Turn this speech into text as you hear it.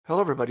Hello,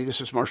 everybody. This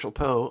is Marshall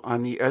Poe.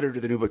 I'm the editor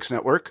of the New Books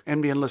Network.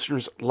 NBN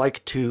listeners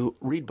like to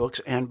read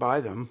books and buy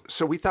them.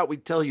 So we thought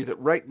we'd tell you that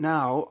right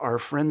now, our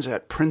friends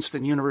at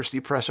Princeton University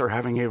Press are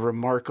having a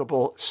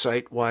remarkable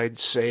site-wide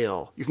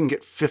sale. You can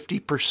get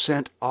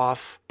 50%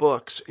 off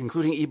books,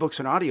 including ebooks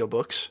and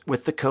audiobooks,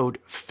 with the code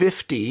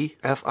 50,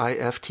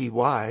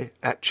 F-I-F-T-Y,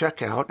 at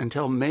checkout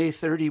until May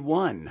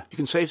 31. You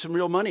can save some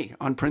real money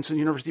on Princeton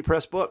University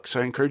Press books.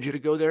 I encourage you to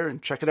go there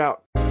and check it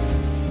out.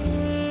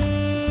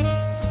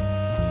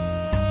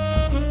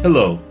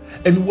 Hello,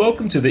 and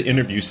welcome to the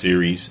interview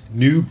series,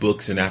 New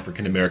Books in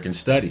African American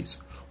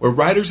Studies, where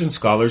writers and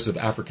scholars of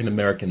African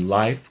American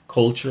life,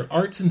 culture,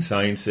 arts, and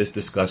sciences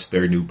discuss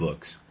their new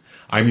books.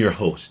 I'm your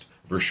host,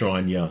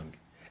 Vershawn Young,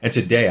 and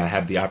today I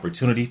have the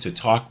opportunity to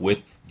talk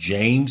with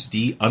James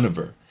D.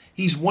 Univer.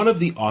 He's one of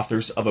the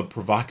authors of a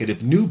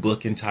provocative new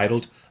book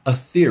entitled A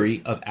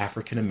Theory of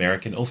African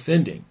American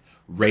Offending,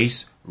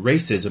 Race,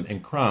 Racism,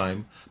 and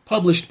Crime,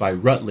 published by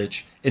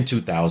Routledge in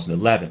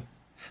 2011.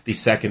 The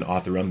second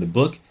author on the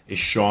book is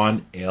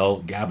Sean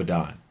L.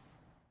 Gabaldon.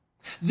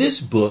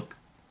 This book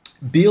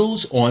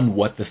builds on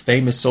what the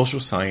famous social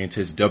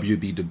scientist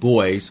W.B. Du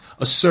Bois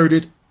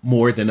asserted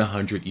more than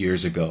 100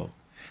 years ago,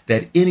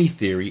 that any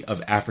theory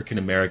of African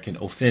American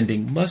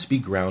offending must be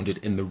grounded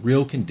in the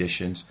real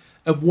conditions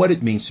of what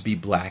it means to be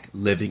black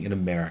living in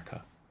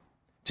America.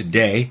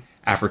 Today,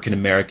 African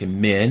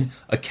American men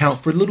account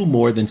for little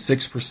more than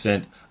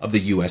 6% of the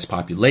U.S.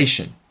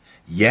 population,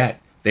 yet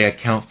they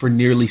account for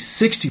nearly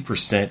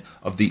 60%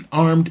 of the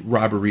armed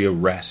robbery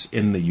arrests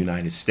in the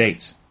United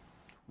States.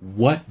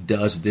 What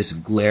does this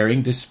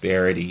glaring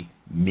disparity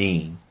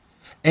mean?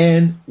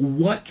 And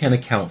what can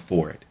account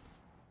for it?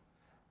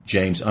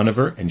 James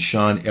Univer and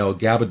Sean L.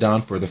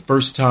 Gabaldon, for the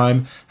first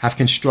time, have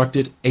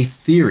constructed a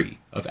theory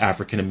of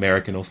African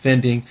American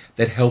offending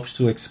that helps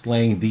to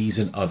explain these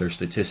and other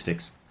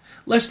statistics.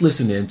 Let's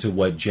listen in to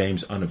what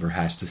James Univer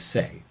has to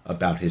say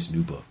about his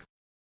new book.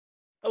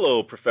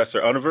 Hello,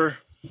 Professor Univer.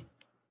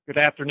 Good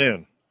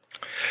afternoon.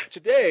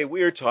 Today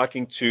we are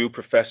talking to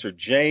Professor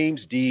James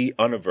D.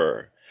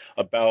 Univer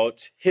about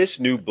his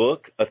new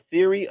book, A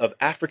Theory of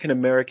African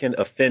American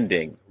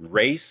Offending,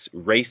 Race,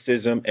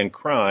 Racism, and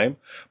Crime,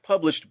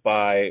 published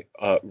by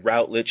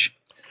Routledge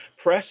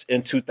Press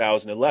in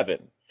 2011.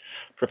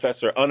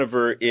 Professor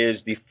Univer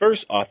is the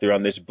first author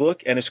on this book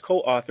and is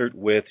co-authored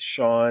with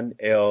Sean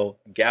L.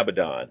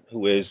 Gabaldon,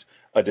 who is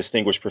a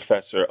distinguished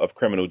professor of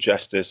criminal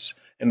justice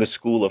in the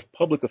School of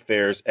Public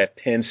Affairs at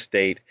Penn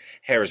State,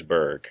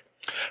 Harrisburg.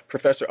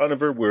 Professor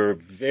Univer, we're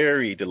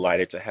very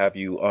delighted to have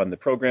you on the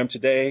program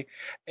today,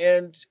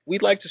 and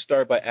we'd like to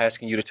start by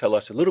asking you to tell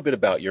us a little bit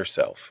about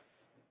yourself.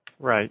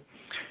 Right.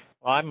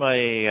 Well, I'm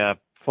a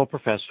full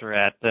professor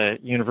at the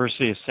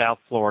University of South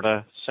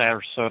Florida,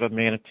 Sarasota,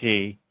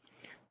 Manatee,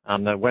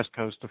 on the west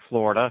coast of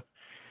Florida,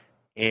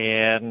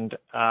 and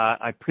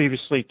I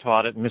previously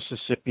taught at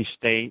Mississippi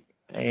State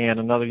and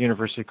another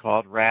university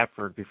called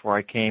Radford before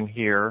I came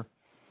here.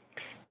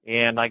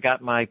 And I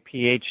got my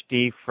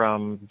PhD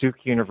from Duke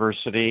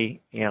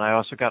University, and I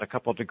also got a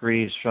couple of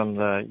degrees from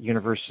the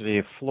University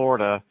of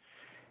Florida.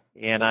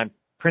 And I'm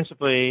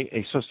principally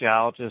a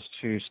sociologist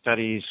who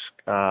studies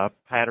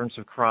patterns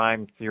of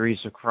crime, theories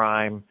of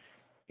crime,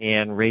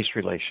 and race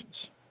relations.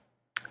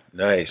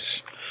 Nice.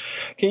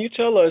 Can you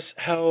tell us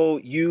how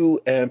you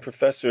and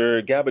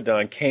Professor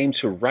Gabaldon came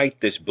to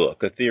write this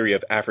book, A Theory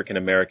of African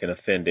American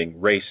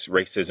Offending, Race,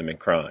 Racism, and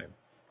Crime?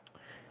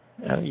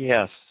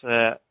 Yes.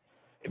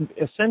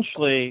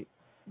 Essentially,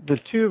 the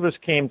two of us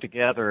came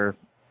together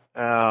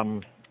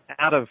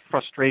out of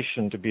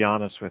frustration, to be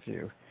honest with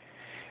you.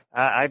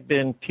 I've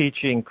been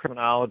teaching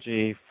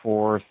criminology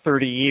for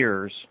 30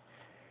 years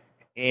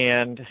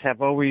and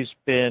have always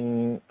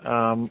been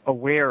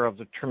aware of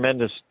the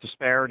tremendous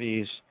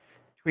disparities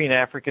between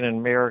African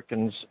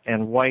Americans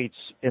and whites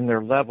in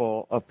their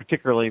level of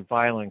particularly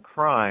violent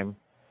crime.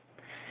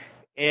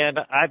 And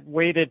I've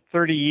waited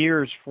 30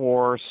 years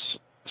for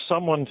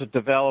someone to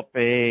develop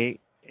a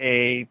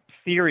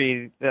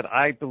theory that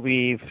I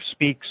believe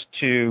speaks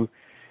to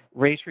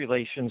race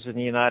relations in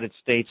the United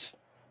States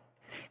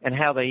and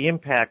how they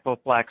impact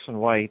both blacks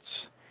and whites.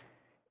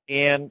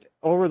 And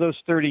over those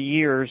 30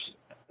 years,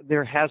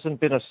 there hasn't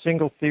been a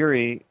single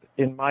theory,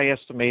 in my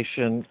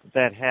estimation,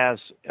 that has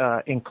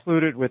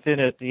included within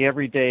it the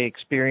everyday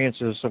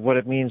experiences of what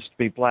it means to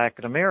be black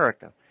in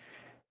America.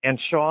 And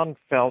Sean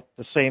felt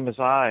the same as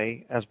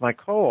I, as my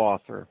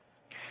co-author.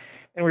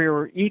 And we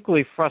were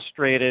equally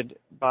frustrated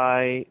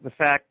by the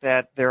fact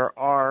that there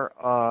are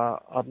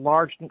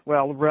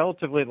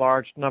relatively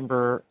large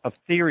number of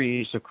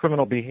theories of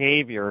criminal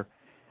behavior,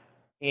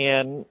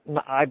 and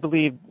I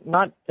believe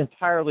not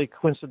entirely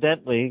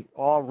coincidentally,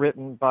 all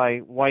written by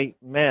white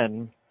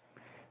men,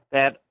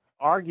 that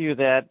argue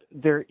that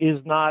there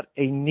is not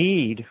a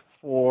need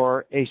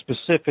for a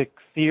specific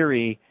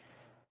theory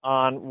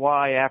on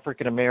why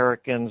African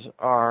Americans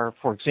are,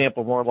 for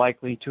example, more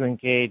likely to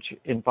engage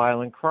in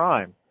violent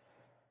crime.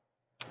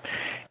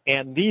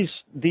 And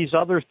these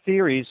other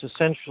theories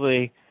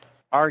essentially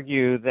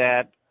argue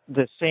that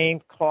the same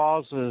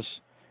causes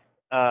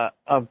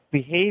of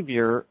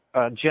behavior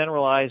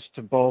generalized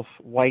to both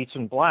whites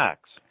and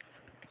blacks.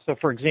 So,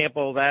 for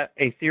example, that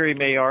a theory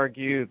may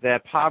argue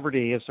that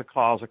poverty is the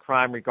cause of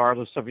crime,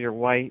 regardless of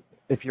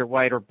if you're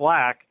white or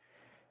black,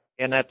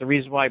 and that the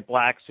reason why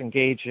blacks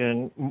engage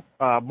in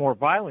more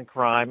violent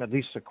crime, at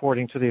least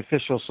according to the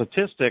official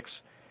statistics,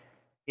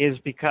 is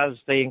because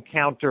they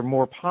encounter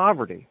more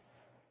poverty.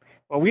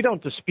 Well, we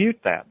don't dispute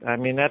that. I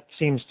mean, that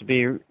seems to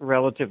be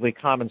relatively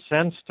common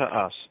sense to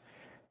us.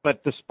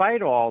 But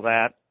despite all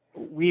that,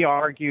 we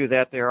argue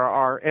that there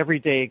are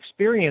everyday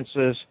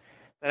experiences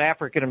that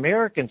African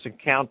Americans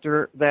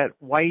encounter that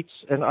whites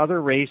and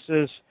other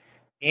races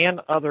and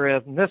other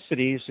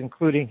ethnicities,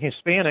 including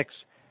Hispanics,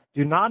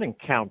 do not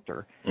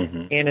encounter.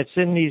 Mm-hmm. And it's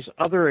in these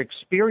other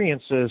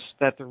experiences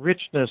that the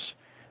richness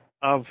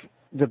of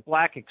the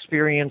black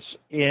experience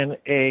in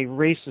a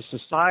racist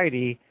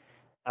society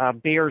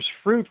bears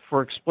fruit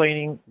for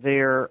explaining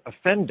their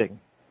offending.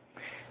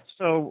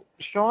 So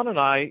Sean and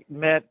I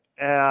met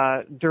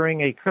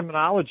during a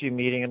criminology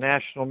meeting, a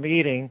national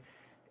meeting,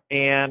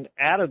 and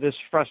out of this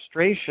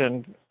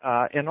frustration,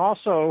 and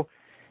also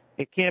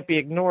it can't be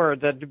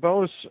ignored that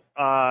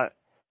DuBose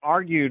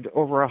argued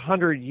over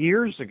 100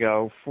 years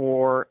ago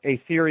for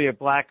a theory of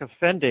black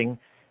offending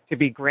to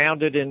be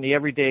grounded in the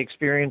everyday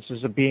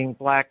experiences of being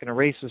black in a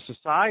racist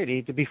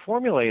society to be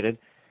formulated.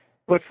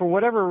 But for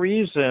whatever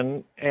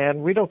reason,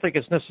 and we don't think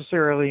it's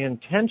necessarily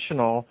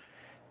intentional,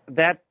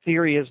 that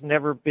theory has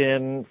never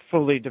been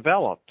fully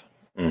developed.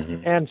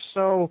 Mm-hmm. And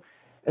so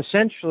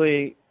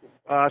essentially,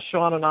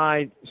 Sean and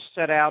I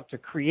set out to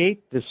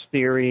create this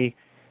theory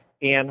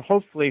and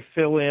hopefully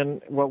fill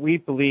in what we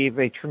believe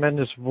a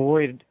tremendous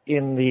void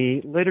in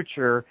the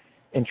literature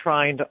in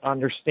trying to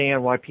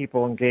understand why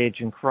people engage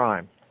in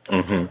crime.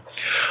 Mm-hmm.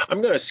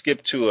 I'm going to skip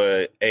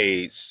to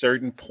a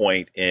certain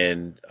point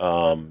in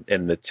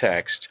the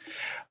text.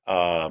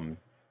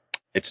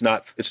 It's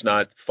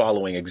not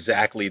following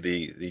exactly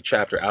the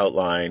chapter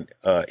outline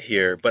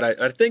here, but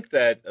I think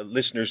that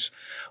listeners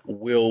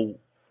will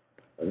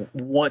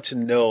want to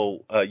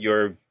know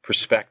your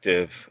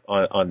perspective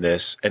on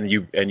this, and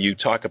you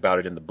talk about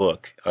it in the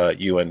book,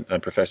 you and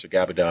Professor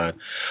Gabaldon,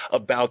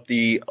 about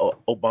the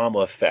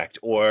Obama effect,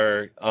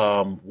 or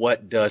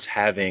what does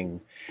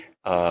having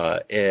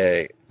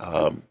a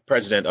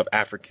president of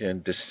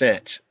African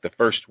descent, the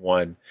first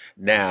one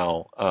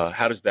now,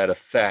 how does that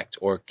affect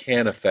or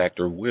can affect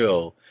or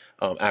will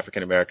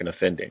African American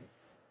offending?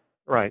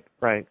 Right.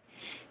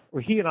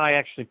 Well, he and I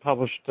actually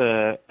published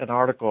an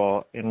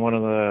article in one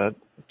of the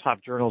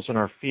top journals in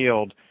our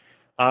field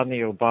on the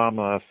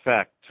Obama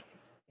effect.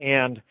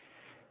 And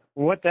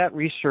what that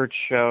research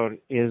showed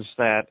is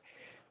that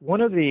one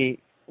of the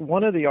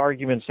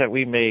arguments that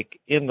we make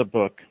in the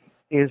book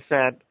is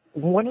that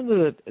one of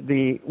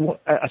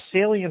a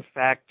salient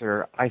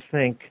factor, I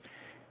think,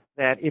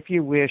 that if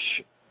you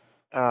wish,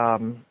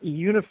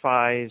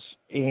 unifies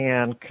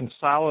and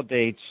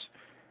consolidates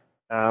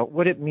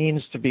what it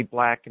means to be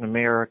black in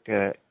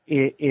America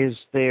is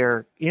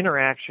their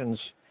interactions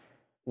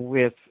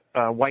with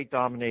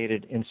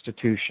white-dominated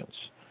institutions.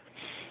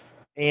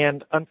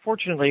 And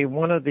unfortunately,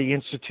 one of the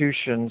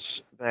institutions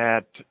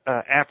that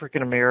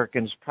African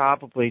Americans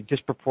probably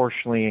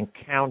disproportionately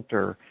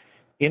encounter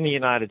in the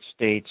United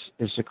States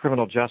is the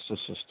criminal justice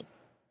system.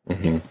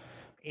 Mm-hmm.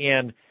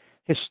 And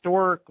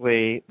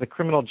historically, the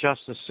criminal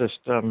justice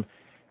system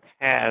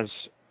has,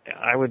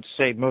 I would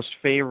say most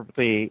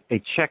favorably,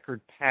 a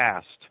checkered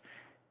past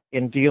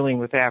in dealing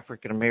with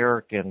African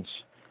Americans.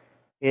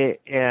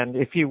 And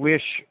if you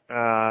wish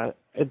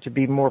to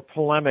be more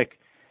polemic,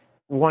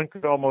 one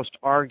could almost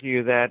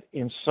argue that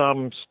in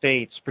some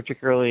states,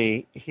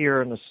 particularly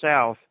here in the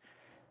South,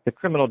 the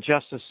criminal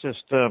justice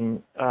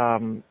system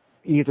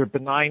either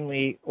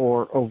benignly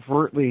or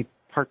overtly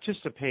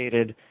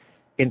participated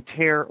in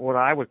what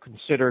I would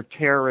consider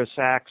terrorist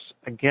acts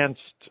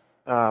against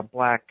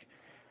black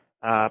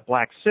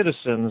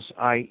citizens,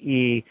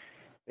 i.e.,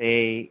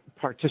 they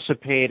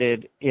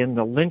participated in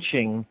the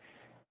lynching,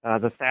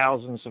 the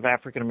thousands of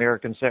African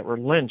Americans that were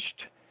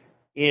lynched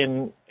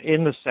in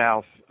the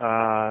South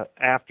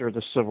after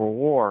the Civil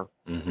War.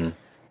 Mm-hmm.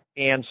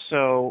 And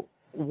so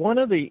one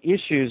of the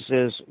issues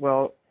is,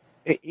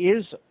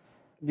 is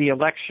the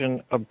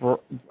election of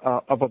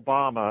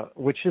Obama,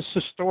 which is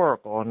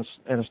historical and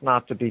is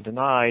not to be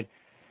denied,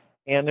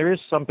 and there is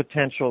some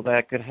potential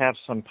that could have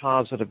some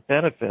positive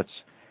benefits.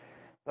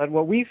 But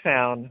what we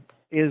found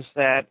is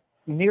that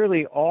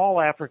nearly all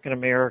African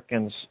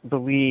Americans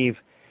believe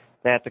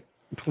that the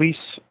police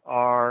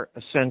are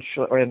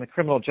essential, or in the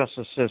criminal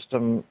justice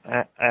system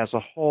as a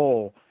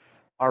whole,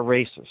 are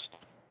racist.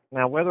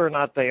 Now, whether or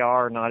not they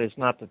are or not is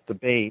not the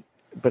debate,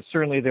 but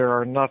certainly there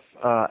are enough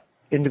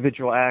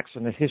individual acts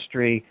in the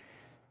history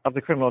of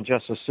the criminal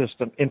justice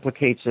system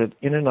implicates it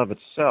in and of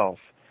itself.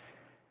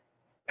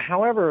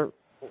 However,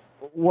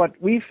 what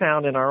we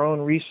found in our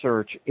own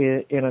research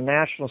in a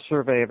national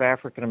survey of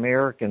African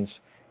Americans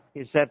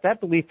is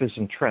that belief is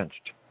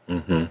entrenched.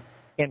 Mm-hmm.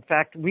 In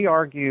fact, we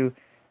argue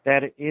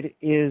that it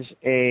is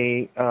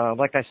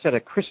like I said, a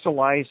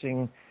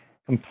crystallizing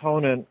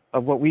component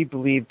of what we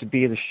believe to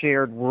be the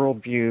shared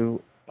worldview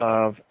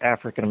of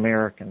African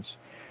Americans.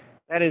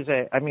 That is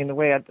the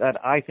way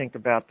that I think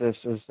about this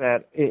is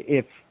that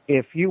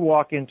if you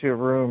walk into a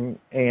room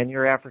and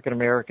you're African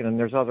American and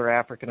there's other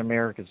African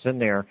Americans in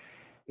there,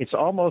 it's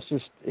almost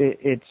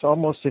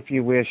if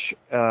you wish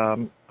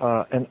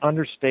an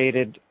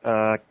understated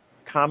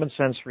common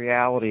sense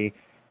reality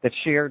that's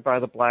shared by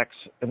the blacks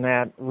in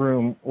that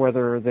room,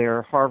 whether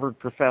they're Harvard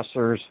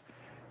professors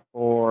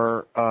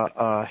or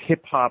a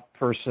hip hop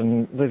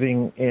person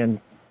living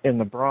in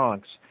the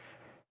Bronx,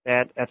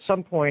 that at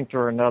some point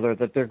or another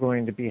that they're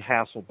going to be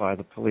hassled by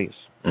the police.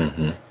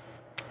 Mm-hmm.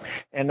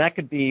 And that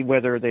could be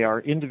whether they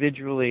are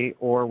individually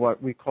or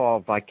what we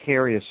call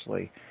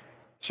vicariously.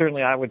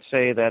 Certainly I would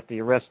say that the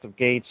arrest of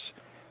Gates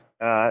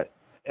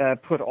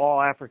put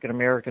all African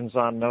Americans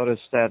on notice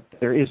that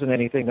there isn't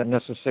anything that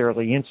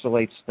necessarily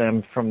insulates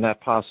them from that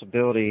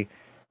possibility,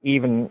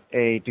 even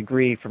a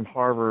degree from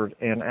Harvard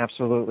and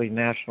absolutely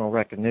national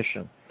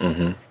recognition.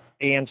 Mm-hmm.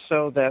 And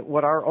so that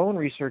what our own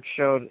research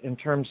showed in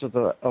terms of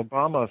the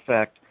Obama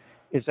effect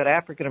is that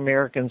African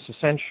Americans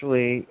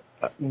essentially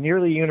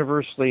nearly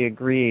universally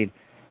agreed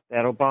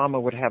that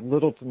Obama would have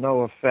little to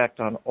no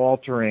effect on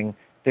altering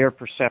their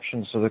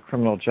perceptions of the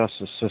criminal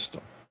justice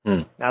system.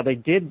 Mm. Now, they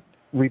did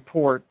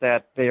report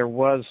that there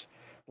was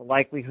the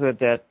likelihood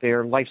that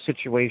their life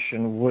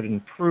situation would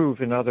improve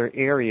in other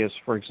areas,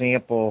 for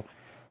example,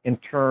 in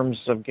terms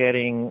of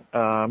getting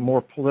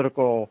more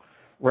political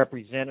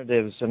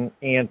representatives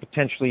and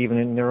potentially even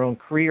in their own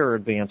career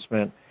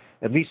advancement.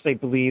 At least they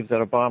believe that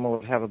Obama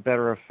would have a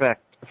better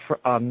effect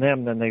on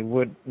them than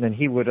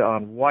he would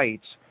on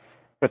whites.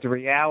 But the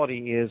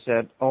reality is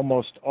that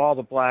almost all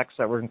the blacks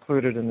that were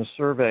included in the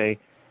survey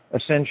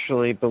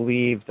essentially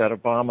believe that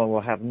Obama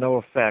will have no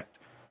effect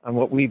on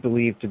what we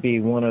believe to be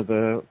one of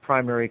the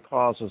primary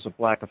causes of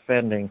black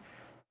offending,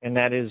 and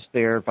that is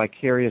their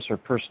vicarious or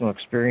personal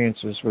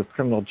experiences with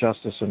criminal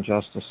justice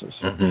injustices.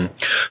 Mm-hmm.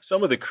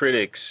 Some of the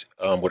critics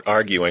would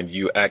argue, and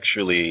you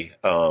actually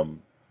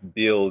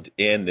build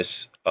in this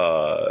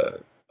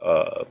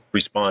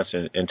response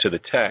into the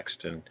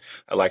text, and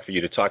I'd like for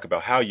you to talk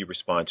about how you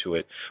respond to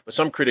it. But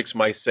some critics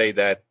might say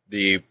that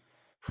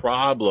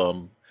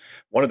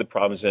one of the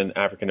problems in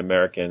African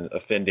American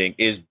offending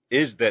is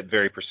that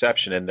very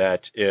perception, and that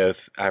if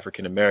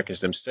African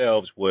Americans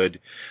themselves would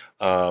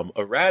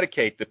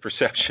eradicate the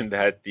perception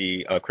that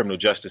the criminal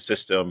justice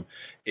system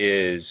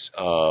is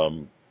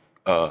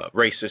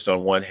racist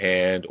on one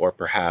hand, or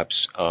perhaps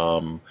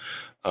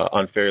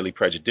unfairly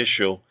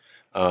prejudicial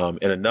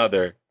in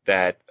another,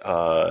 that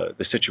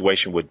the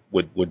situation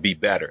would be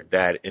better.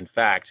 That in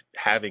fact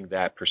having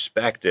that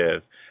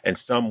perspective in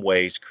some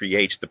ways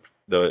creates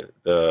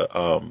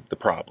the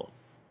problem.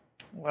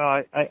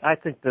 Well, I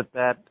think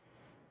that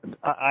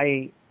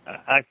I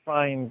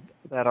find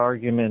that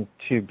argument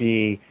to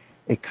be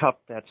a cup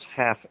that's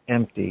half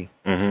empty,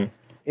 mm-hmm.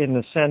 in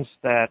the sense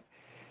that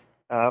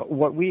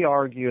what we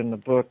argue in the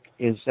book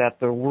is that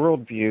the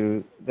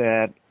worldview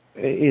that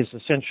is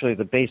essentially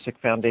the basic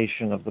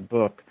foundation of the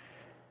book,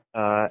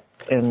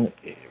 and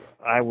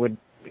I would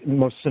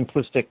most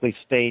simplistically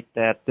state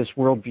that this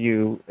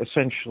worldview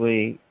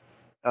essentially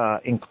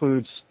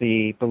includes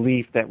the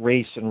belief that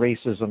race and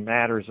racism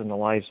matters in the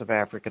lives of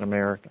African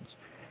Americans.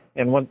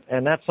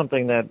 And that's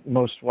something that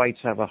most whites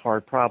have a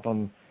hard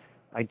problem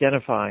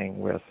identifying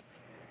with.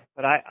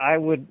 But I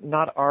would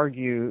not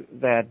argue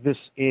that this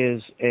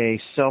is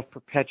a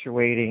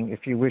self-perpetuating,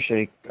 if you wish,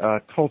 a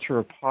culture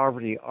of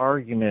poverty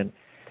argument,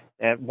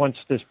 that once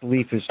this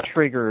belief is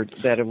triggered,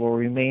 that it will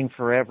remain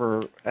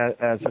forever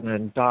as an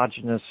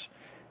endogenous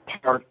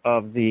part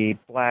of the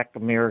black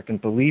American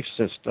belief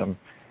system.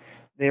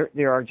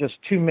 There are just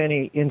too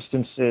many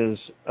instances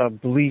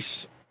of police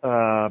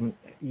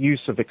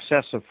use of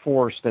excessive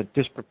force that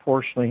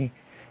disproportionately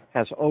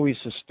has always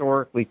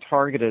historically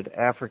targeted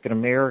African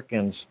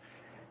Americans,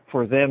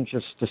 for them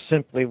just to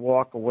simply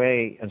walk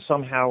away and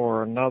somehow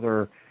or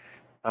another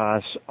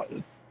have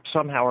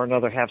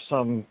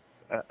some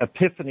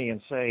epiphany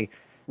and say,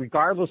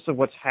 regardless of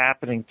what's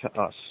happening to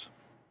us,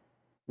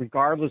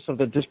 regardless of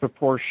the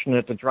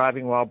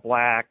driving while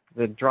black,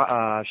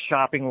 the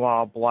shopping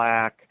while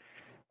black,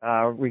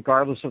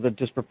 regardless of the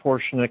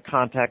disproportionate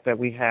contact that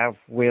we have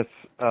with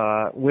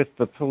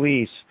the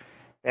police,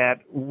 that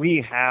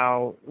we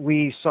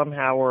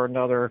somehow or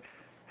another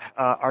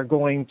are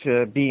going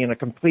to be in a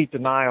complete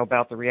denial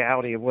about the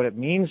reality of what it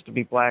means to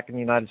be black in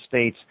the United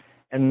States,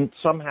 and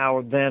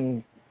somehow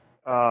then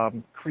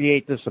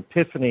create this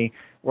epiphany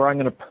where I'm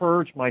going to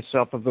purge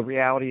myself of the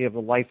reality of the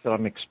life that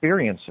I'm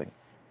experiencing.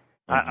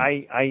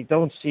 Mm-hmm. I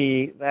don't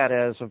see that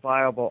as a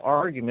viable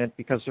argument,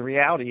 because the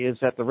reality is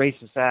that the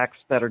racist acts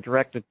that are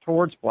directed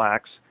towards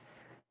blacks,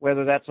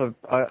 whether that's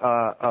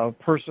a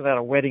person at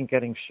a wedding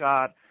getting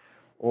shot,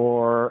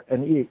 or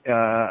an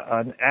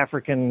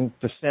African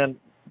descent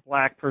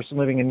black person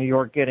living in New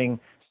York getting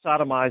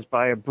sodomized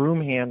by a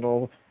broom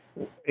handle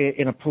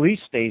in a police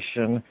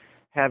station,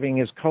 having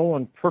his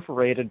colon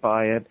perforated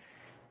by it,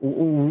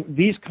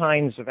 these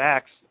kinds of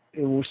acts,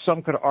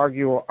 some could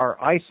argue, are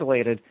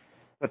isolated,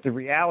 but the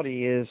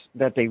reality is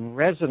that they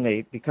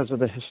resonate because of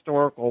the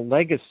historical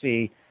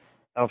legacy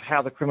of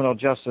how the criminal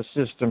justice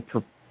system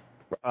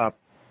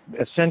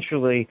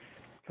essentially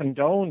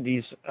condoned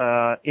these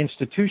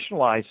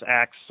institutionalized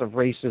acts of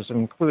racism,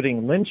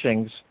 including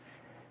lynchings,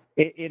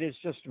 it is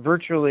just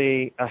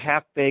virtually a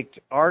half-baked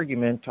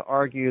argument to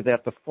argue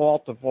that the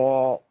fault of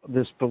all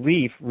this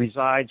belief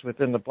resides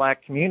within the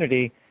black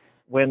community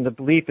when the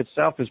belief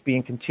itself is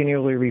being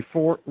continually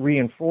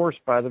reinforced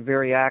by the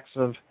very acts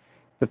of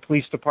the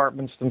police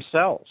departments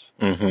themselves,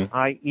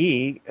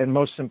 i.e., and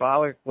most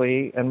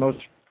symbolically and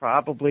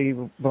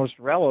most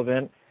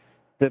relevant,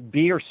 the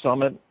beer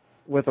summit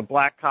with a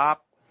black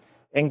cop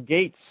and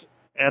Gates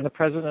and the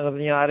President of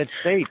the United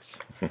States.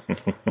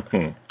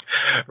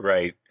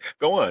 Right.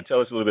 Go on.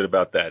 Tell us a little bit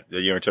about that,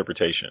 your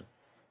interpretation.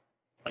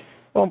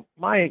 Well,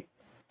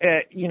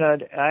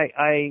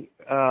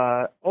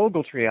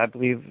 Ogletree, I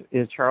believe,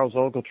 is Charles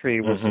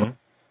Ogletree, was an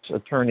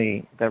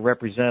attorney that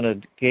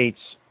represented Gates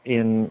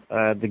in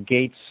the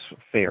Gates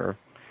Fair.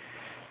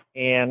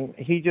 And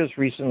he just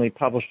recently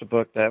published a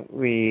book that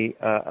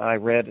I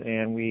read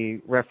and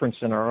we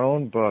referenced in our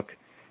own book.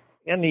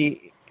 And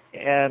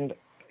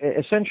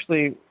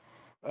essentially,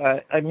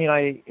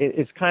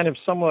 it's kind of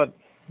somewhat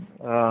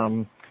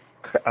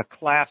a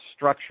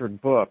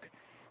class-structured book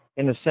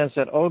in the sense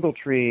that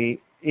Ogletree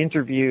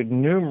interviewed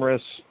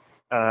numerous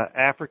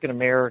African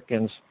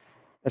Americans,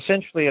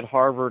 essentially at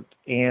Harvard,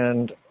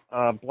 and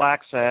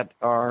blacks that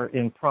are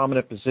in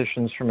prominent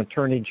positions, from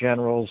attorney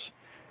generals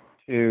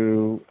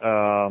to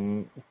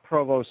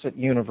provosts at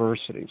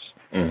universities.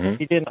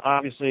 He didn't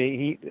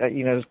obviously,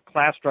 his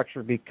class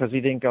structure, because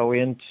he didn't go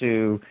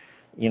into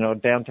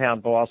downtown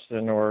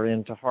Boston or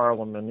into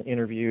Harlem and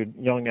interviewed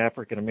young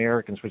African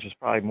Americans, which is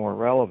probably more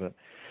relevant,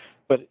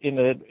 but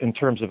in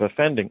terms of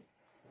offending.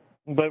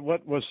 But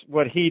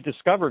what he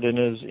discovered in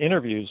his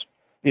interviews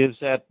is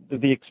that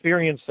the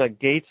experience that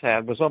Gates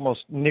had was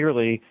almost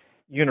nearly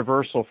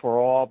universal for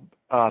all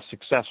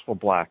successful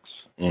blacks.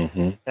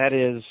 That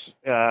is,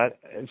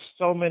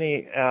 so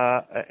many,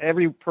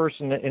 every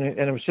person, and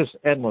it was just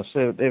endless.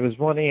 It was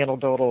one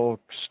anecdotal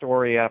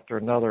story after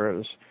another. It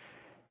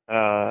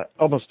was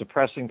almost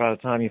depressing by the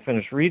time you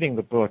finish reading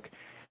the book.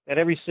 That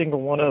every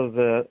single one of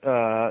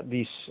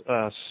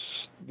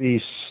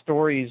these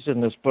stories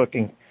in this book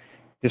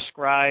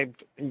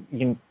described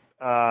an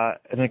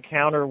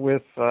encounter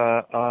with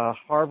a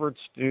Harvard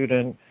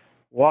student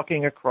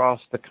walking across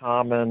the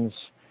Commons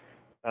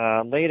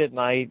late at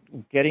night,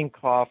 getting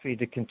coffee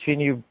to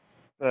continue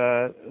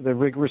the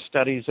rigorous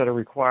studies that are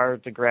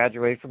required to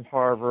graduate from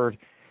Harvard,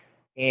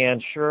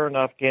 and sure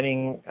enough,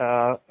 getting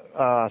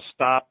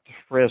stopped,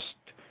 frisked,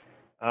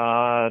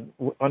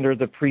 under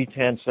the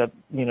pretense that,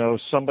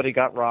 somebody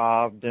got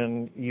robbed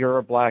and you're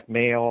a black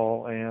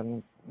male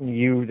and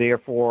you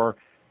therefore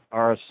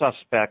are a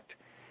suspect.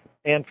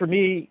 And for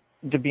me,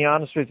 to be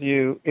honest with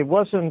you, it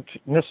wasn't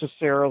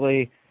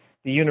necessarily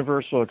the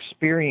universal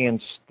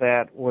experience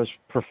that was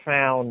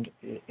profound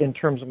in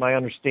terms of my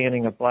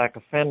understanding of black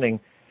offending,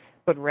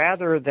 but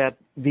rather that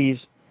these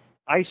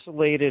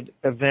isolated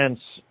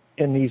events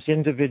in these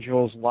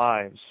individuals'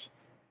 lives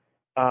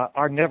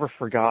are never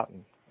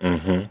forgotten.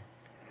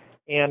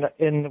 And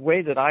in the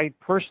way that I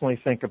personally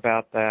think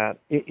about that,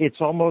 it's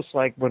almost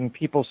like when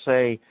people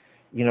say,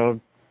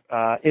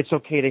 it's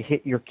okay to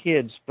hit your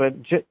kids. But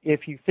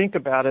if you think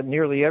about it,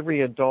 nearly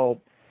every adult,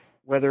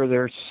 whether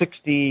they're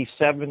 60,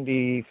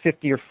 70,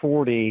 50, or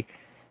 40,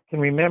 can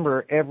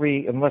remember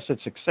unless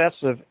it's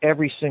excessive,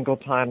 every single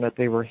time that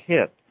they were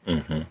hit.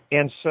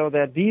 And so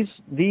that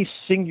these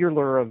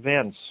singular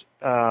events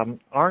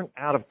aren't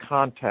out of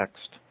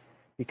context,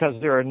 because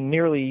they're a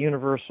nearly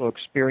universal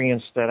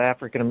experience that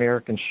African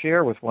Americans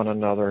share with one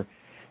another.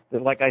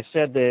 That, like I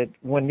said, that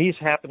when these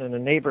happen in a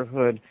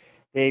neighborhood,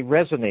 they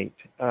resonate,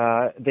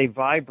 they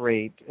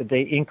vibrate,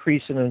 they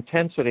increase in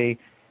intensity.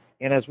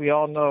 And as we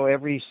all know,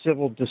 every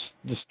civil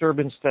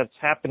disturbance that's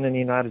happened in the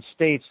United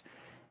States,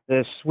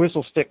 the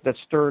swizzle stick that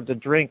stirred the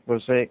drink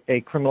was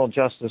a criminal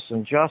justice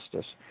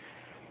injustice.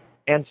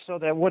 And so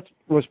that what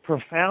was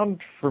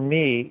profound for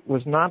me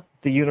was not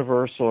the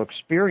universal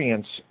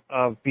experience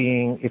of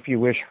being, if you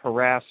wish,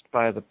 harassed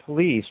by the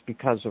police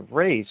because of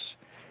race,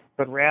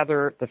 but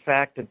rather the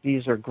fact that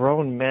these are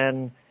grown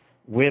men,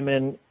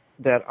 women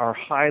that are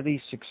highly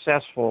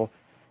successful,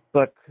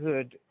 but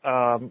could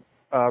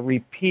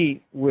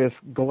repeat with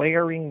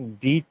glaring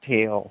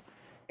detail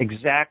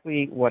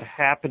exactly what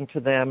happened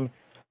to them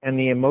and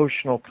the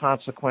emotional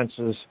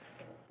consequences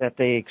that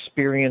they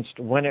experienced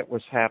when it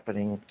was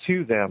happening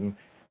to them,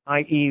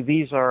 i.e.,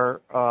 these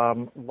are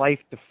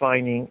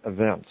life-defining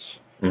events.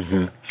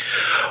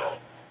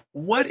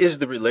 What is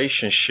the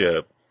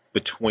relationship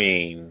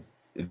between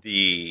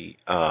the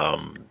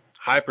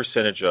high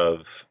percentage of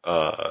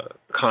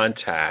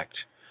contact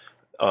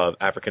of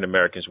African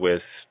Americans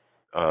with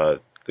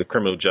the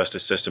criminal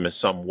justice system in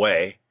some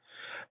way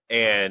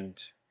and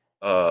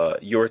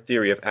your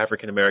theory of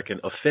African American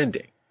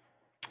offending?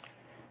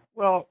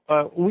 Well,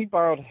 we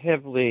borrowed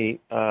heavily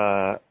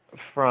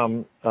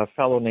from a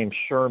fellow named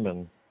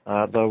Sherman,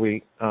 though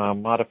we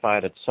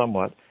modified it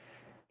somewhat.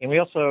 And we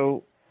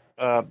also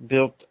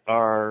built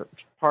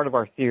part of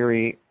our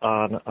theory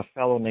on a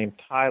fellow named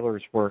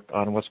Tyler's work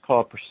on what's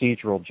called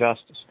procedural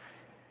justice.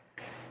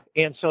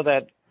 And so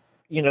that,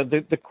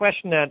 the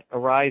question that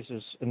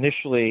arises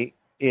initially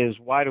is,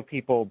 why do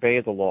people obey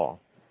the law?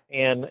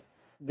 And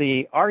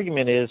the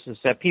argument is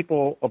that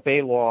people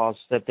obey laws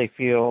that they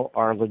feel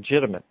are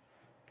legitimate.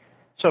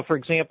 So, for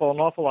example, an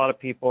awful lot of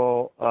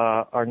people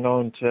are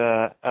known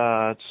to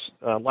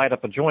light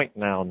up a joint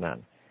now and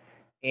then.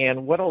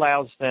 And what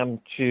allows them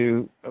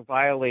to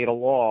violate a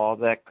law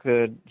that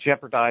could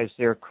jeopardize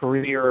their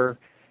career,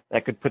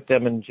 that could put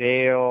them in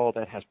jail,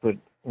 that has put,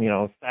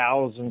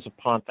 thousands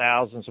upon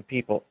thousands of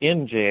people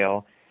in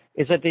jail,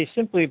 is that they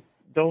simply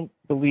don't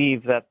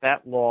believe that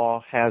that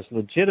law has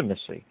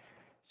legitimacy.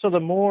 So the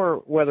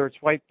more, whether it's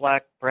white,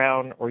 black,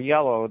 brown, or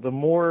yellow, the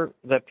more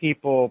that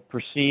people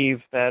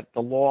perceive that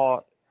the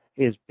law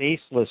is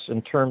baseless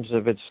in terms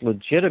of its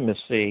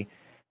legitimacy,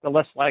 the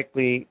less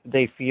likely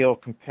they feel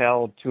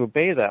compelled to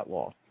obey that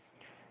law.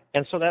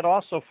 And so that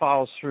also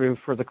follows through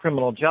for the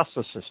criminal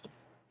justice system.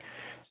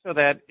 So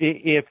that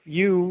if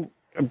you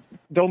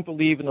don't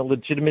believe in the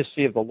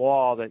legitimacy of the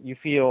law, that you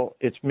feel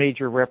its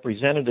major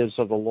representatives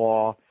of the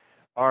law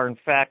are in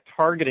fact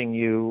targeting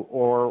you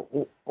or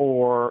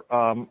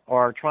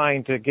are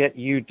trying to get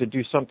you to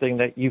do something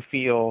that you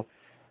feel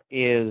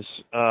is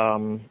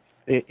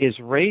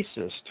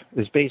racist,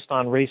 is based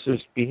on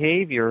racist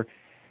behavior,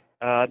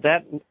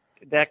 that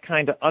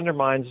kind of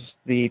undermines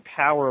the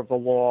power of the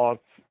law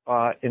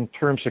in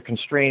terms of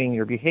constraining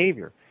your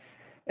behavior.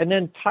 And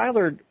then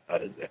Tyler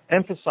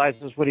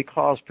emphasizes what he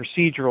calls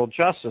procedural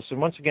justice.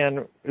 And once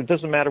again, it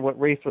doesn't matter what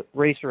race or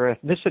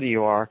ethnicity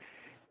you are.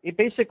 It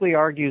basically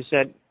argues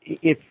that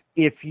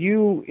if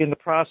you, in the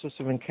process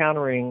of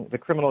encountering the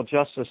criminal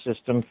justice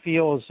system,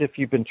 feel as if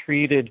you've been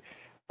treated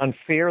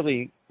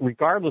unfairly,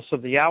 regardless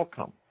of the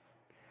outcome,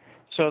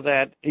 so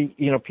that,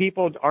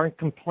 people aren't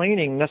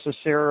complaining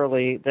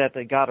necessarily that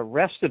they got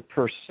arrested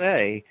per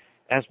se,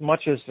 as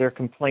much as they're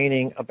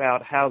complaining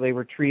about how they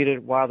were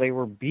treated while they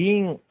were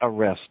being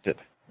arrested.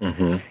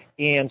 Mm-hmm.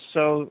 And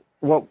so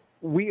what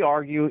we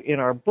argue in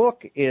our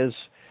book is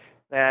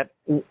that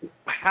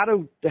how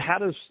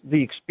does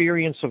the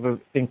experience of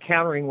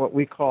encountering what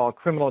we call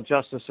criminal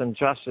justice and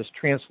justice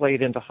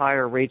translate into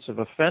higher rates of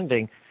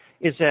offending,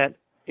 is that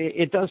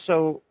it does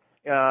so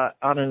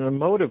on an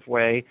emotive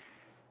way,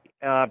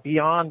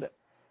 beyond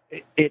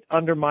it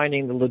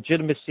undermining the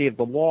legitimacy of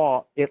the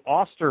law. It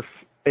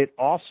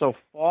also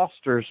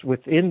fosters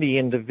within the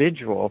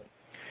individual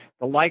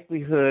the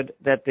likelihood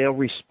that they'll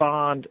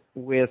respond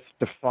with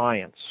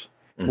defiance,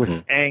 mm-hmm. with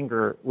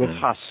anger, with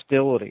mm-hmm.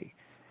 hostility.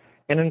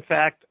 And in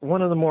fact,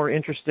 one of the more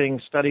interesting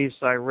studies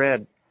I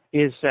read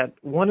is that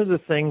one of the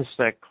things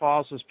that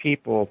causes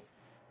people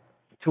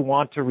to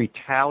want to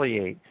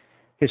retaliate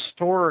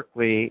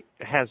historically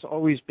has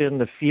always been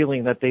the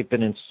feeling that they've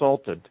been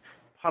insulted,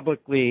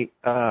 publicly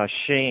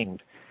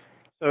shamed.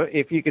 So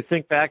if you could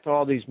think back to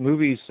all these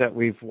movies that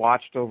we've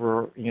watched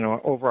over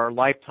our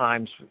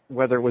lifetimes,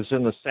 whether it was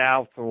in the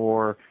South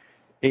or,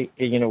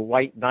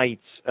 White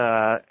Knights,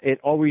 it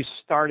always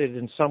started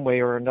in some way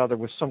or another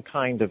with some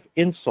kind of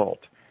insult.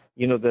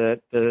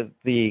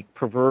 The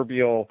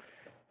proverbial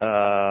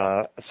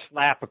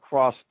slap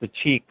across the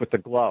cheek with the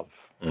glove.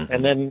 Mm-hmm.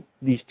 And then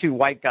these two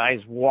white guys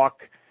walk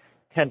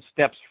 10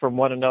 steps from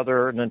one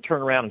another and then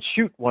turn around and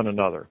shoot one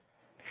another.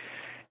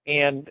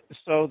 And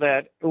so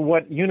that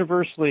what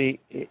universally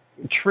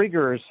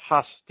triggers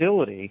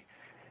hostility,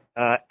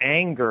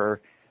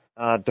 anger,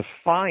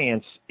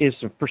 defiance is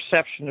the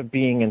perception of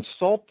being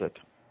insulted.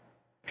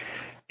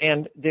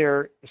 And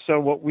so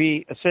what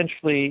we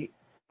essentially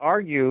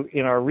argue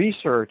in our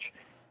research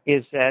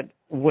is that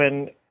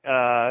when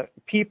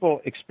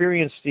people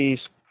experience these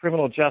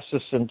criminal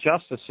justice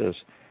injustices,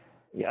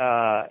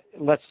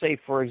 let's say,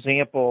 for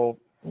example,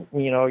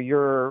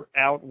 you're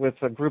out with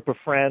a group of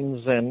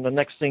friends and the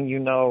next thing you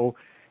know,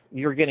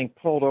 you're getting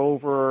pulled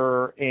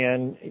over,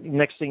 and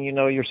next thing you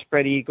know, you're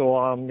spread eagle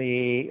on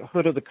the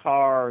hood of the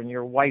car and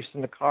your wife's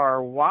in the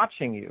car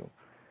watching you.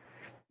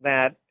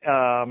 That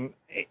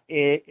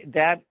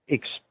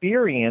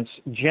experience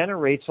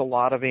generates a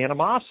lot of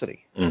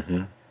animosity.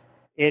 Mm-hmm.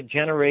 It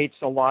generates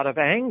a lot of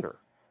anger.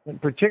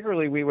 And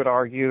particularly, we would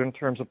argue in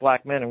terms of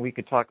black men, and we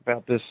could talk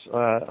about this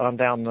on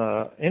down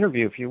the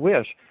interview if you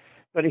wish.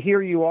 But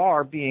here you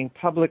are being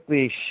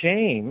publicly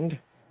shamed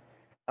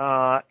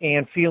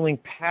and feeling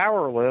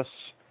powerless.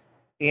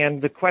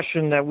 And the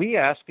question that we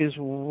ask is,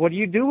 what do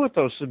you do with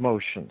those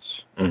emotions?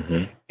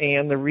 Mm-hmm.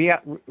 And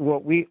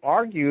what we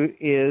argue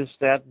is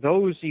that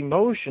those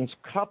emotions,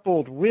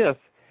 coupled with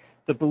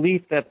the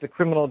belief that the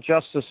criminal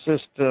justice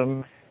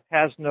system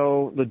has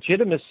no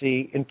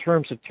legitimacy in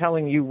terms of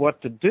telling you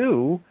what to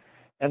do,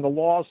 and the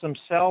laws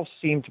themselves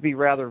seem to be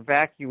rather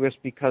vacuous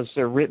because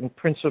they're written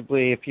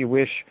principally, if you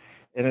wish,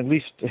 and at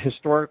least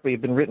historically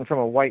have been written from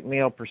a white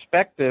male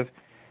perspective,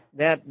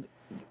 that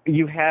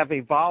you have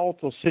a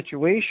volatile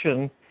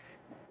situation,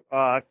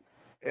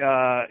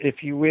 if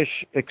you wish,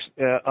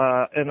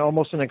 and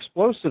almost an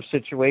explosive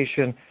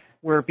situation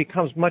where it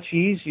becomes much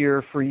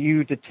easier for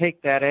you to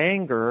take that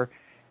anger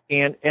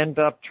and end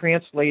up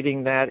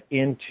translating that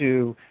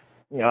into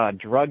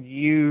drug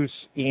use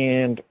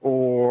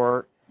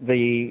or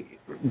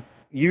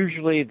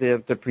usually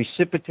the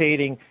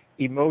precipitating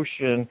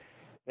emotion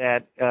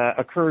that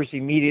occurs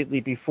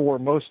immediately before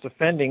most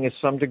offending is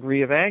some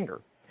degree of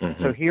anger.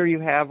 Mm-hmm. So here you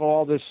have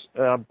all this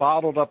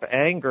bottled up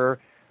anger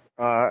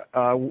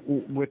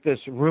with this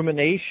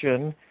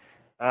rumination,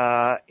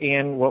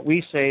 and what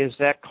we say is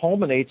that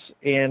culminates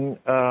in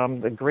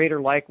the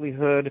greater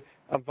likelihood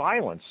of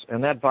violence,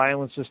 and that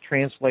violence is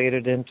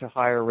translated into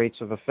higher rates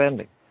of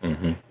offending.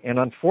 Mm-hmm. And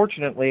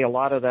unfortunately, a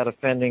lot of that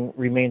offending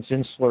remains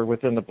insular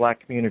within the black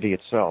community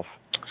itself.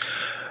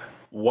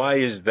 Why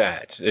is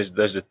that?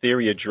 Does the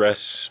theory address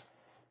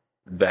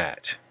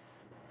that?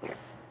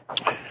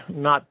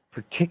 Not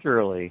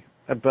particularly,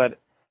 but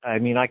I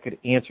mean, I could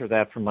answer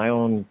that from my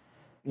own,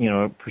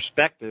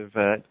 perspective.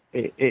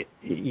 Here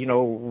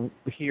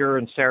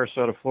in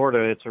Sarasota,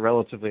 Florida, it's a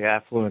relatively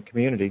affluent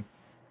community,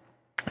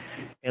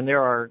 and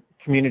there are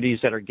communities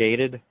that are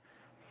gated,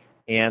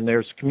 and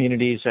there's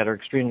communities that are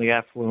extremely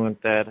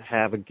affluent that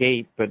have a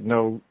gate but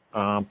no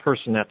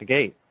person at the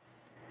gate,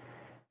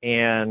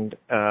 and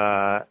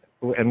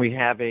we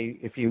have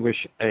if you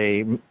wish,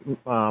 a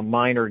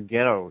minor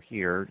ghetto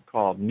here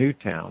called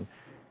Newtown.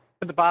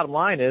 But the bottom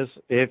line is,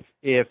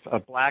 if a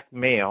black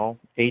male,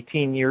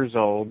 18 years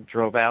old,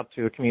 drove out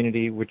to a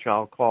community which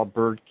I'll call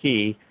Bird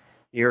Key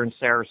here in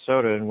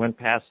Sarasota and went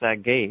past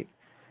that gate,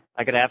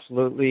 I could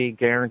absolutely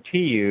guarantee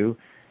you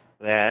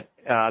that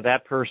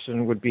that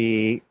person would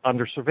be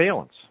under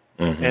surveillance.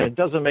 Mm-hmm. And it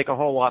doesn't make a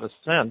whole lot of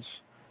sense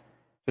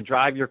to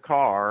drive your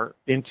car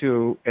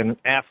into an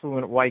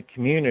affluent white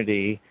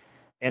community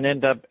and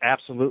end up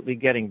absolutely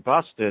getting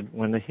busted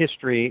when the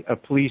history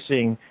of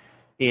policing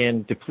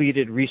in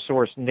depleted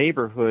resource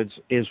neighborhoods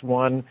is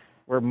one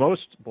where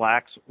most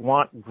blacks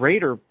want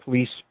greater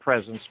police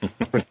presence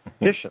for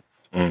conditions.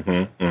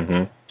 Mm-hmm,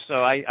 mm-hmm. So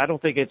I don't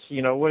think it's,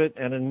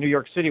 and in New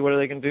York City, what are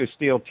they going to do?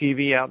 Steal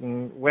TV out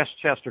in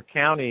Westchester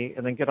County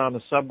and then get on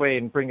the subway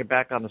and bring it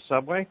back on the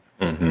subway?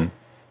 Mm-hmm.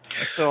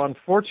 So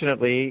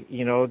unfortunately,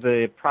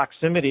 the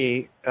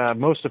proximity,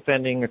 most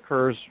offending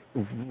occurs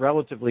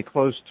relatively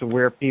close to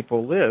where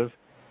people live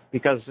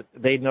because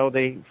they know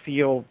they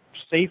feel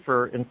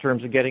safer in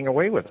terms of getting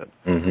away with it.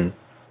 Mm-hmm.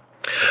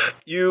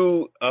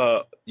 You,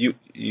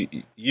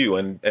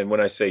 and when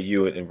I say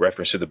you in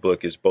reference to the book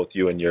is both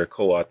you and your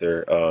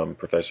co-author,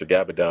 Professor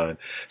Gabaldon,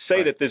 say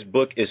right. that this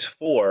book is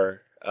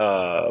for,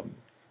 a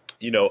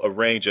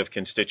range of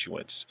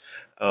constituents,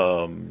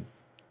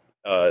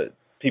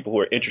 people who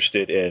are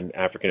interested in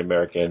African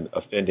American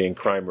offending,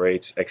 crime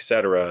rates,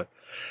 etc.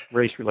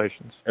 Race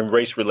relations.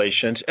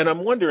 And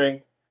I'm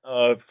wondering,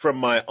 from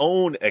my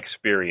own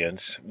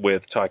experience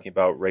with talking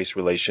about race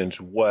relations,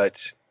 what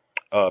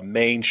the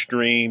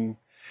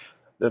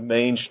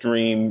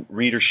mainstream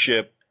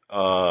readership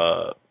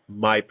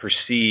might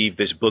perceive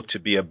this book to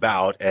be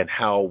about, and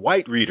how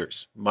white readers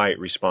might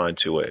respond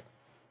to it.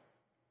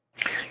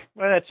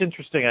 Well, that's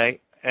interesting.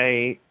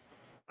 I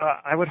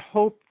would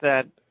hope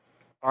that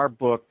our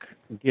book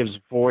gives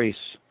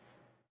voice.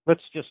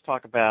 Let's just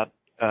talk about,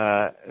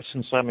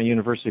 since I'm a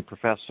university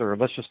professor,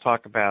 let's just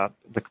talk about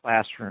the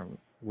classroom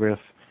with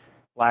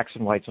blacks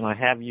and whites, and I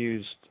have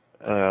used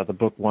the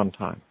book one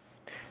time.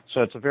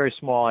 So it's a very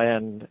small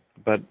end,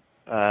 but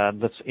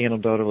let's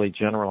anecdotally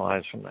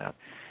generalize from that.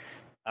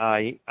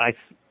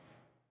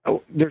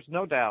 There's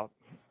no doubt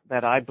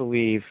that I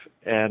believe,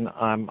 and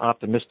I'm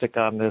optimistic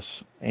on this,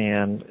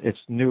 and it's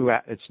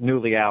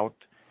newly out,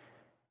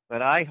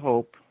 but I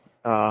hope,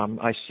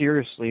 I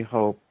seriously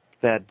hope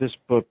that this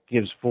book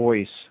gives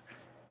voice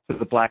to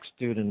the black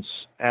students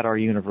at our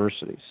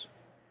universities.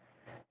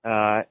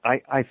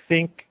 I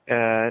think,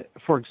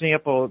 for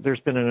example, there's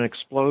been an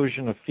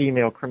explosion of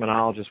female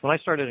criminologists. When I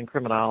started in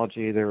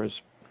criminology,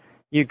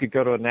 you could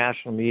go to a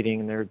national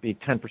meeting and there would be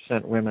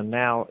 10% women.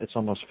 Now it's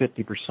almost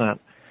 50%.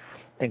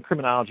 And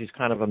criminology is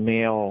kind of a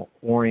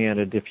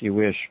male-oriented, if you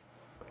wish.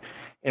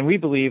 And we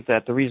believe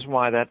that the reason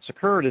why that's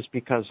occurred is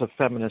because of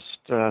feminist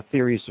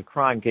theories of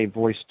crime gave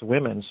voice to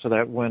women, so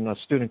that when a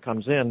student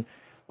comes in,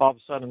 all of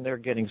a sudden they're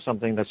getting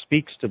something that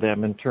speaks to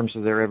them in terms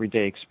of their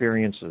everyday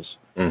experiences.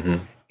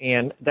 Mm-hmm.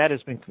 And that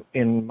has been,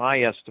 in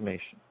my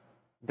estimation,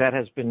 that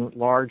has been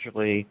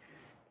largely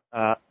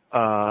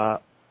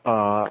not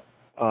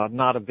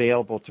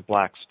available to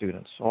black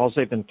students. All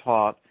they've been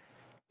taught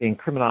in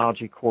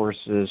criminology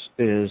courses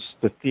is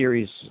the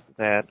theories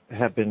that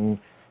have been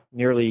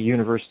nearly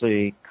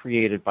universally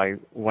created by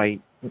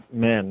white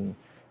men,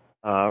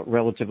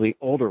 relatively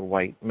older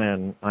white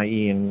men,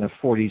 i.e. in the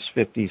 40s,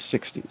 50s,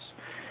 60s.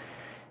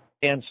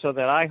 And so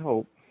that I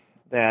hope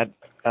that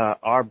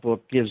our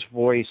book gives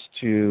voice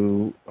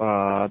to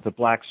the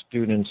black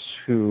students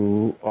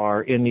who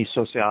are in the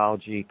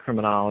sociology,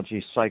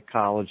 criminology,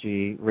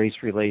 psychology,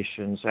 race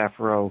relations,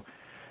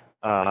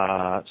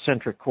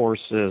 Afro-centric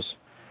courses,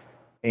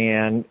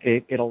 and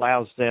it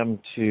allows them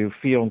to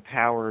feel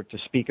empowered to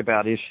speak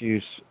about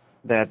issues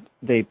that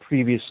they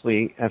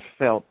previously have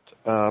felt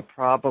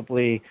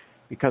probably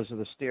because of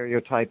the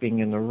stereotyping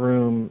in the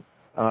room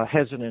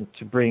hesitant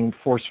to bring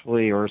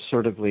forcefully or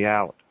assertively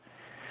out.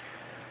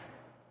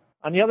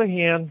 On the other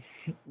hand,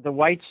 the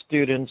white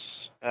students,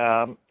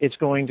 it's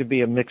going to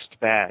be a mixed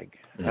bag.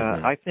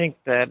 I think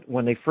that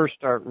when they first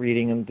start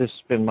reading, and this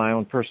has been my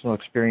own personal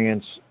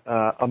experience,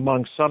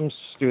 among some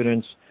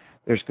students,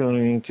 there's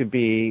going to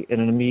be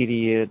an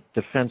immediate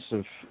a sense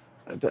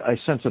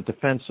of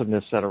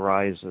defensiveness that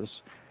arises.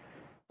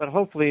 But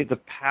hopefully the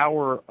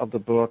power of the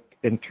book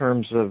in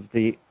terms of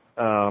the,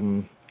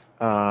 I'm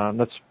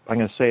going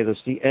to say this,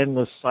 the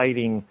endless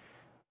citing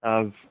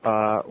of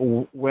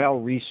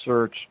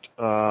well-researched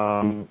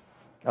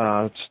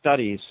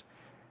studies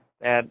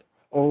that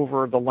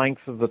over the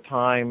length of the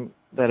time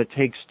that it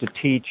takes to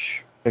teach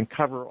and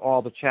cover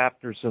all the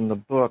chapters in the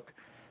book,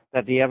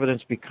 that the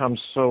evidence becomes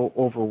so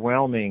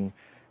overwhelming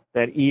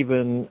that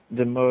even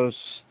the most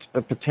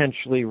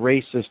potentially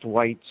racist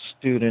white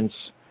students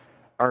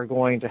are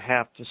going to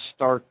have to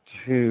start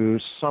to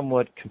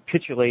somewhat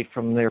capitulate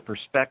from their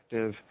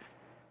perspective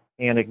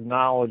and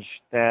acknowledge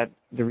that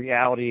the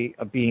reality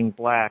of being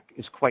black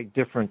is quite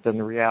different than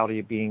the reality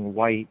of being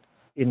white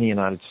in the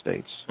United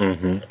States.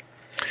 Mm-hmm.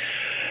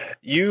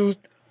 You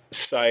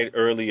cite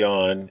early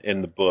on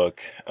in the book,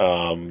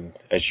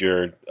 as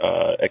you're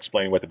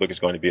explaining what the book is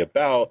going to be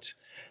about,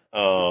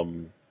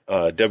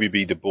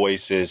 W.B. Du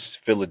Bois's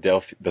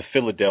The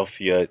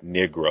Philadelphia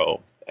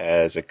Negro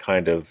as a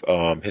kind of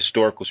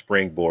historical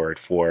springboard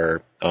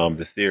for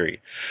the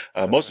theory.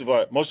 Most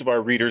of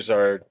our readers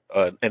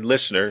and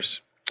listeners,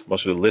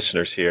 most of the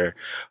listeners here,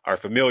 are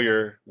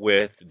familiar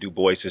with Du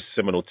Bois's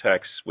seminal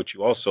text, which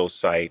you also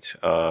cite,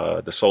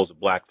 The Souls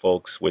of Black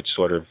Folks, which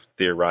sort of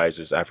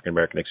theorizes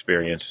African-American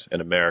experience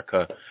in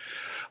America.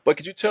 But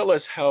could you tell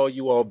us how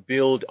you all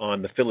build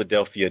on the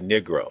Philadelphia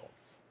Negro?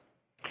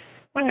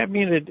 Well, I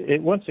mean,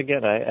 it once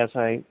again, as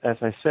I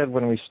said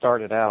when we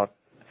started out,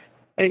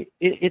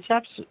 it's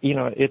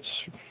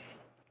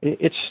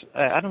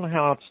I don't know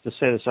how else to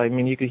say this. I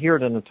mean, you could hear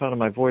it in the tone of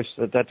my voice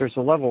that there's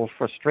a level of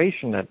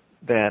frustration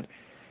that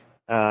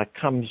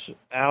comes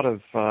out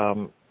of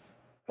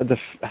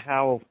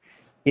how,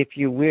 if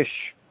you wish,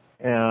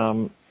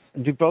 Du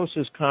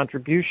Bois's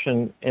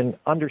contribution in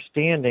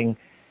understanding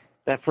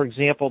that, for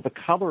example, the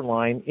color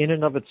line in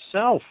and of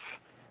itself,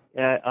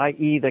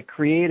 i.e. that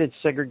created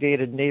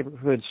segregated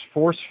neighborhoods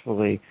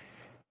forcefully,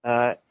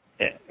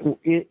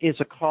 is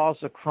a cause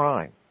of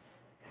crime.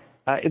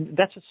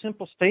 That's a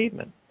simple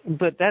statement,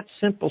 but that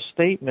simple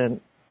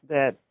statement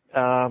that,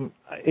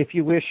 if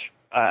you wish,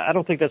 I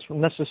don't think that's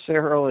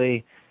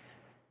necessarily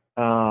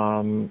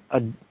an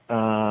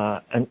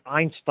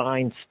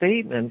Einstein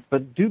statement,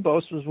 but Du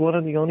Bois was one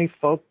of the only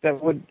folk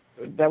that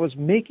was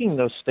making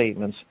those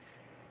statements.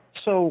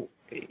 So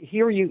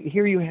here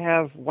you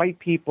have white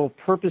people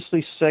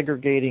purposely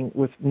segregating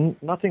with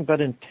nothing but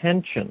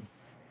intention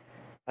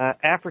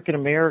African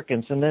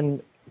Americans, and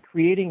then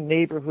creating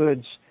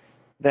neighborhoods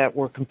that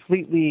were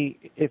completely,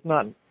 if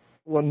not,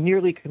 well,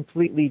 nearly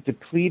completely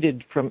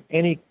depleted from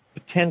any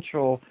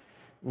potential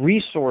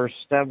resource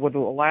that would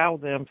allow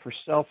them for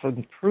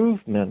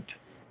self-improvement.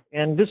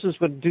 And this is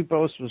what Du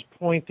Bois was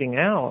pointing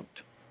out.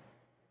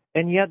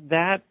 And yet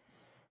that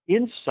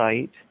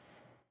insight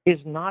is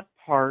not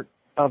part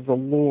of the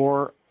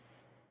lore,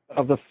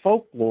 of the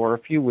folklore,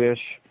 if you wish,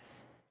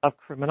 of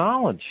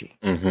criminology.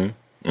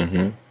 Mm-hmm.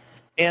 Mm-hmm.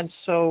 And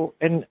so,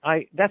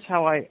 that's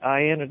how I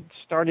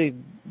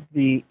started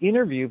the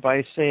interview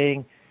by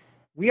saying,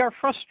 we are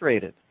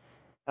frustrated.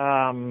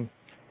 And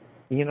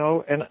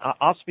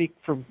I'll speak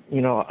for,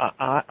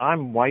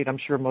 I'm white. I'm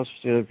sure most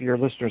of your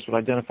listeners would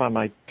identify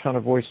my tone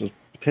of voice as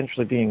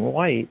potentially being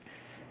white.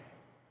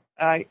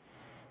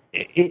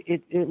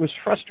 It was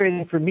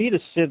frustrating for me to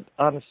sit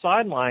on the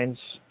sidelines,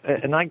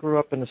 and I grew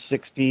up in the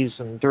 60s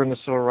and during the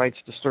civil rights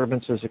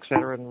disturbances, et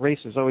cetera, and race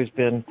has always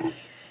been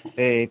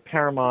a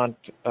paramount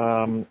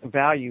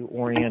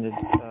value-oriented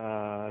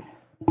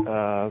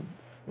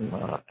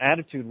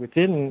attitude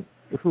within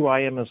who I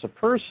am as a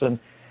person.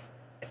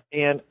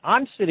 And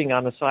I'm sitting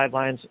on the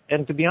sidelines,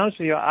 and to be honest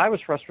with you, I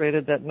was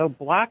frustrated that no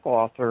black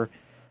author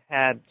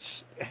had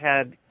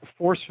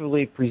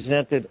forcefully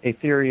presented a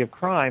theory of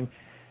crime.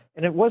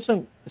 And it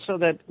wasn't so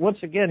that, once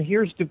again,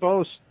 here's Du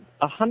Bois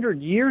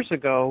 100 years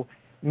ago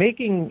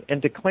making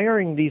and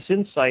declaring these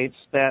insights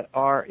that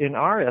are, in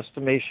our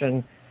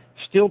estimation,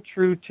 still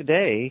true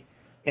today,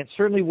 and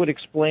certainly would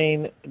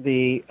explain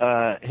the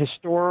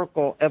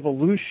historical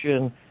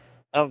evolution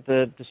of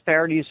the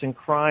disparities in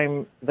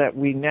crime that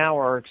we now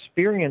are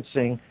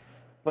experiencing.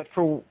 But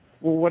for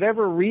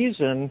whatever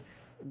reason,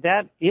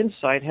 that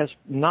insight has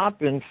not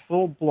been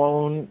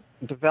full-blown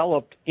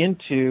developed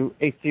into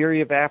a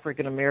theory of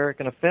African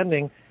American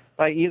offending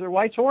by either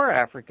whites or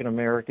African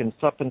Americans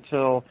up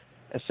until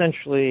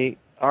essentially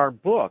our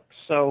book.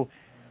 So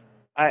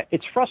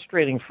it's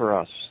frustrating for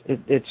us.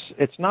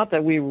 It's not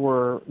that we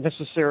were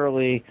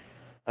necessarily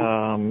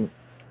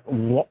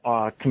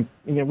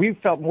we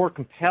felt more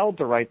compelled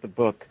to write the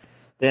book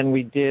than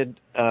we did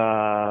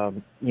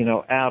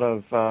out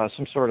of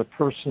some sort of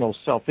personal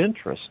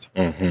self-interest.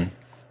 Mm-hmm.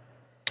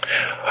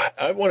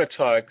 I want to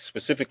talk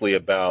specifically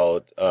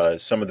about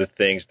some of the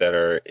things that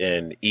are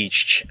in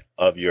each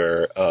of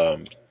your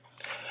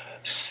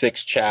 6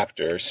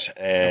 chapters,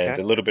 and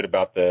a little bit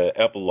about the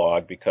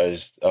epilogue, because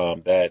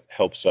that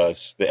helps us.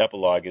 The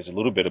epilogue is a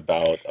little bit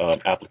about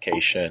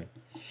application.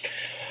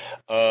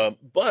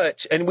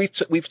 And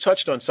we've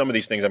touched on some of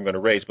these things I'm going to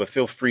raise, but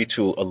feel free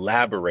to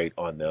elaborate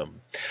on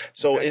them.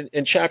 So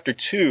in chapter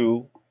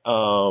 2,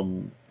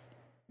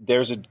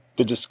 there's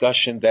the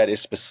discussion that is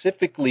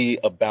specifically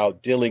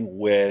about dealing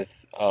with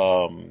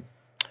the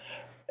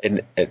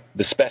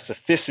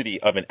specificity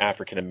of an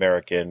African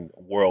American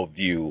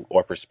worldview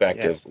or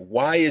perspective. Yes.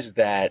 Why is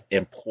that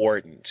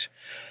important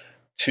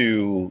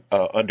to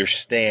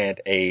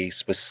understand a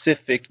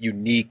specific,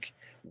 unique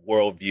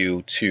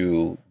worldview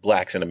to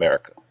blacks in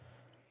America?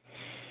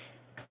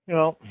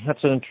 Well,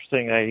 that's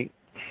interesting.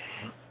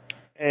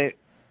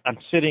 I'm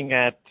sitting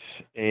at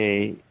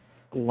a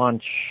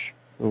lunch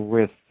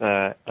with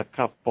a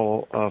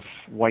couple of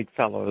white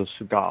fellows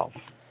who golf,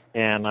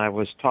 and I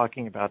was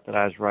talking about that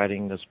I was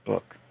writing this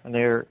book, and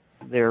they're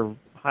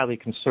highly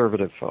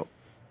conservative folk.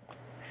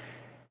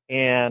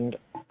 And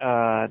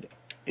I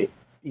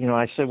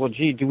said, well,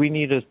 gee, do we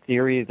need a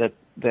theory that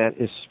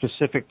is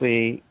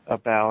specifically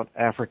about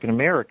African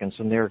Americans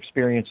and their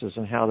experiences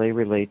and how they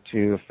relate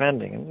to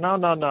offending? And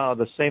no,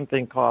 the same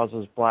thing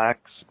causes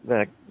blacks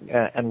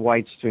and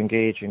whites to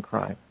engage in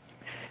crime.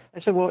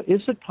 I said, well,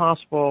 is it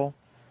possible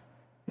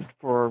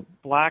for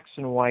blacks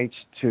and whites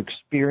to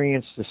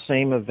experience the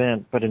same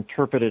event but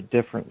interpret it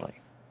differently?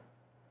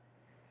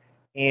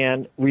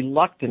 And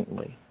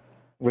reluctantly,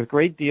 with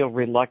great deal of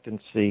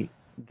reluctancy,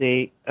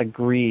 they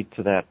agreed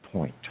to that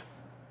point.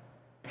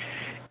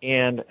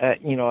 And,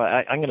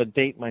 I'm going to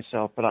date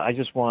myself, but I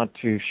just want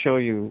to show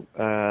you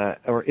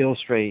or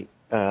illustrate,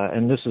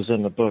 and this is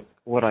in the book,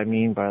 what I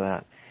mean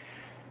by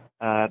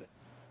that.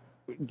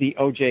 The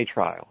O.J.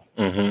 trial.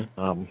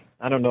 Mm-hmm.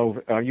 I don't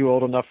know, are you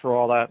old enough for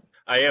all that?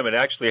 I am, and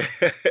actually,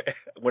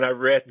 when I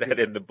read that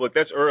in the book,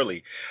 that's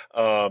early,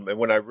 and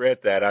when I read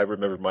that, I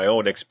remembered my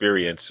own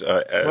experience.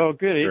 Well,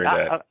 good.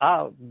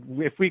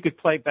 If we could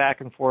play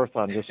back and forth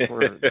on this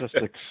for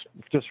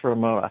just for a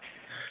moment.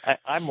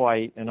 I'm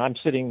white, and I'm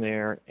sitting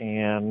there,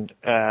 and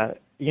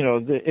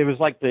it was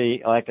like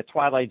a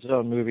Twilight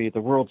Zone movie.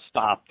 The world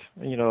stopped.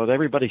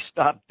 Everybody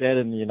stopped dead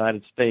in the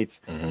United States.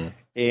 Mm-hmm.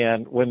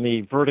 And when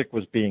the verdict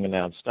was being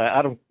announced,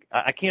 I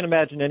can't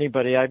imagine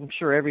anybody. I'm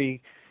sure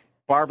every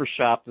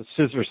barbershop, the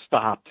scissors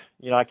stopped.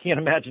 I can't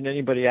imagine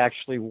anybody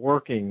actually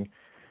working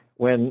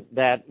when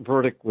that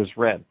verdict was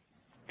read.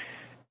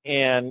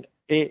 And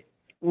it,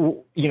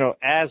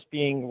 as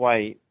being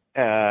white,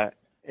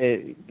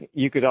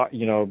 you could,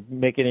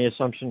 make any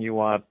assumption you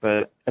want,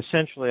 but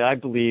essentially I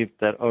believed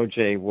that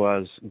O.J.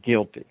 was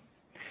guilty.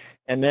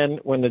 And then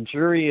when the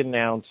jury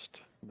announced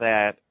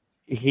that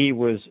he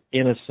was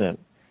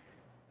innocent,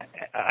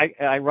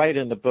 I write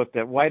in the book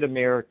that white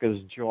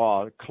America's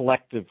jaw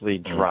collectively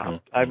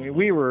dropped. Mm-hmm. I mean,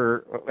 we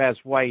were, as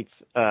whites,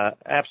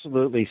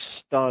 absolutely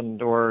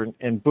stunned, or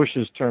in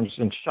Bush's terms,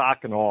 in shock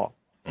and awe.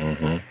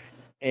 Mm-hmm.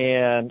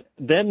 And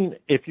then,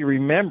 if you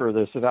remember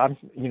this, and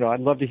I'd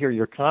love to hear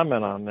your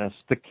comment on this.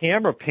 The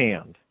camera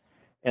panned,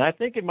 and I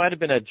think it might have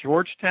been at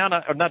Georgetown,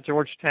 or not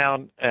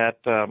Georgetown, at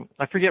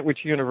I forget which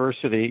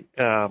university.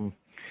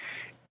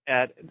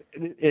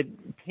 It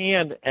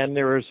panned, and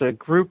there was a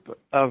group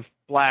of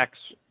blacks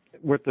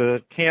with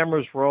the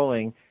cameras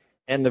rolling,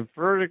 and the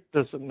verdict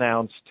was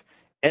announced,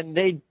 and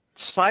they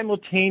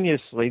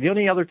simultaneously. The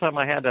only other time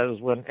I had that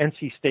was when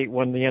NC State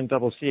won the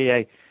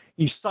NCAA.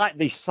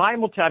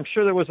 I'm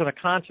sure there wasn't a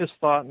conscious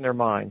thought in their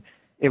mind.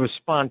 It was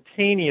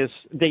spontaneous.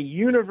 They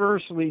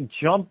universally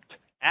jumped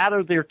out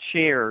of their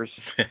chairs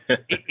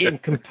in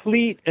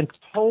complete and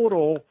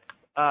total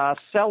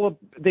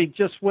they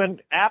just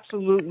went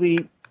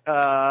absolutely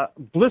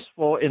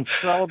blissful in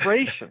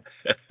celebration.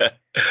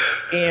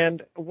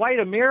 And white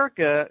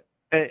America,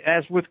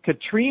 as with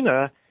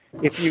Katrina,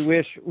 if you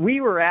wish,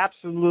 we were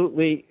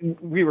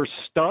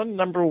stunned,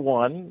 number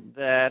one,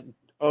 that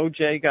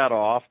O.J. got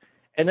off.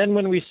 And then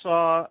when we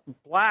saw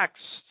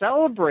blacks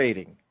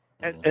celebrating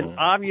an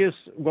obvious,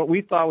 what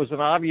we thought was an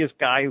obvious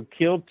guy who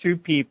killed 2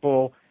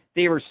 people,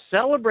 they were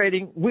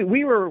celebrating.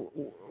 We were,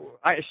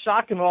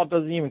 shock and awe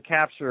doesn't even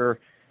capture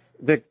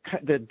the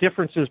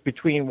differences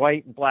between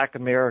white and black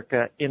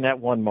America in that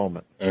one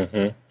moment.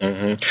 Mm-hmm,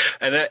 mm-hmm.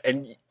 And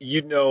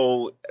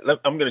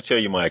I'm going to tell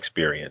you my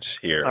experience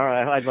here. All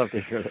right, I'd love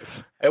to hear this.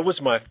 It was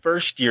my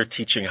first year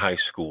teaching high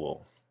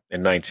school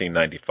in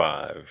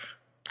 1995.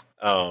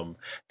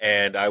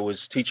 And I was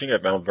teaching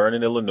at Mount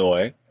Vernon,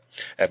 Illinois,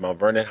 at Mount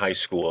Vernon High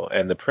School,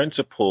 and the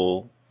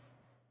principal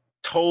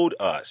told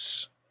us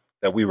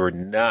that we were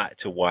not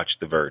to watch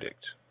the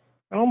verdict.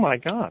 Oh my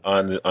God!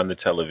 On the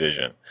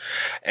television,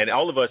 and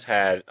all of us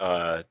had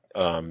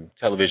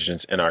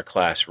televisions in our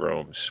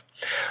classrooms,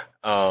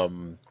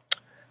 and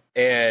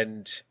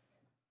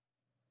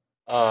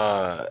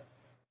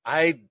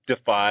I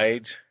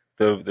defied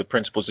the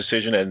principal's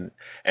decision, and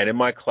in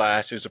my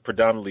class, it was a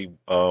predominantly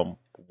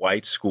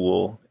white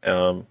school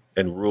in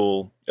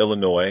rural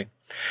Illinois,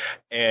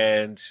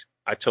 and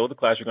I told the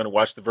class we're going to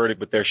watch the verdict,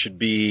 but there should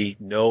be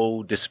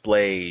no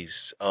displays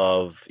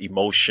of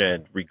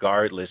emotion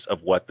regardless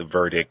of what the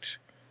verdict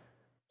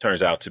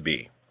turns out to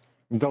be.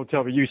 Don't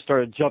tell me you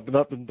started jumping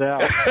up and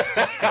down.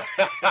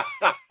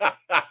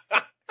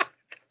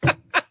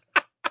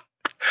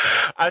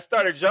 I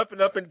started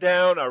jumping up and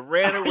down. I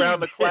ran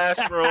around the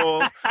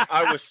classroom.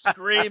 I was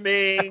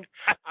screaming.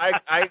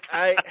 I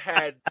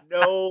had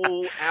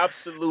no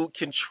absolute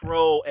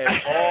control at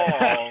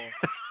all.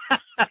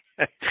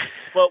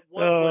 But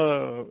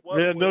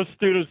those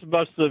students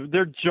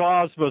their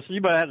jaws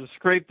you might have to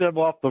scrape them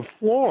off the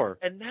floor.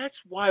 And that's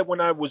why when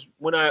I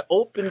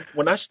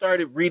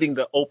started reading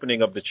the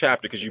opening of the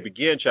chapter, because you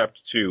begin chapter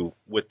 2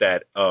 with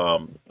that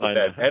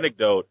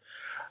anecdote,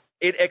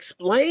 it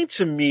explained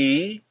to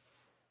me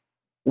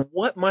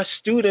what my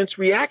students'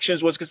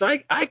 reactions was, because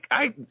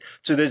I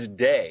to this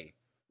day,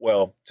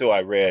 well, till I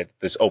read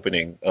this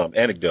opening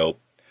anecdote,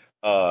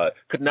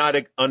 could not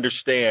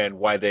understand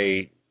why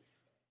they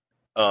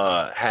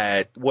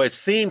had what it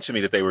seemed to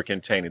me that they were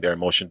containing their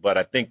emotion, but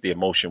I think the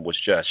emotion was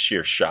just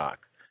sheer shock.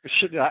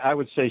 I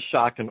would say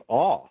shock and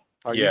awe.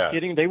 Are you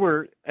kidding? They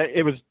were.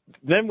 It was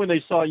then when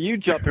they saw you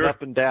jumping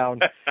up and down,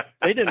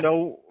 they didn't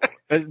know.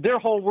 Their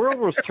whole world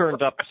was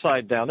turned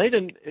upside down. They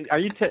didn't.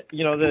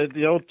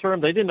 The old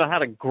term? They didn't know how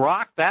to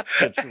grok that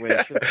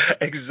situation.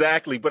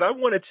 Exactly. But I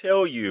want to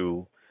tell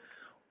you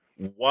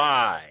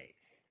why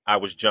I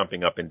was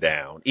jumping up and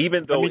down,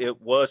 even though it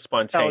was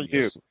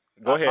spontaneous.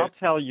 Go ahead. I'll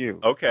tell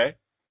you. Okay.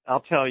 I'll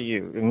tell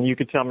you, and you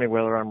can tell me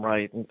whether I'm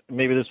right. And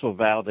maybe this will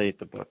validate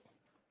the book.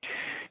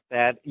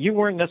 That you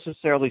weren't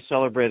necessarily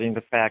celebrating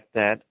the fact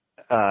that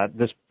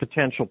this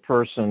potential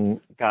person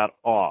got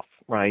off,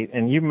 right?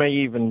 And you may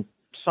even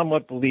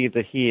somewhat believe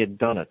that he had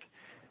done it.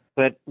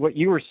 But what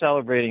you were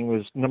celebrating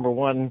was, number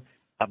one,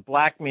 a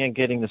black man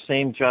getting the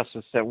same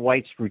justice that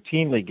whites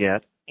routinely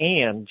get,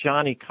 and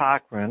Johnny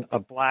Cochran, a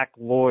black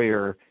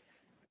lawyer,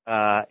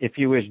 if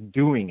you wish,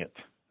 doing it.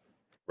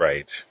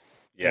 Right.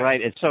 Yeah.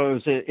 Right. And so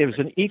it was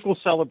an equal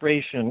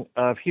celebration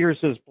of here's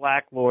this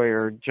black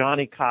lawyer,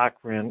 Johnny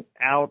Cochran,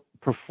 out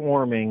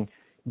performing,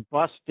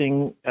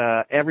 busting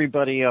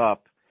everybody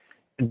up,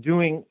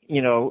 doing,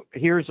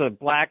 here's a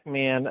black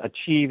man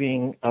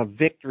achieving a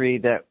victory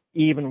that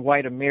even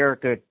white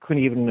America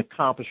couldn't even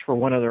accomplish for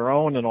one of their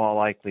own in all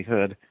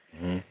likelihood.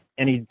 Mm-hmm.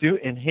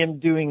 And him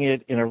doing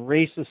it in a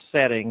racist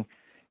setting,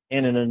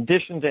 and in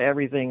addition to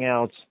everything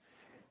else,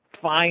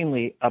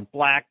 finally a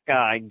black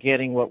guy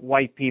getting what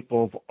white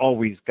people have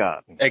always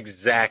gotten.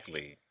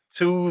 Exactly.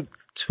 To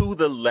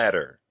the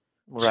letter.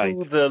 Right.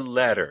 To the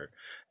letter.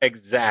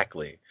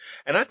 Exactly.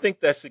 And I think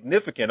that's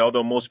significant,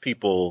 although most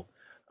people,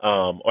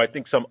 or I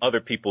think some other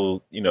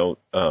people,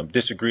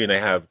 disagree and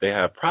they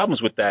have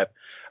problems with that.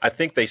 I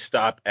think they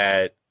stop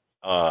at,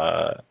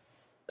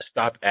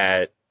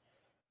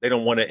 they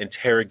don't want to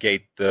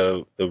interrogate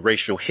the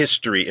racial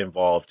history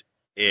involved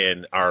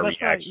in our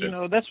reaction.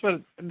 Right.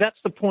 That's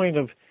the point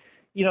of,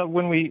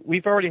 when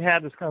we've already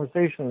had this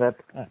conversation that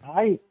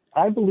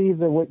I believe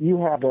that what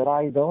you have that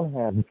I don't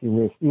have, if you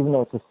wish, even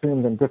though it's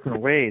assumed in different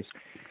ways,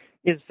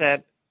 is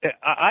that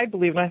I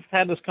believe, and I've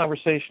had this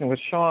conversation with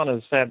Sean,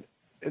 is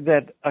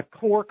that a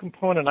core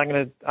component, I'm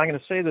going to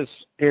say this,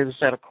 is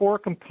that a core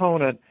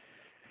component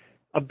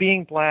of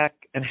being black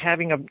and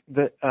having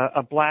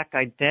a black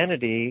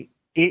identity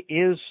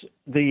is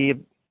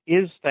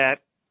that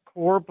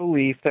core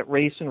belief that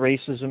race and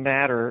racism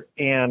matter,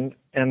 and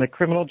the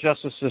criminal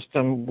justice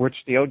system, which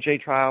the O.J.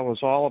 trial was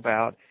all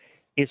about,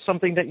 is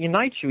something that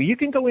unites you. You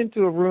can go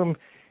into a room.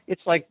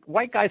 It's like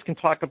white guys can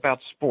talk about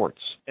sports,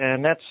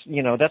 and that's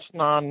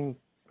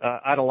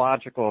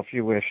non-ideological, if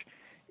you wish.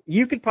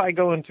 You could probably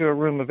go into a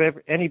room of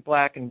any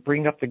black and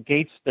bring up the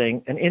Gates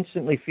thing and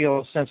instantly feel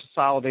a sense of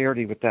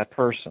solidarity with that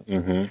person.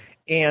 Mm-hmm.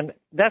 And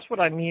that's what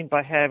I mean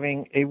by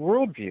having a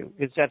worldview,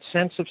 is that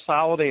sense of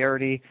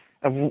solidarity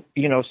of,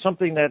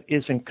 something that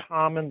is in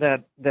common,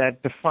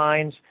 that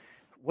defines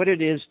what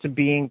it is to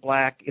being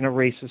black in a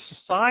racist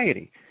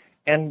society.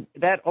 And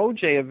that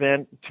OJ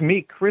event, to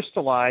me,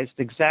 crystallized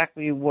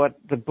exactly what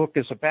the book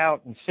is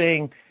about, and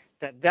saying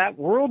that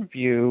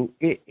worldview,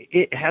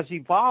 it has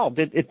evolved.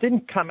 It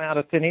didn't come out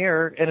of thin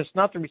air, and it's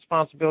not the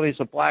responsibilities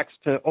of blacks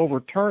to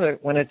overturn it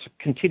when it's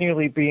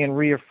continually being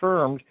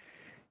reaffirmed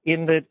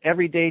in the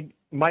everyday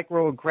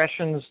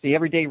microaggressions, the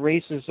everyday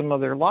racism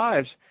of their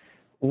lives.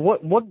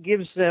 What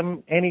gives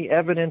them any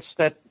evidence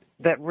that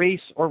race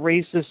or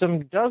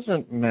racism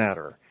doesn't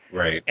matter?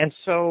 Right. And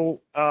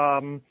so,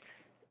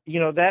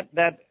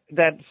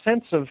 that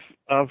sense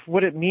of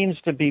what it means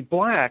to be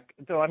black,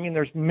 though, I mean,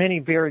 there's many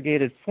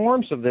variegated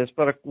forms of this,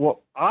 but what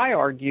I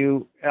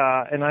argue,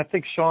 and I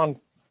think Sean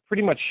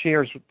pretty much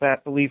shares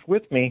that belief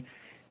with me,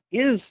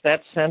 is that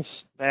sense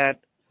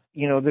that,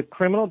 the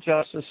criminal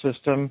justice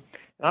system,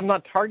 I'm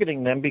not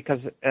targeting them because,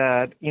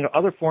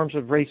 other forms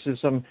of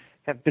racism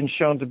have been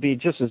shown to be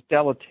just as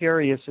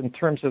deleterious in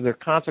terms of their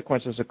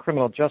consequences of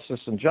criminal justice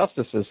and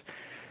justices,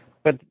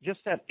 but just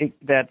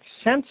that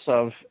sense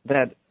of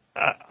that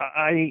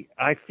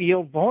I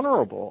feel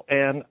vulnerable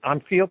and I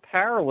feel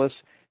powerless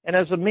And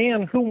as a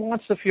man, who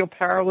wants to feel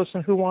powerless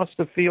and who wants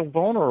to feel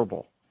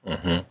vulnerable?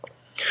 Mm-hmm.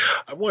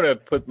 I want to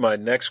put my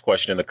next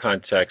question in the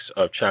context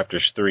of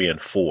chapters 3 and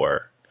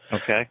 4.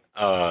 Okay.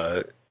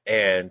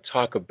 And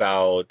talk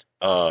about,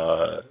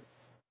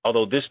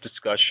 although this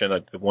discussion,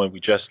 the one we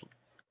just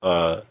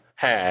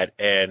had,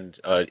 and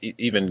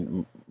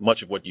even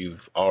much of what you've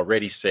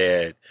already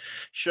said,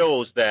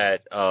 shows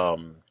that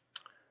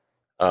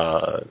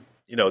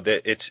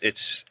that it's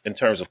in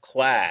terms of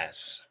class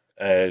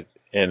in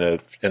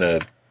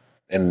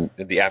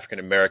the African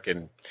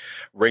American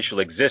racial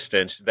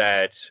existence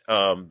that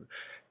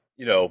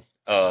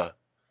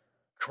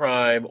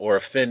crime or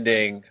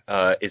offending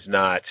is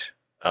not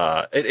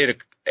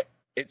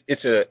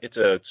it's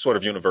a sort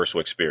of universal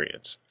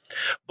experience.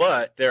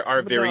 But there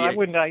are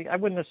variations. No, I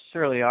wouldn't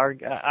necessarily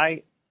argue.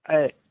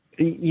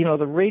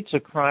 The rates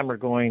of crime are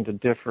going to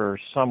differ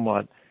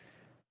somewhat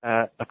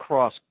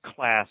across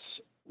class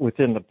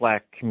within the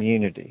black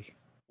community.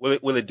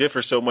 Will it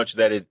differ so much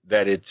that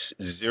it's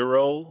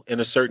zero in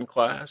a certain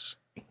class?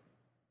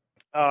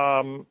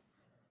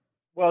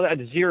 Well, that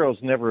zero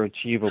is never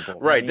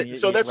achievable. Right. I mean,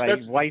 so that's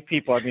white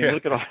people. I mean,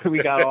 look at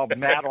we got all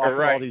mad off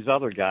right. all these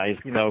other guys.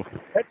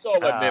 That's all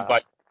I meant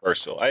by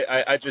universal.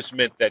 I just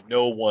meant that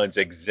no one's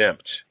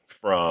exempt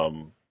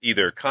from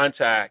either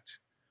contact,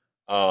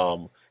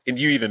 and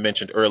you even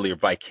mentioned earlier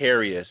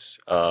vicarious.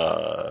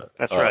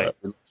 That's right.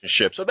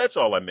 Relationship. So that's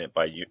all I meant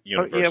by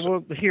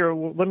universal.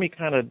 Let me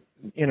kind of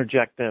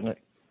interject then,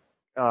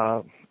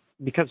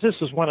 because this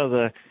is one of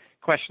the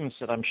questions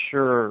that I'm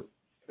sure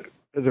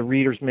the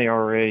readers may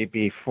already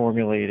be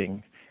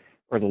formulating,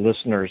 or the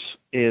listeners,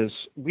 is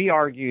we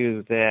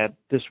argue that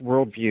this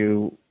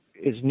worldview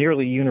is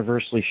nearly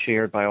universally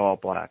shared by all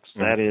blacks.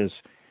 Mm-hmm. That is,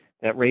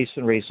 that race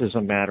and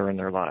racism matter in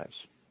their lives.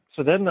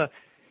 So then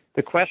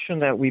the question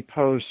that we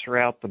pose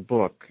throughout the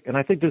book, and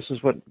I think this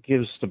is what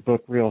gives the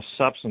book real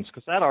substance,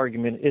 because that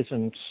argument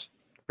isn't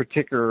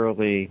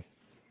particularly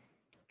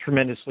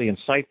tremendously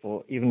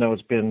insightful, even though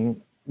it's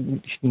been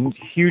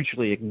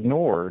hugely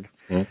ignored.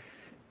 Mm-hmm.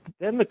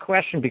 Then the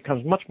question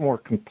becomes much more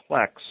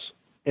complex,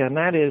 and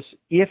that is,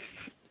 if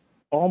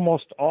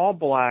almost all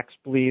blacks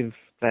believe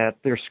that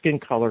their skin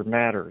color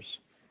matters,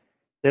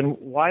 then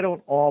why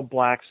don't all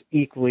blacks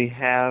equally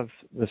have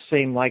the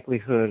same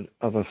likelihood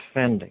of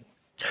offending?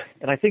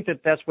 And I think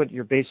that that's what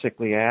you're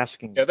basically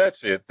asking. Yeah,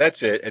 that's it.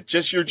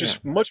 You're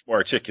just much more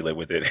articulate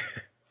with it.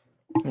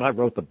 I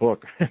wrote the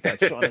book. I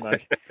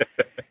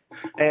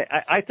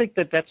think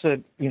that's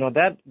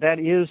that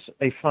is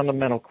a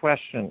fundamental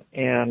question.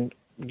 And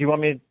do you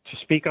want me to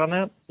speak on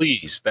that?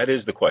 Please, that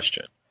is the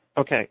question.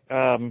 Okay.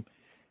 I'm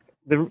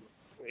going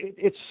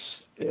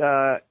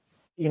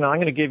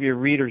to give you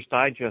Reader's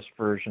Digest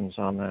versions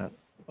on that.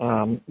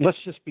 Let's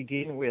just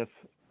begin with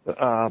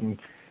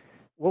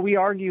what we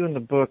argue in the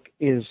book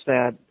is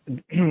that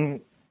the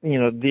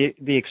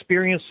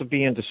experience of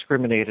being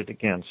discriminated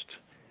against,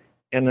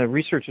 and the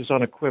research is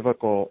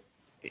unequivocal.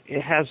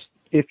 It has,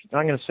 if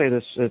I'm going to say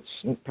this, it's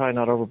probably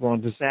not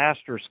overblown,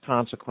 disastrous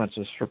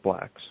consequences for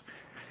blacks.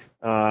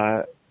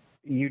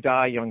 You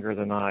die younger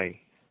than I.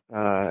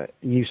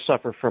 You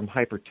suffer from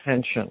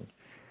hypertension.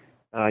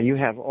 You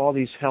have all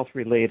these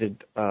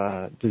health-related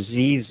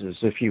diseases,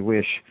 if you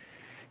wish,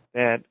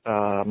 that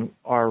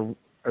are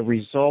a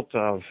result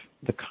of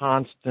the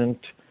constant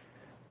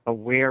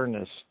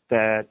awareness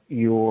that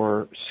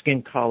your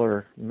skin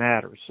color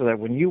matters, so that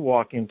when you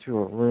walk into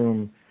a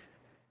room,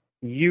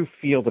 you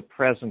feel the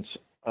presence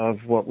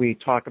of what we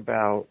talk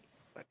about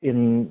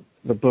in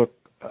the book,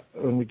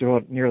 when we do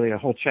nearly a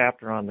whole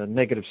chapter on the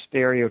negative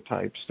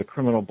stereotypes, the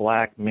criminal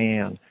black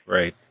man.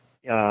 Right.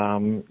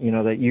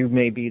 That you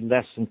may be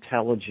less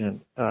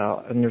intelligent,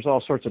 and there's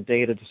all sorts of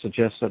data to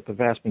suggest that the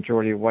vast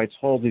majority of whites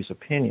hold these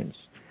opinions.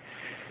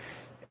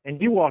 And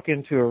you walk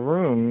into a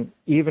room,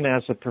 even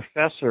as a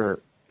professor,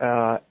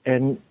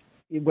 and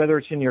whether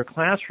it's in your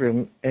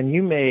classroom, and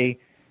you may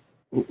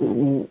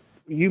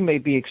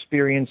be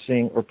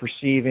experiencing or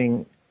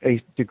perceiving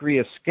a degree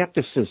of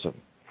skepticism,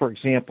 for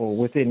example,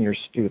 within your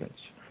students.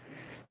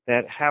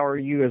 That how are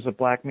you as a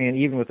black man,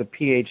 even with a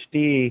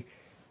PhD,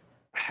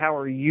 how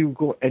are you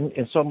and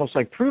it's almost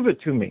like, prove it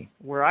to me,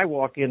 where I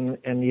walk in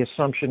and the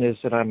assumption is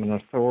that I'm an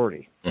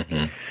authority.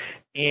 Mm-hmm.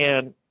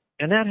 And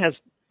that has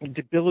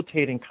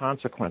debilitating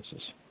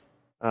consequences,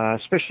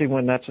 especially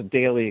when that's a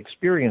daily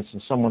experience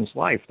in someone's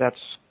life. That's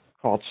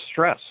called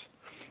stress.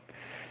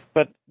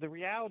 But the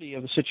reality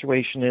of the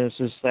situation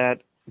is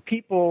that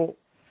people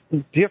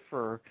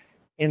differ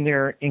in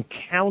their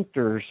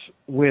encounters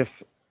with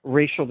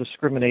racial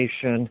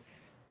discrimination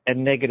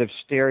and negative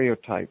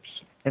stereotypes.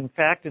 In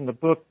fact, in the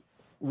book,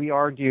 we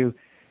argue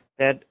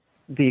that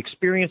the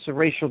experience of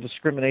racial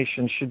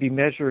discrimination should be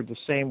measured the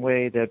same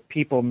way that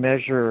people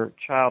measure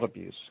child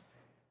abuse.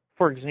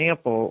 For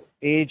example,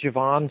 age of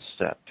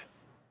onset.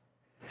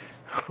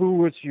 Who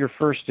was your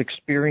first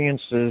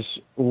experiences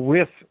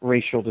with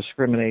racial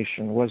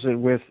discrimination? Was it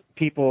with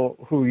people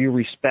who you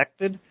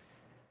respected?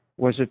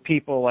 Was it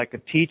people like a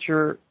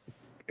teacher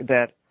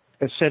that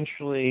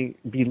essentially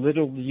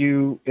belittled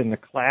you in the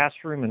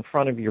classroom in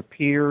front of your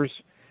peers?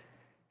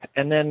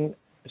 And then,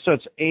 so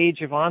it's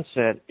age of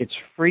onset, it's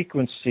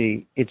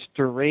frequency, it's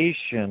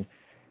duration,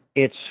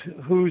 it's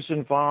who's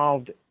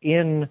involved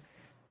in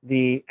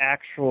the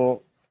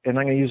actual, and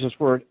I'm going to use this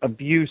word,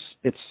 abuse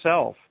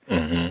itself.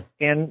 Mm-hmm.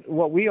 And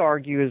what we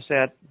argue is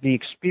that the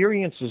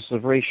experiences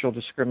of racial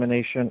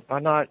discrimination are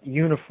not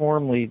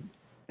uniformly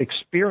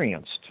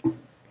experienced.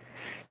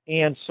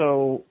 And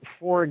so,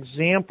 for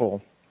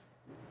example,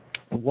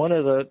 one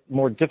of the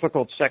more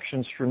difficult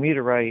sections for me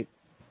to write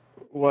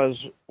was,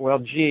 well,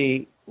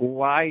 gee,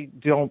 why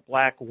don't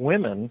black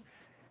women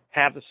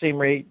have the same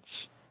rates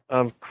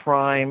of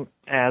crime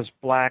as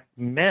black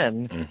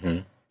men Mm-hmm.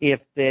 if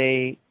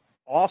they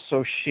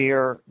also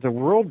share the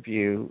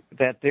worldview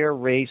that their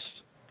race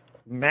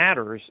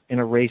matters in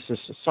a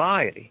racist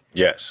society?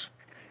 Yes.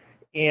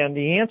 And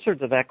the answer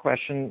to that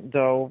question,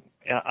 though,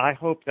 I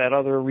hope that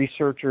other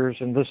researchers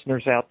and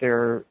listeners out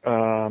there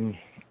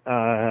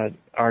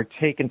are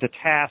taken to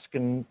task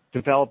and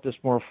develop this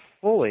more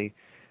fully.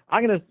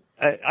 I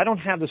don't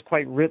have this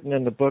quite written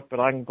in the book,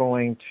 but I'm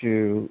going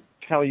to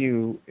tell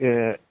you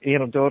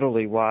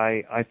anecdotally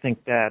why I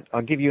think that.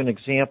 I'll give you an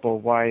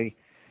example why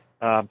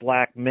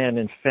black men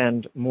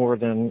offend more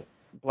than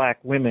black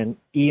women,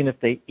 even if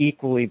they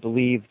equally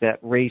believe that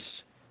race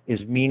is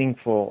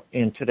meaningful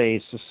in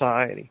today's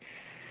society.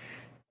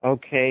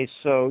 Okay,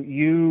 so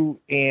you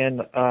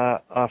and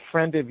a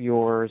friend of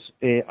yours,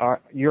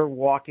 you're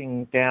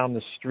walking down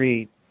the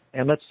street,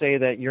 and let's say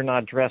that you're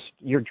dressed,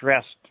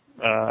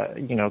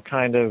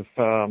 kind of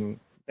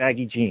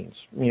baggy jeans.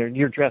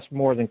 You're dressed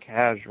more than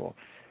casual.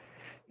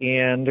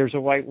 And there's a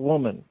white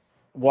woman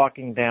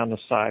walking down the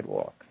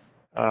sidewalk.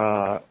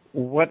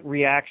 What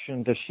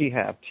reaction does she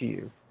have to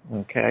you?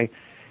 Okay.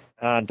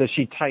 Does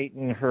she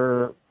tighten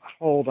her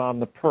hold on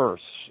the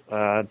purse?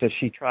 Does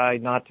she try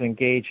not to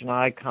engage in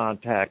eye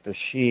contact? Does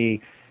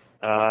she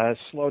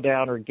slow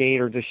down her gait,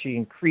 or does she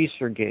increase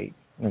her gait?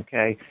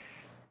 Okay.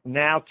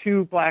 Now,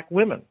 two black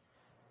women,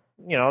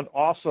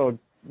 also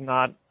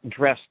not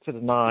dressed to the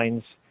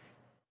nines,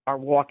 are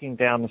walking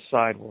down the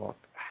sidewalk.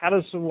 How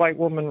does the white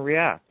woman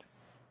react?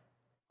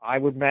 I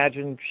would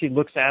imagine she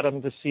looks at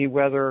them to see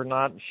whether or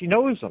not she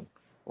knows them,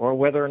 or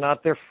whether or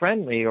not they're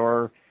friendly,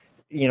 or,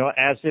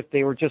 as if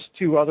they were just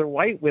two other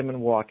white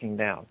women walking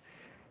down.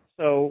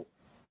 So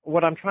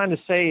what I'm trying to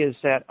say is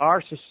that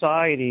our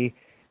society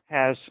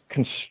has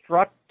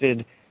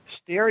constructed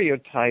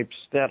stereotypes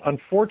that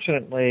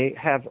unfortunately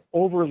have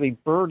overly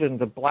burdened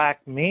the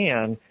black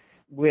man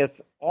with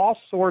all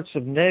sorts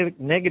of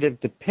negative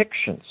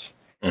depictions.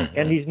 Mm-hmm.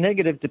 And these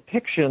negative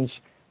depictions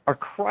are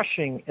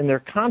crushing in their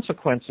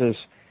consequences,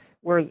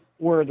 where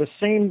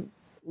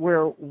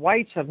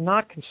whites have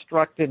not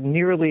constructed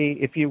nearly,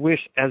 if you wish,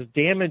 as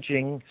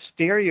damaging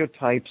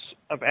stereotypes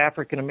of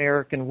African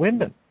American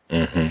women.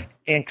 Mm-hmm.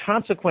 And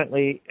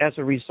consequently, as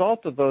a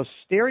result of those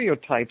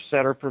stereotypes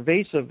that are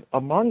pervasive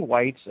among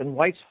whites, and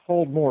whites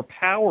hold more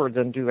power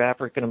than do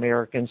African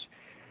Americans,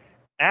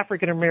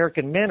 African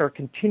American men are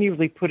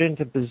continually put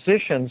into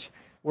positions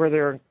where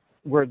they're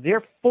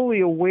fully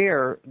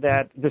aware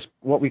that this,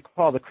 what we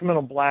call the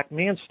criminal black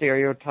man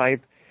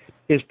stereotype,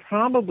 is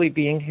probably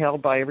being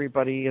held by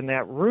everybody in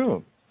that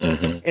room.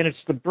 Mm-hmm. And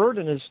the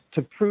burden is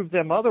to prove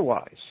them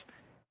otherwise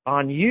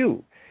on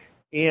you.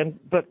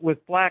 But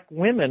with black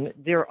women,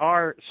 there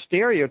are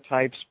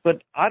stereotypes,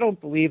 but I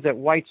don't believe that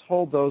whites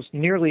hold those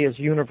nearly as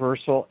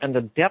universal, and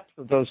the depth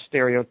of those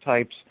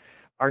stereotypes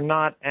are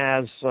not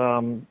as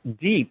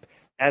deep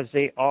as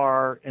they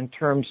are in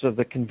terms of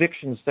the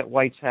convictions that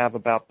whites have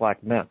about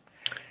black men.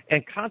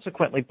 And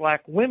consequently,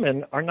 black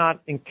women are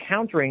not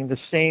encountering the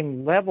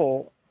same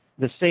level,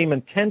 the same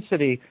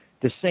intensity,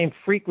 the same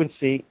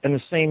frequency, and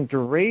the same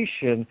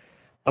duration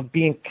of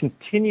being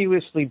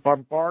continuously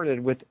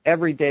bombarded with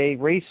everyday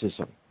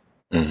racism.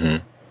 Mm-hmm.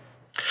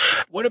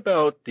 What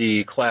about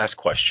the class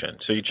question?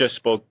 So you just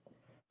spoke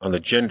on the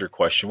gender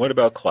question. What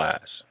about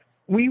class?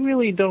 We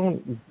really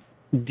don't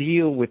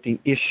deal with the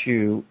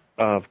issue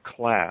of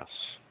class.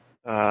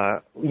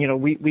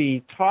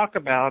 We talk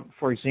about,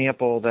 for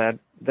example, that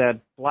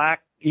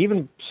black,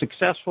 even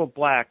successful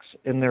blacks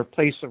in their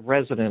place of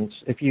residence,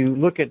 if you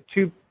look at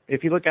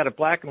it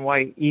black and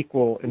white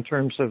equal in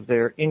terms of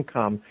their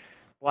income,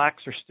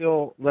 blacks are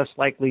still less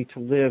likely to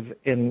live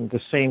in the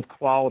same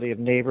quality of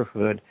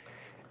neighborhood,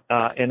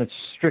 and it's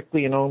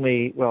strictly and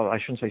only, well, I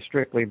shouldn't say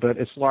strictly, but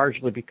it's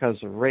largely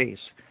because of race.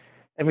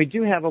 And we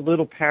do have a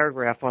little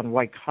paragraph on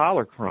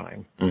white-collar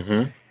crime.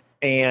 Mm-hmm.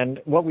 And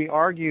what we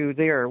argue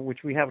there, which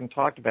we haven't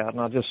talked about, and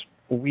I'll just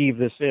weave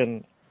this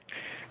in,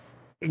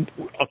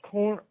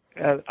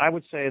 I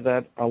would say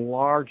that a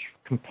large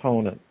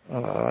component,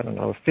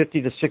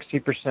 50 to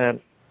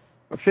 60%,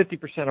 or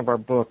 50% of our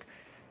book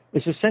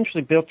is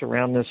essentially built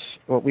around this,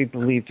 what we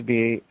believe to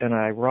be an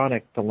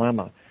ironic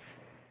dilemma.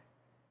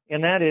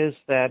 And that is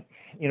that,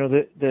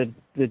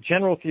 the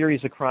general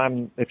theories of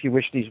crime, if you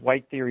wish, these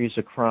white theories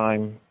of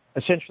crime,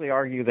 essentially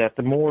argue that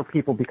the more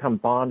people become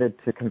bonded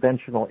to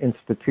conventional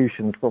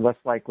institutions, the less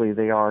likely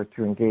they are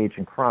to engage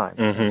in crime.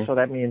 Mm-hmm. So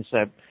that means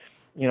that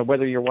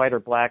whether you're white or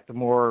black, the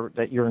more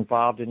that you're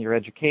involved in your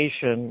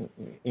education,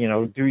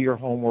 do your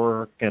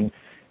homework and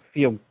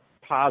feel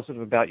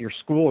positive about your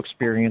school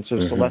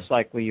experiences, the less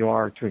likely you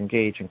are to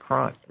engage in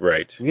crime.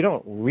 Right. We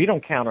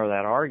don't counter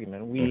that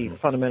argument. We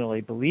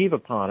fundamentally believe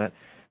upon it,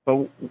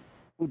 but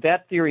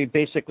that theory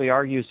basically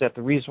argues that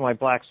the reason why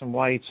blacks and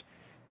whites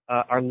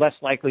are less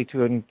likely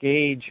to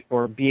engage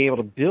or be able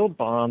to build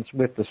bonds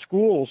with the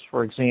schools,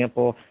 for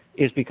example,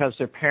 is because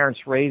their parents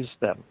raised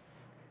them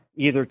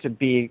either to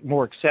be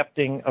more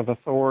accepting of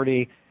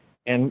authority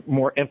and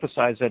more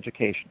emphasize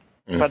education.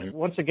 But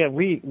once again,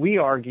 we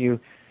argue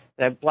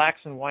that blacks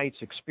and whites'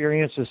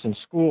 experiences in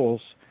schools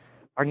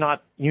are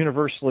not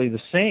universally the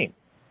same.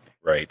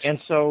 Right. And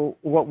so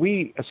what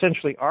we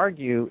essentially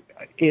argue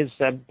is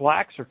that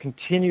blacks are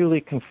continually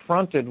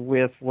confronted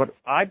with what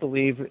I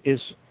believe is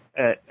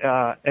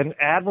an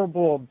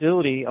admirable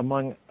ability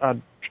among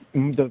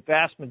the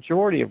vast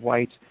majority of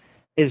whites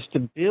is to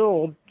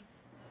build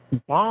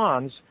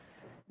bonds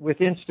with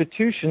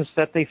institutions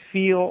that they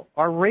feel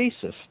are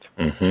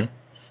racist.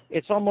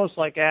 It's almost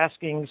like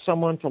asking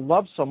someone to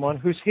love someone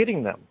who's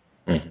hitting them,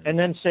 and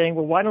then saying,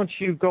 "Well, why don't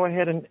you go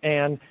ahead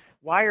and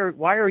why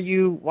are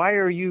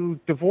you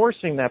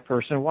divorcing that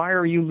person? Why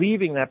are you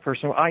leaving that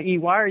person? I.e.,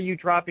 why are you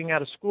dropping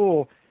out of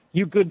school?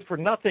 You good for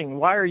nothing.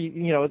 Why are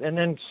you and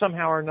then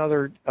somehow or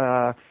another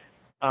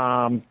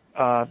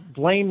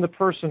blame the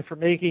person for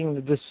making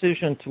the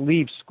decision to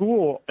leave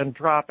school and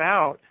drop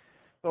out."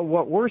 But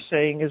what we're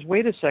saying is,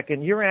 wait a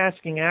second, you're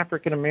asking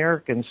African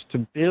Americans to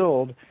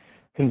build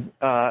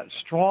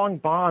strong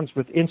bonds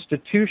with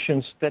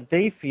institutions that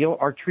they feel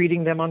are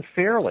treating them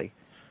unfairly.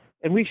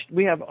 And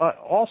we have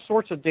all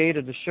sorts of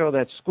data to show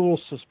that school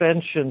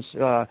suspensions,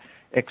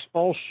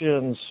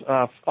 expulsions,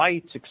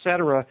 fights,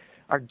 etc.,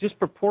 are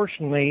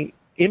disproportionately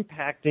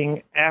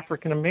impacting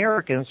African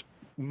Americans,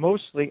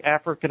 mostly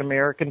African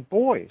American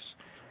boys.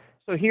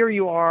 So here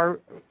you are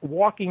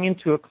walking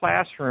into a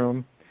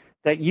classroom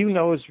that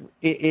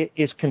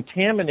is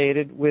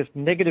contaminated with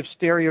negative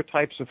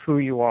stereotypes of who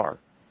you are.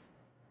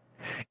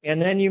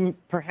 And then you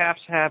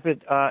perhaps have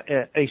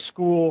a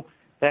school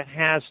that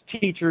has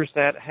teachers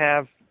that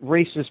have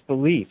racist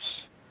beliefs.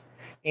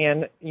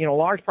 And, a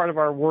large part of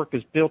our work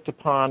is built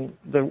upon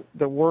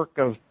the work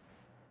of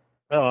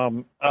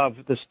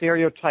the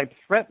stereotype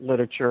threat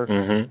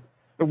literature,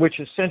 which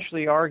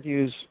essentially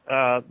argues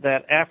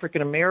that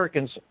African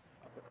Americans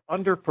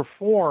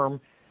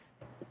underperform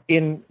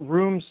in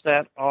rooms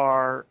that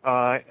are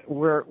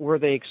where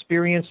they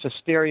experience a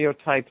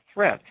stereotype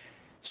threat.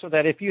 So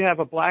that if you have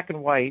a black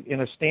and white in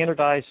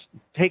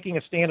taking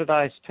a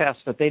standardized test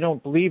that they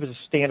don't believe is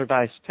a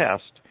standardized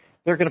test,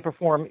 they're going to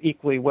perform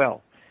equally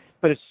well.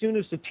 But as soon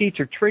as the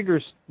teacher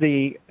triggers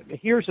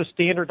here's a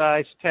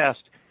standardized test,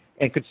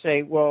 and could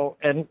say, well,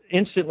 and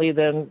instantly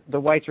then the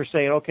whites are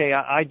saying, okay,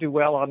 I do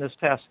well on this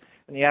test,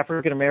 and the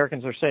African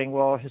Americans are saying,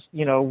 well,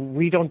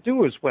 we don't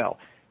do as well.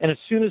 And as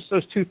soon as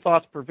those two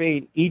thoughts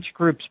pervade each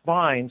group's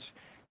minds,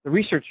 the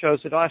research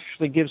shows it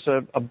actually gives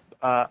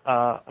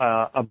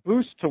a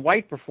boost to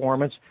white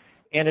performance,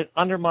 and it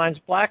undermines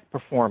black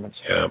performance.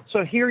 Yeah.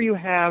 So here you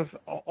have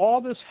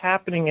all this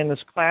happening in this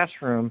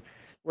classroom,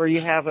 where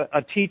you have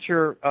a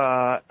teacher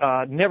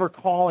never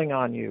calling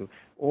on you,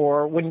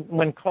 or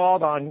when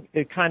called on,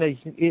 it kind of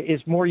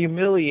is more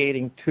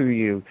humiliating to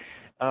you,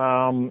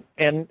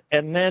 and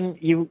then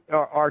you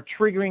are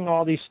triggering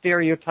all these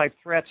stereotype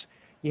threats.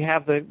 You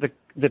have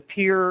the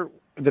peer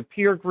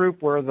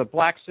group where the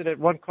blacks sit at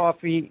one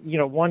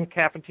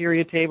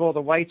cafeteria table,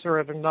 the whites are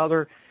at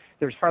another.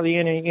 There's hardly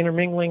any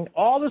intermingling.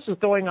 All this is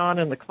going on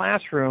in the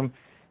classroom,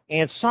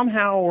 and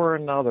somehow or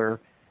another,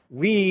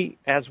 we,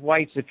 as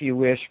whites, if you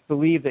wish,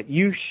 believe that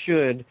you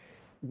should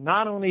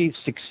not only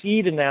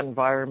succeed in that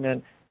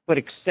environment, but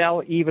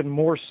excel even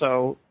more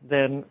so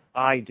than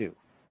I do.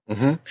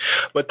 And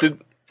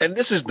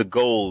this is the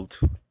gold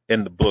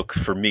in the book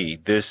for me,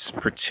 this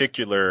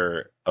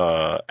particular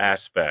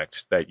aspect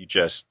that you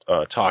just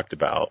talked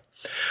about.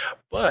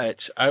 But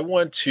I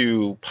want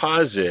to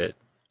posit,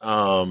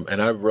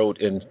 and I wrote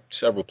in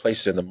several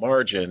places in the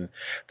margin,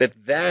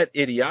 that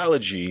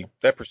ideology,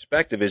 that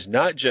perspective is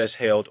not just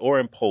held or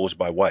imposed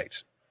by whites,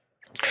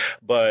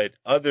 but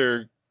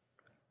other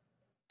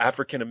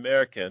African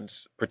Americans,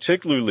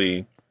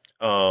 particularly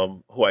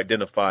who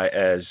identify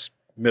as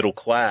middle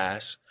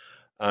class,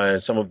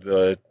 and some of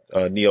the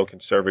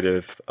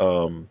neoconservative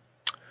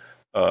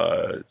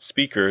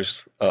speakers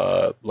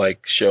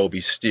like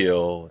Shelby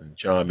Steele and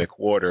John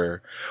McWhorter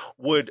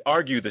would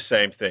argue the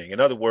same thing. In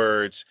other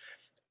words,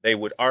 they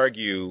would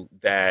argue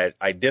that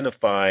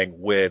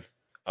identifying with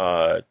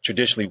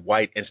traditionally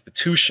white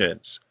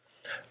institutions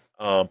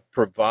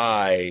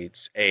provides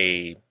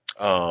a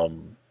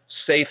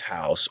safe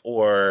house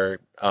or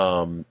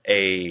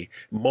a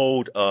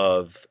mode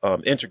of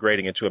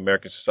integrating into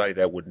American society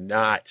that would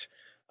not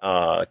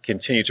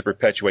continue to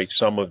perpetuate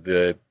some of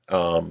the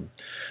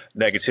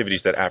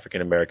negativities that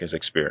African Americans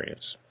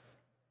experience.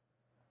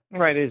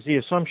 Right, is the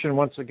assumption,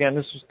 once again,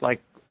 this is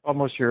like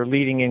almost your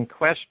leading in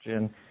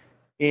question,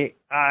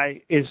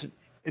 is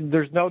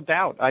there's no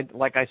doubt.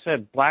 Like I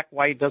said, black,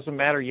 white, doesn't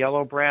matter,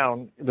 yellow,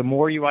 brown. The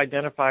more you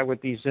identify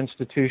with these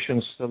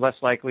institutions, the less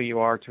likely you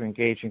are to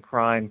engage in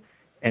crime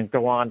and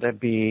go on to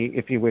be,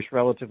 if you wish,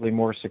 relatively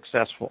more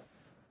successful.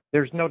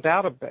 There's no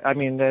doubt about. I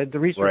mean, the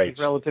research is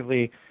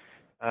relatively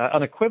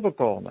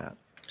unequivocal on that.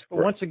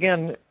 But once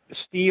again,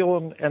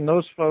 Steele and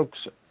those folks,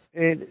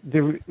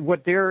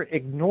 what they're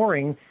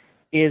ignoring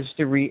is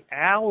the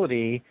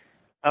reality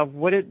of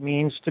what it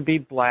means to be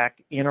black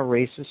in a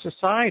racist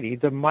society,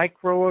 the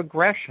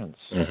microaggressions,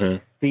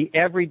 the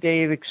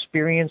everyday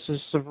experiences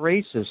of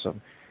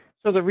racism.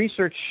 So the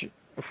research,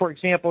 for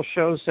example,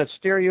 shows that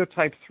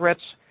stereotype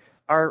threats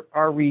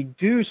are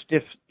reduced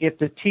if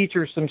the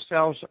teachers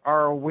themselves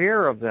are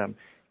aware of them,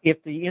 if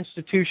the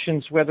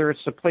institutions, whether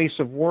it's a place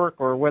of work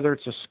or whether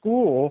it's a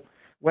school,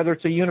 whether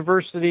it's a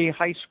university,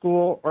 high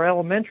school, or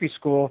elementary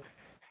school,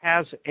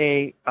 has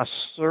a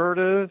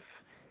assertive,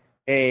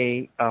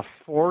 a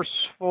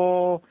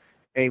forceful,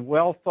 a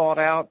well thought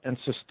out and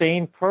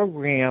sustained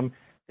program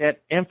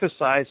that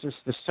emphasizes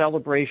the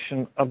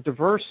celebration of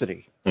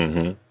diversity.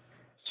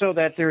 So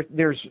that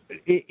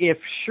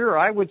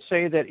I would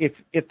say that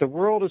if the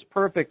world is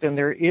perfect and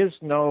there is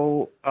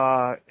no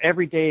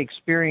everyday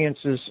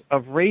experiences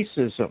of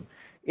racism,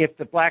 if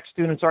the black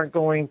students aren't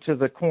going to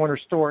the corner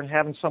store and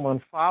having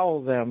someone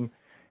follow them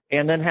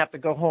and then have to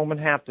go home and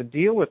have to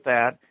deal with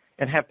that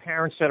and have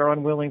parents that are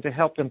unwilling to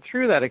help them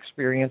through that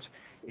experience,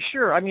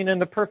 sure, I mean, in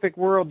the perfect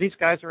world, these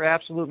guys are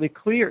absolutely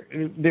clear.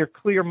 They're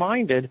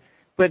clear-minded.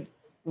 But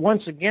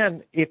once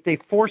again, if they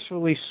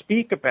forcefully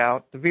speak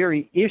about the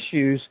very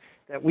issues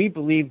that we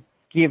believe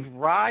give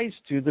rise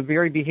to the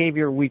very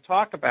behavior we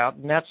talk about,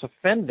 and that's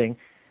offending,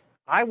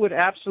 I would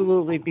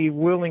absolutely be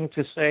willing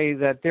to say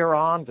that they're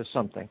on to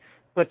something.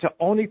 But to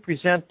only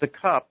present the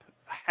cup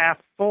half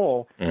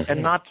full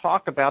and not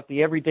talk about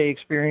the everyday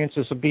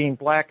experiences of being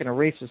black in a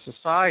racist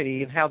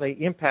society and how they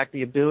impact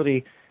the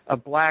ability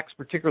of blacks,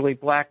 particularly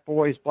black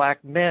boys,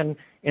 black men,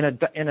 in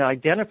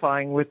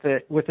identifying with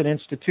an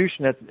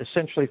institution that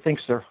essentially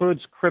thinks they're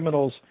hoods,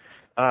 criminals,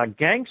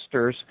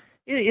 gangsters,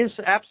 it is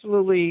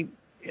absolutely,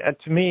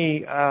 to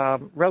me,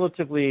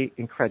 relatively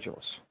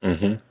incredulous.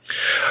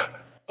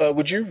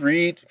 Would you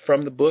read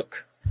from the book?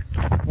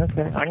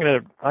 Okay, I'm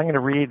gonna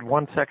read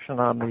one section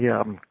on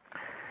the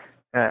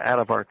out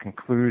of our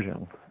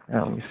conclusion.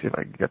 Let me see if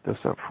I can get this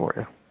up for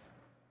you.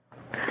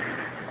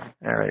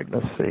 All right,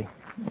 let's see.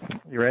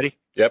 You ready?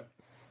 Yep.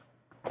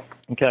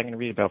 Okay, I'm going to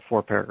read about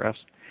 4 paragraphs.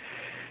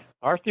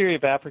 Our theory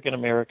of African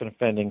American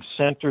offending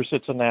centers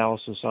its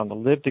analysis on the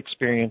lived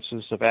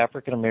experiences of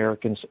African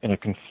Americans in a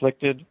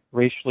conflicted,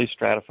 racially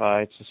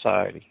stratified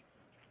society.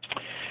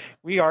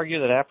 We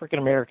argue that African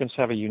Americans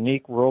have a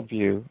unique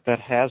worldview that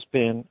has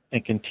been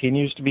and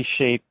continues to be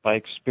shaped by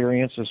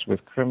experiences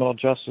with criminal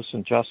justice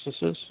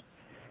injustices,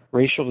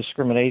 racial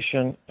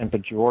discrimination, and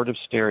pejorative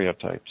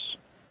stereotypes.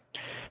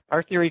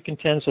 Our theory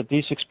contends that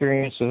these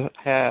experiences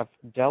have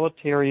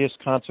deleterious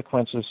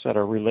consequences that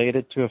are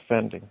related to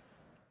offending.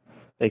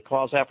 They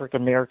cause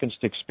African Americans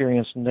to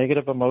experience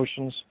negative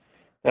emotions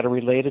that are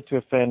related to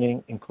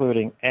offending,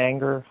 including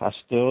anger,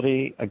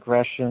 hostility,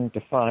 aggression,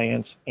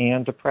 defiance,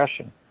 and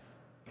depression.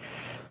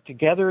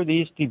 Together,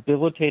 these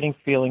debilitating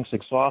feelings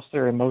exhaust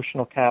their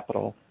emotional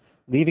capital,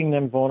 leaving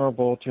them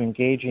vulnerable to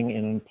engaging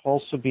in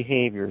impulsive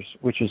behaviors,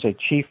 which is a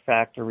chief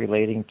factor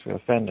relating to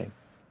offending.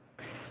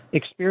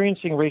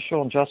 Experiencing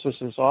racial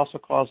injustices also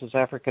causes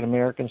African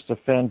Americans to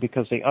offend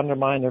because they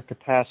undermine their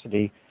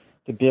capacity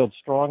to build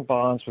strong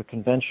bonds with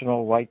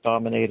conventional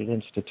white-dominated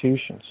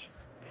institutions.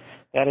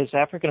 That is,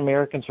 African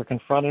Americans are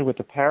confronted with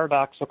the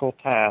paradoxical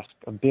task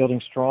of building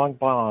strong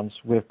bonds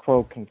with,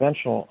 quote,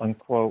 conventional,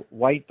 unquote,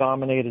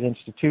 white-dominated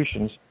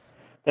institutions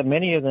that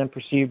many of them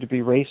perceive to be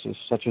racist,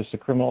 such as the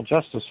criminal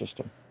justice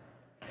system.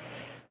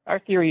 Our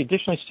theory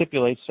additionally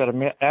stipulates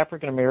that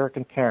African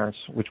American parents,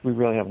 which we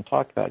really haven't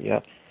talked about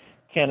yet,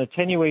 can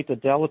attenuate the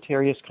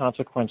deleterious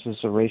consequences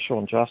of racial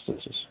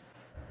injustices.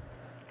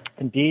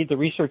 Indeed, the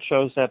research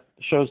shows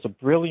the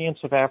brilliance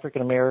of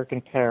African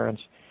American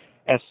parents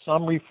as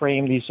some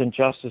reframe these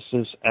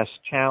injustices as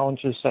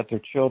challenges that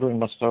their children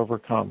must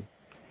overcome.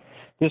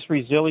 This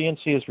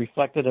resiliency is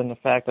reflected in the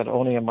fact that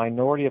only a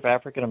minority of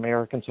African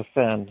Americans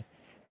offend,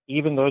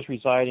 even those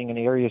residing in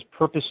areas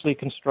purposely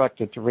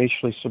constructed to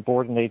racially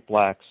subordinate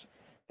blacks,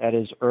 that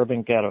is,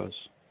 urban ghettos.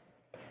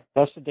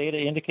 Thus, the data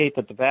indicate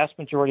that the vast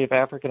majority of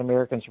African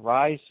Americans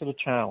rise to the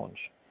challenge.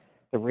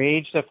 The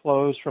rage that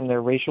flows from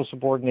their racial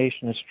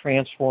subordination is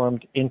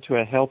transformed into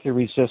a healthy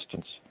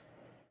resistance.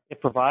 It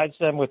provides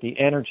them with the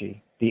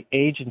energy, the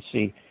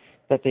agency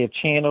that they have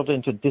channeled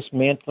into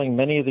dismantling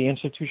many of the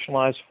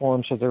institutionalized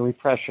forms of their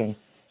repression,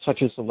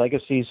 such as the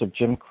legacies of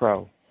Jim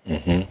Crow.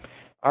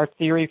 Our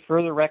theory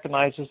further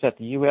recognizes that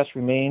the U.S.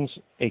 remains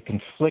a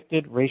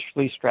conflicted,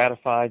 racially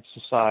stratified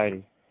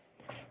society.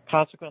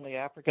 Consequently,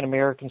 African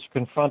Americans are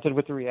confronted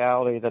with the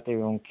reality that they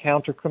will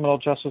encounter criminal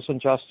justice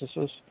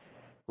injustices,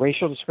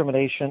 racial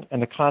discrimination,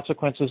 and the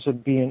consequences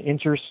of being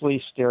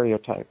injuriously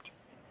stereotyped.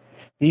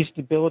 These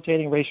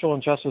debilitating racial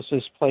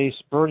injustices place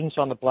burdens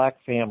on the black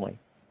family.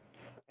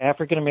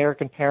 African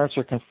American parents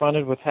are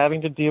confronted with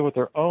having to deal with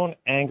their own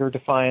anger,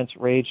 defiance,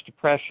 rage,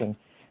 depression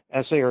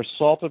as they are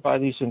assaulted by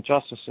these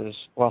injustices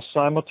while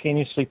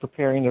simultaneously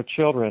preparing their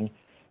children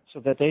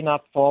so that they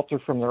not falter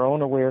from their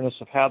own awareness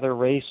of how their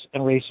race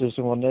and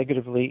racism will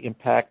negatively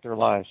impact their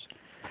lives.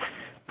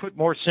 Put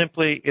more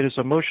simply, it is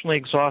emotionally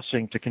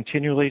exhausting to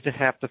continually to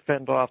have to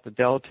fend off the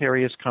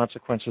deleterious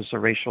consequences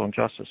of racial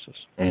injustices.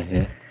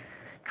 Mm-hmm.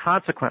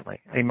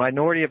 Consequently, a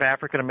minority of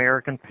African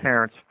American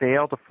parents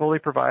fail to fully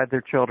provide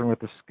their children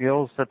with the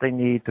skills that they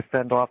need to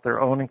fend off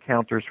their own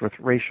encounters with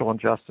racial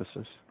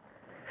injustices.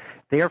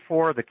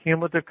 Therefore, the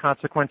cumulative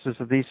consequences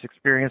of these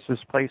experiences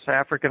place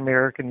African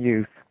American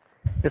youth,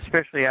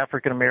 especially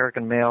African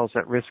American males,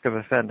 at risk of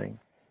offending.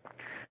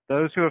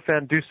 Those who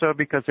offend do so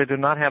because they do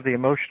not have the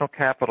emotional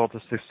capital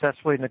to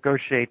successfully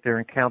negotiate their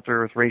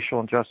encounter with racial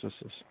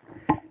injustices.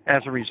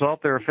 As a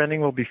result, their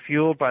offending will be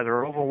fueled by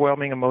their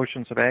overwhelming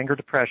emotions of anger,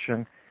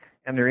 depression,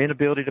 and their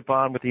inability to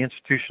bond with the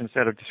institutions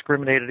that have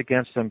discriminated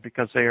against them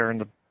because they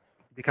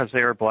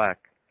are black.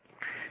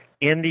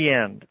 In the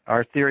end,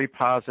 our theory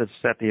posits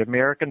that the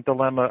American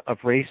dilemma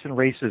of race and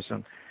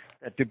racism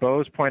that Du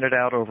Bois pointed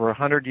out over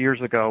 100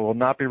 years ago will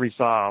not be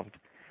resolved,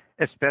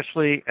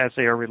 especially as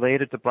they are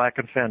related to black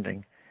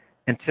offending,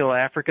 until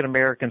African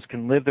Americans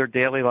can live their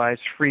daily lives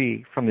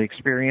free from the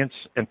experience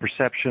and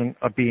perception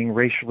of being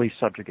racially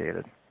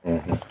subjugated.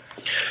 Mm-hmm.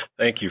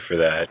 Thank you for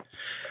that.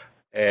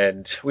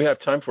 And we have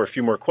time for a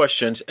few more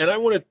questions. And I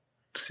wanted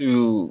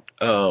to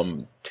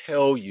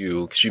tell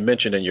you, because you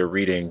mentioned in your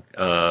reading,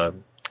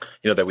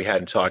 that we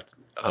hadn't talked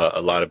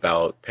a lot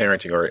about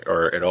parenting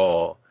or at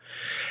all.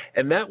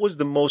 And that was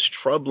the most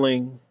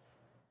troubling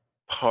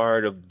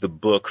part of the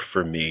book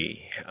for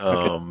me.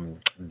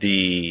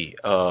 The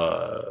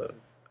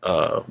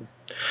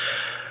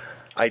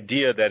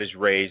idea that is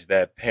raised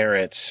that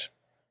parents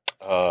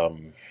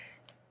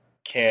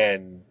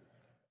can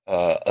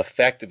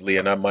effectively,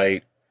 and I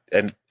might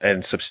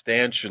and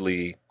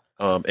substantially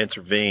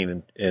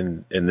intervene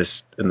in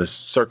this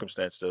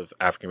circumstance of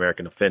African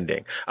American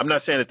offending. I'm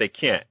not saying that they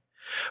can't,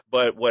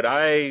 but what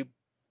I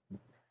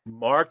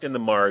marked in the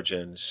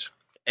margins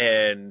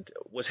and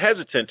was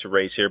hesitant to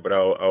raise here, but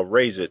I'll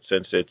raise it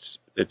since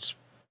it's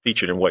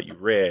featured in what you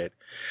read,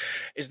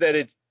 is that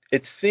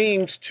it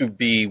seems to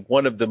be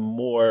one of the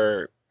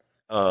more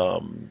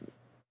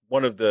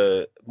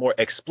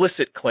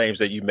explicit claims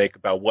that you make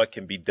about what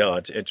can be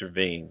done to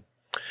intervene,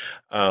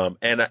 and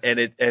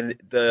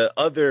the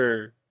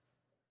other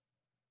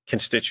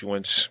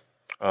constituents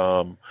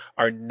are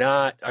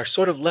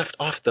sort of left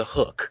off the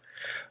hook.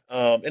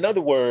 In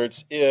other words,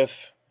 if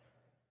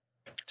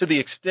to the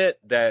extent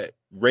that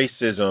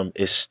racism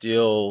is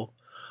still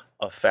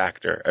a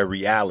factor, a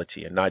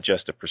reality, and not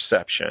just a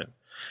perception,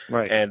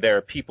 right, and there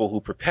are people who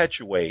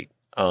perpetuate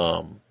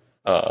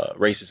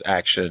racist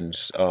actions,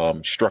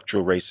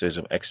 structural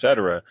racism,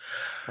 etc.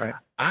 Right.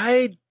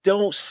 I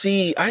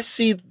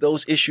see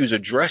those issues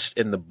addressed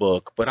in the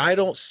book, but I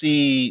don't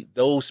see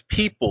those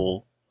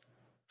people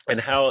and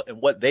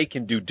what they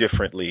can do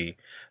differently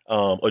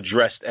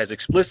addressed as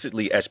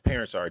explicitly as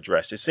parents are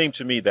addressed. It seemed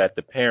to me that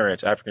the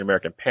parents, African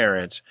American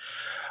parents,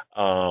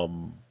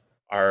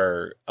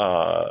 are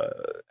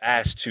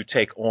asked to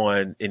take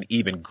on an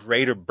even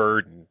greater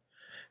burden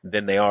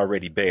than they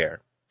already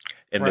bear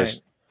in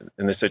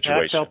this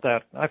situation.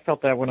 I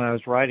felt that when I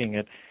was writing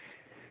it.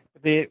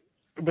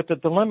 But the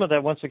dilemma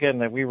that, once again,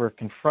 that we were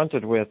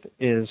confronted with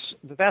is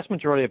the vast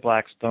majority of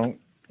blacks don't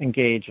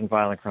engage in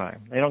violent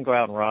crime. They don't go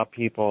out and rob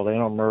people. They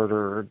don't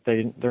murder.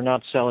 They're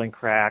not selling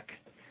crack.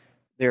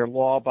 They're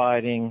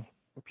law-abiding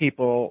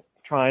people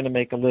trying to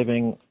make a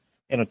living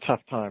in a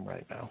tough time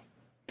right now.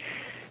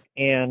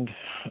 And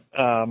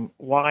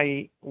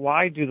why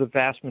do the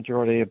vast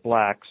majority of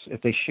blacks,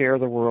 if they share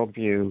the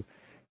worldview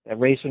that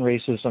race and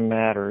racism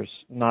matters,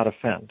 not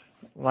offend?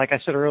 Like I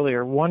said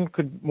earlier, one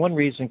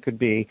reason could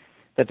be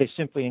that they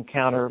simply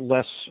encounter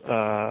less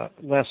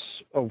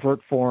overt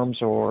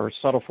forms or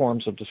subtle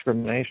forms of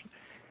discrimination.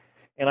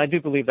 And I do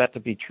believe that to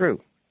be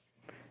true.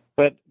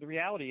 But the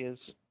reality is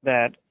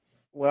that,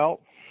 well,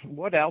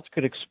 what else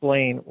could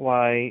explain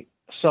why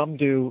some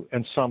do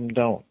and some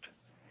don't?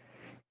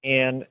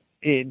 And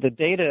the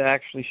data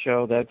actually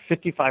show that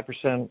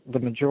 55%, the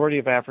majority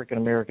of African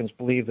Americans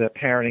believe that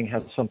parenting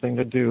has something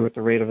to do with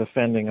the rate of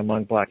offending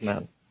among black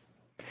men.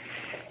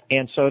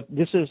 And so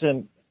this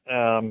isn't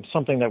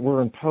something that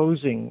we're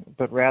imposing,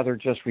 but rather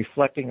just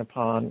reflecting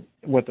upon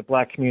what the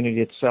black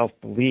community itself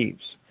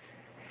believes.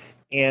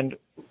 And,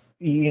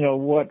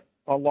 what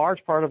a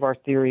large part of our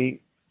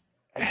theory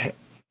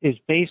is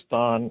based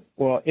on,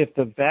 well, if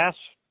the vast,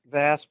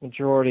 vast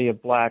majority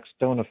of blacks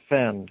don't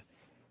offend,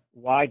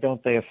 why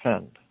don't they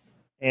offend?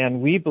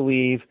 And we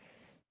believe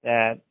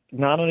that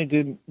not only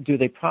do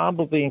they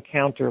probably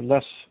encounter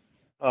less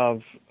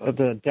of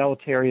the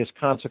deleterious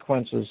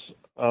consequences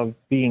of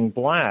being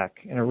black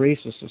in a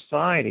racist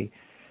society,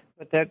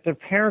 but that their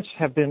parents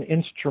have been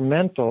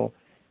instrumental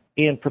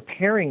in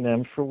preparing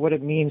them for what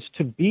it means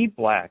to be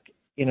black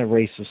in a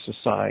racist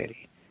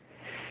society.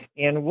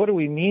 And what do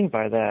we mean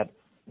by that?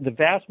 the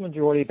vast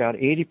majority, about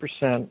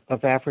 80%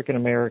 of African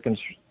Americans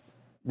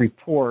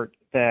report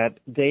that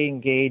they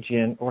engage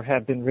in or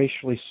have been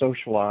racially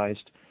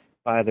socialized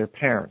by their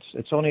parents.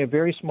 It's only a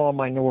very small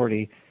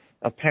minority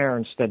of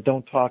parents that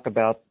don't talk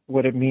about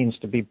what it means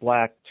to be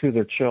black to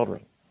their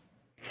children.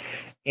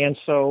 And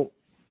so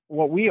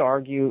what we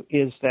argue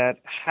is that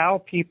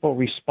how people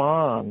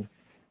respond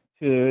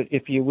to,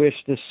 if you wish,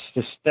 this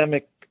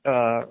systemic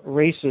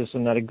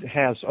racism that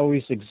has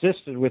always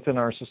existed within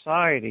our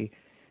society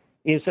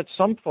is that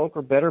some folk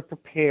are better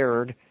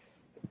prepared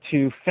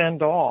to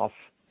fend off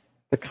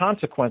the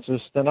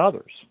consequences than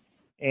others.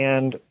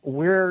 And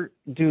where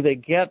do they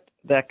get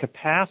that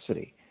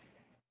capacity?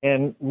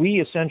 And we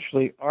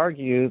essentially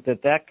argue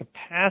that that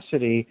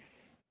capacity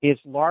is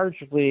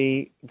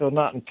largely, though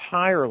not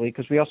entirely,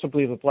 because we also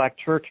believe the black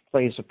church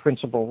plays a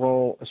principal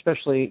role,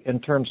 especially in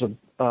terms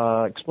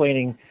of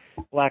explaining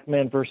black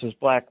men versus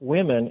black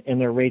women in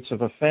their rates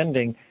of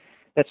offending,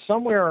 that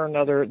somewhere or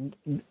another,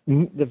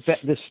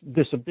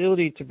 this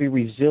ability to be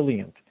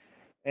resilient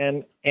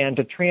and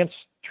to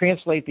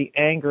translate the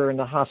anger and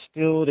the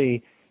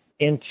hostility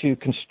into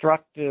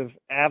constructive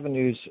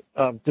avenues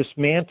of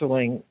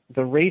dismantling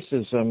the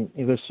racism,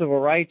 the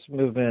civil rights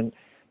movement,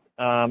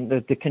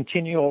 the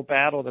continual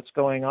battle that's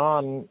going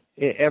on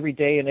every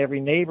day in every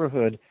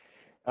neighborhood,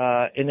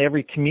 in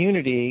every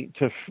community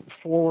to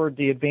forward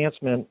the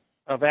advancement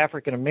of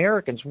African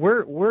Americans.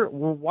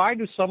 Why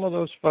do some of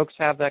those folks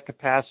have that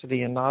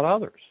capacity and not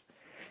others?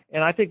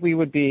 And I think we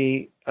would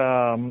be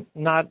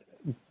not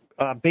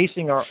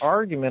basing our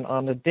argument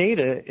on the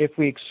data if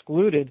we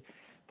excluded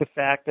the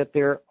fact that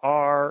there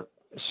are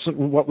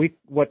what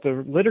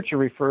the literature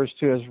refers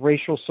to as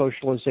racial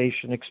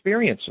socialization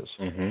experiences.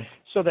 Mm-hmm.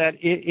 So that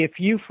if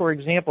you, for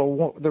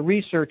example, the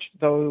research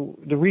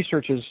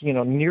is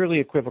nearly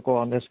equivocal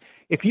on this.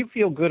 If you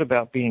feel good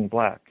about being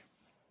black,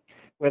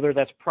 whether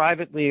that's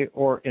privately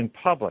or in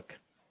public,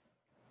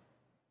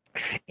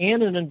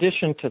 and in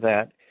addition to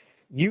that,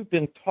 you've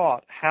been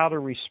taught how to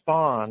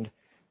respond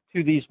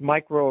to these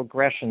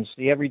microaggressions,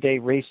 the everyday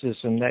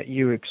racism that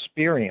you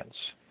experience.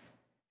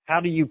 How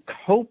do you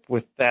cope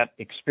with that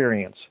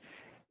experience?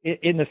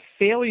 In the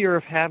failure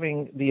of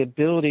having the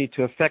ability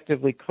to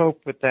effectively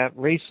cope with that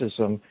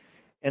racism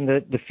and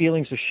the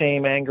feelings of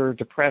shame, anger,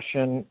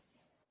 depression,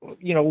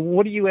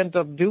 what do you end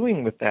up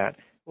doing with that?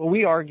 Well,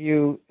 we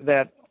argue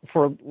that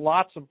for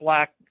lots of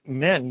black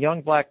men,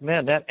 young black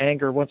men, that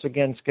anger once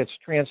again gets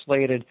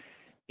translated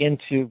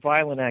into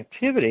violent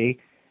activity.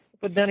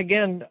 But then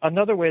again,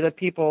 another way that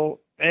people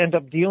end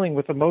up dealing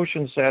with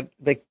emotions that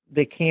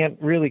they can't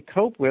really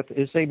cope with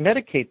is they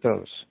medicate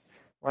those,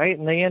 right?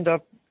 And they end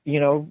up,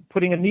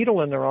 putting a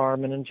needle in their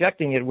arm and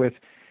injecting it with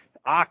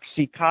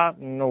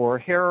Oxycontin or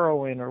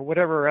heroin or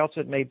whatever else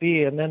it may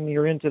be, and then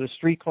you're into the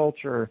street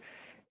culture,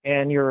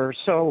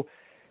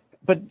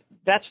 but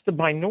that's the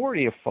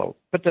minority of folk.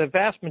 But the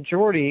vast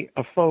majority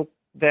of folk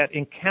that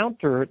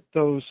encounter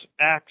those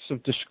acts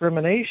of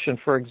discrimination,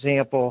 for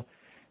example,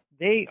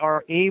 they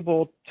are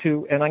able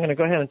to, and I'm going to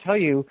go ahead and tell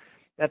you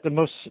that the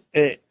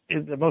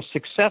most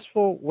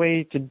successful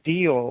way to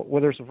deal,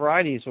 well, there's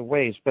varieties of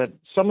ways, but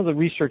some of the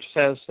research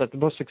says that the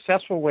most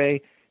successful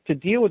way to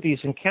deal with these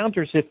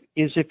encounters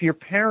is if your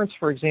parents,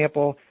 for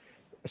example,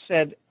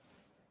 said,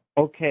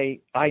 okay,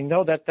 I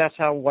know that that's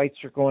how whites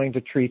are going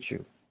to treat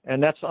you,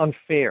 and that's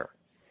unfair.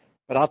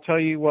 But I'll tell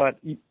you what,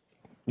 you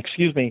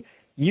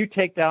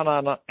take that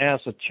on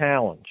as a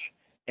challenge,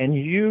 and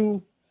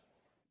you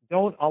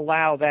don't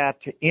allow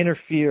that to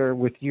interfere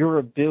with your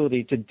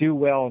ability to do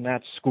well in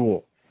that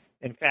school.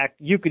 In fact,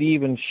 you could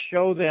even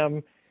show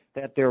them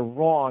that they're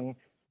wrong.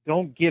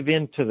 Don't give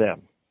in to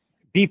them.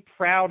 Be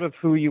proud of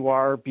who you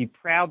are. Be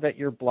proud that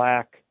you're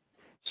black.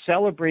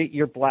 Celebrate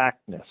your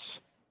blackness,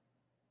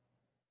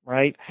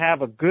 right?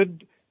 Have a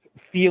good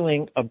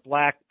feeling of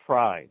black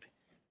pride.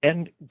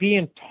 And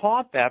being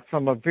taught that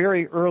from a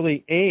very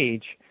early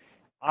age,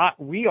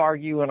 we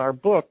argue in our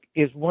book,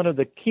 is one of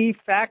the key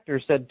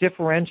factors that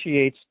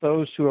differentiates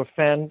those who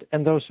offend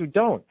and those who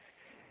don't.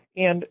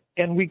 And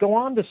we go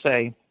on to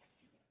say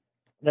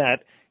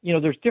that,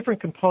 there's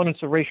different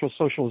components of racial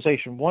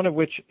socialization, one of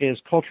which is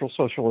cultural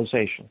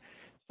socialization.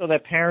 So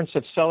that parents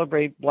that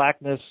celebrate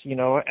blackness,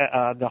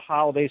 the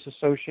holidays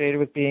associated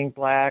with being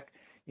black,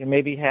 you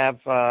maybe have,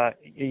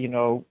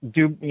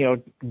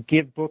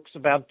 give books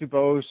about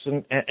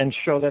Dubose and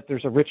show that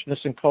there's a richness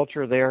in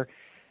culture there.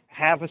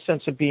 Have a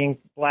sense of being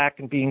black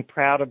and being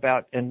proud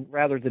about, and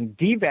rather than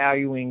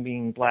devaluing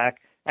being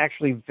black,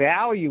 actually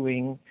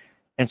valuing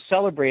and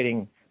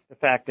celebrating the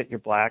fact that you're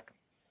black.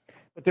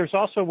 But there's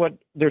also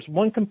there's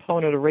one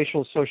component of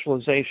racial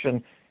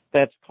socialization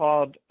that's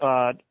called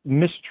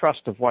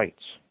mistrust of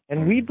whites.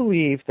 And we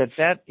believe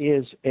that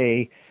is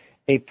a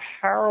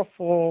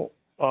powerful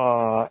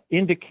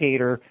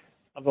indicator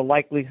of the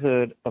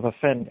likelihood of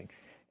offending.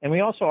 And we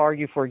also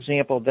argue, for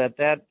example,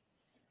 that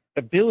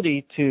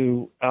ability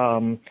to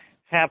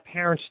have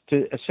parents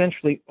to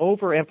essentially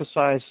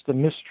overemphasize the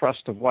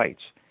mistrust of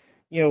whites.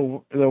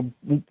 The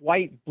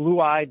white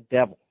blue-eyed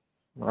devil.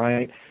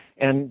 right?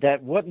 And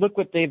that look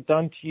what they've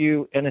done to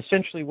you, and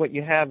essentially what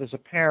you have is a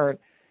parent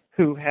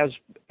who has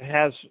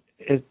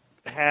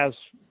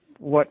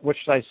what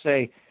should I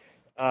say,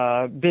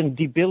 been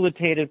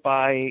debilitated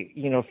by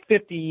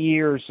 50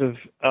 years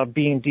of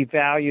being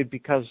devalued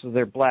because of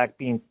their black,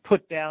 being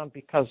put down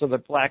because of their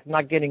black,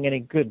 not getting any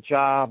good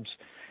jobs,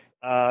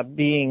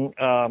 being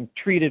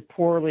treated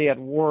poorly at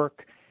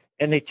work,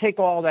 and they take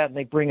all that and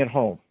they bring it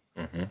home,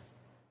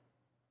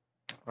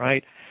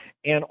 right?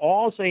 And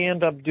all they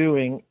end up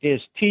doing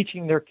is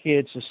teaching their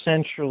kids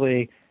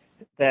essentially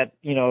that,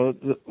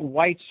 the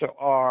whites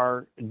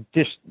are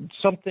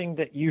something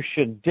that you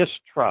should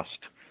distrust.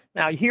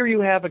 Now, here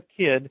you have a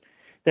kid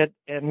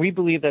and we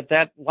believe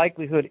that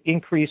likelihood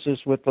increases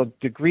with the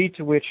degree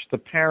to which the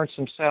parents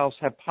themselves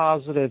have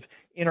positive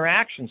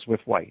interactions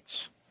with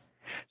whites.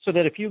 So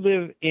that if you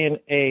live in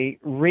a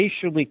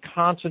racially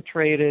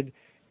concentrated,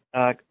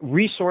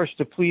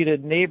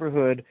 resource-depleted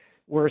neighborhood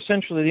where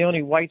essentially the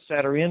only whites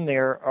that are in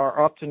there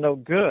are up to no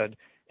good,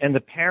 and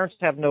the parents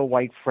have no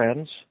white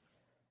friends,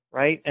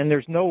 right? And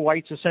there's no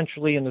whites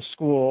essentially in the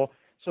school,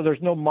 so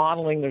there's no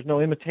modeling, there's no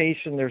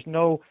imitation, there's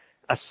no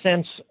a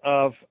sense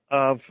of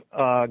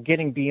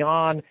getting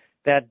beyond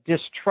that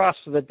distrust,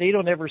 so that they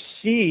don't ever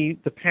see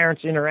the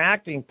parents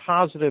interacting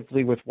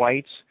positively with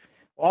whites.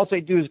 All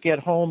they do is get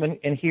home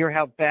and hear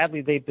how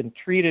badly they've been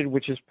treated,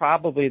 which is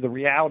probably the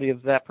reality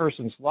of that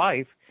person's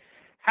life.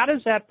 How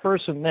does that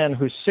person then,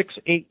 who's 6,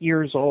 8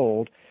 years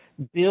old,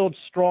 build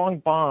strong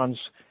bonds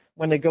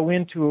when they go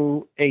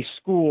into a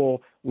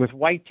school with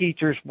white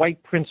teachers,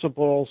 white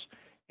principals,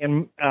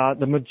 and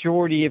the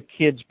majority of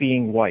kids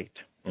being white?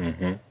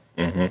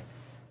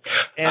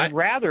 And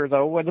rather,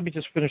 though, let me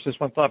just finish this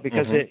one thought,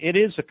 because it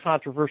is a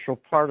controversial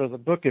part of the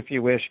book, if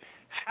you wish.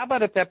 How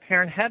about if that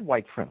parent had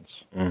white friends?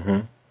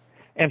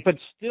 But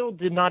still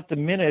did not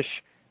diminish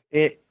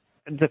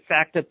the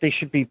fact that they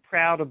should be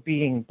proud of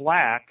being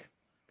black,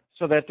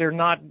 so that they're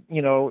not,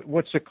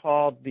 what's it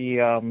called,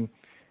 the,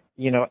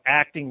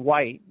 acting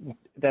white,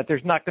 that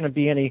there's not going to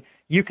be any,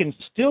 you can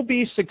still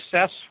be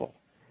successful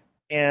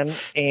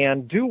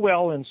and do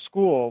well in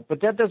school,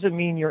 but that doesn't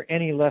mean you're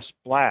any less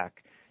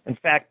black. In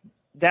fact,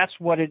 that's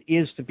what it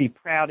is to be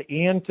proud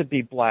and to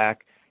be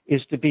black,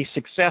 is to be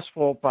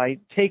successful by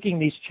taking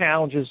these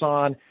challenges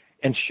on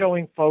and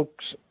showing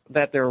folks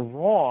that they're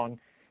wrong.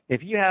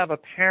 If you have a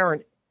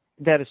parent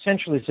that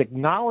essentially is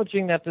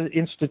acknowledging that the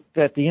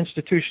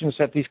institutions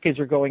that these kids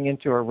are going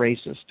into are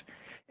racist,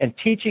 and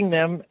teaching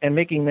them and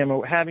making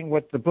them having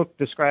what the book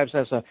describes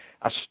as a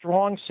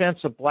strong sense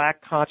of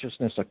black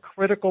consciousness, a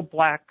critical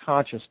black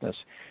consciousness,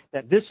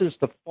 that this is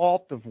the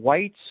fault of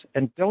whites,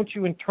 and don't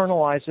you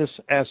internalize this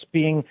as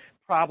being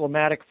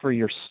problematic for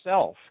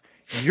yourself.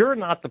 You're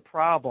not the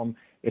problem.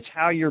 It's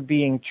how you're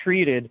being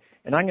treated,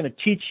 and I'm going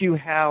to teach you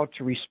how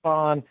to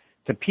respond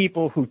to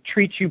people who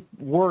treat you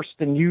worse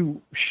than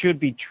you should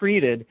be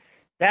treated.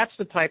 That's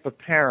the type of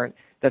parent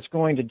that's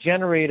going to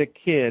generate a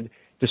kid,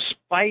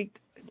 despite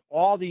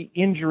all the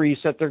injuries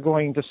that they're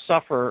going to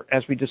suffer,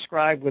 as we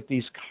described with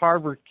these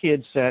Harvard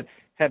kids that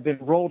have been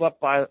rolled up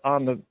by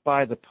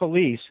the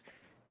police.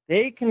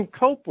 They can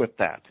cope with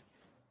that.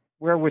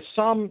 Where with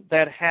some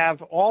that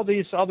have all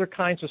these other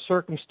kinds of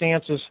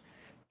circumstances,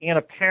 and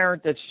a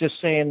parent that's just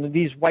saying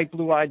these white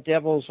blue-eyed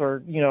devils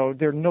are,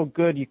 they're no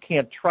good, you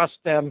can't trust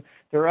them,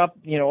 they're up,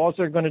 all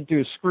they're going to do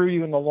is screw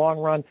you in the long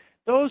run.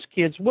 Those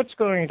kids, what's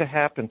going to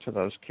happen to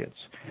those kids?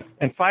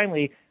 And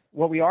finally,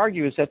 what we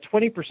argue is that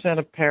 20%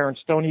 of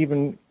parents don't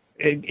even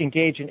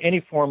engage in any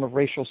form of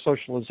racial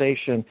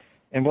socialization,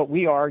 and what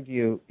we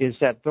argue is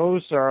that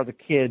those are the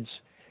kids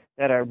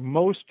that are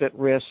most at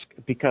risk,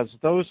 because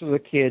those are the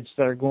kids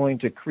that are going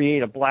to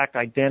create a black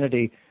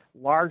identity,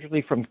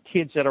 largely from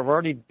kids that have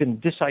already been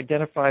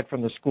disidentified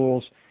from the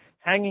schools,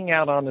 hanging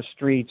out on the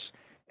streets,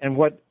 and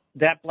what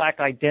that black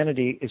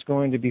identity is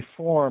going to be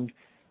formed,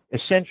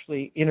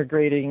 essentially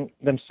integrating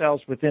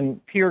themselves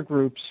within peer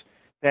groups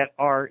that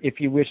are, if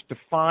you wish,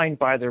 defined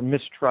by their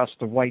mistrust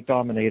of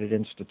white-dominated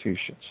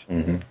institutions.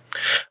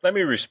 Let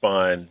me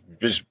respond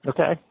just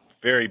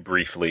very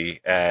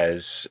briefly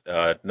as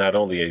not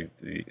only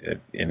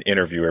an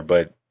interviewer,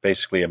 but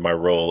basically in my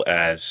role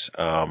as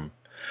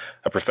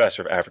a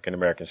professor of African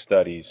American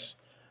Studies,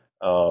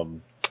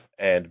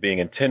 and being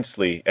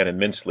intensely and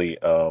immensely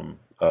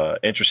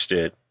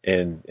interested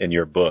in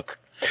your book.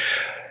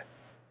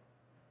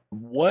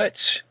 What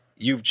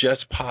you've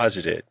just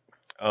posited,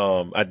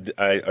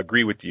 I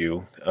agree with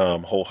you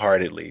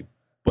wholeheartedly.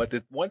 But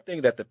the one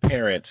thing that the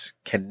parents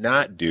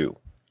cannot do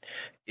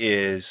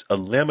is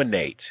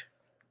eliminate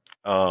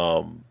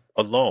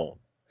alone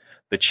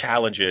the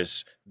challenges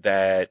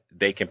that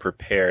they can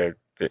prepare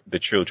the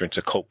children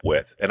to cope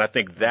with. And I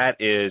think that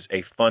is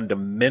a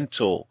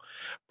fundamental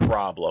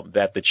problem,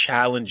 that the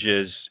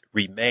challenges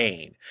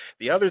remain.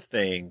 The other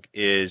thing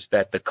is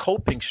that the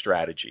coping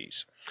strategies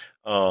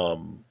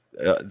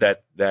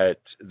that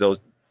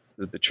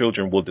the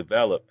children will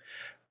develop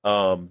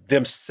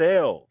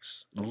themselves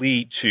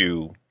lead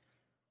to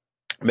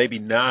maybe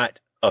not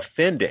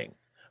offending,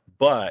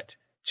 but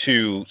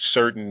to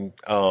certain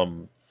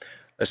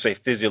let's say,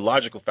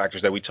 physiological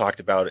factors that we talked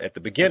about at the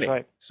beginning.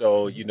 Right.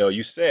 So,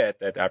 you said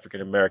that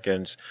African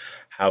Americans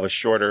have a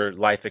shorter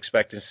life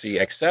expectancy,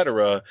 et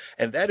cetera,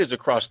 and that is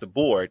across the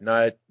board,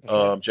 not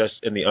just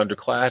in the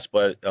underclass,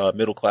 but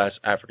middle class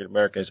African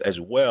Americans as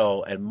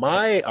well. And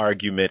my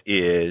argument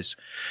is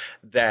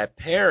that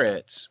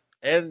parents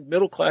and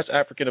middle class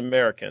African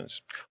Americans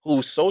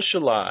who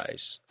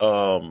socialize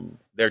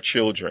their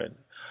children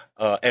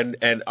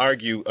and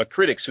argue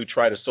critics who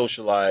try to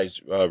socialize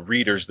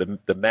readers,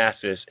 the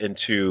masses,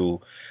 into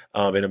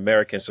an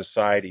American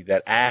society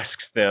that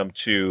asks them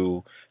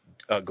to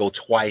do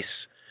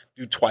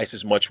twice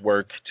as much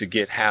work to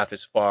get half as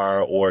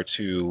far, or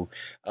to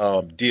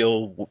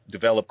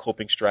develop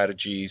coping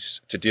strategies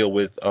to deal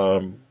with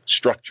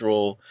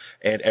structural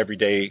and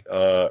everyday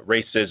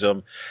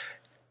racism.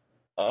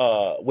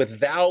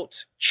 Without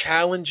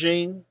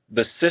challenging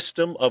the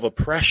system of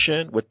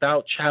oppression,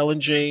 without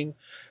challenging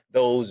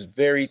those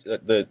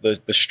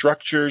the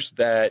structures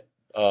that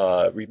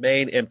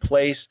remain in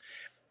place,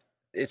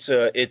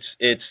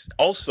 it's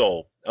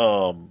also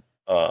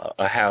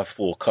a half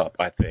full cup,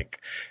 I think,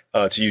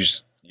 to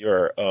use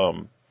your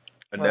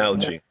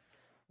analogy.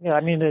 Yeah,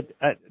 I mean,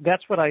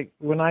 that's what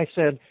when I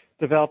said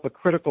develop a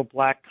critical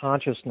black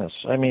consciousness.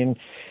 I mean,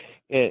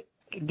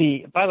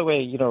 by the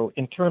way,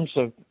 in terms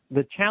of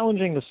the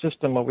challenging the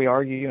system, what we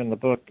argue in the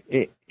book,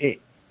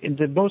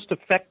 the most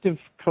effective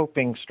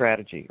coping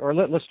strategy, or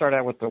let's start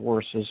out with the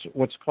worst, is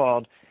what's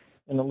called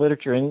in the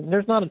literature, and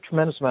there's not a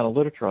tremendous amount of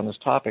literature on this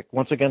topic,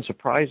 once again,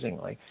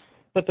 surprisingly,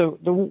 but the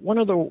one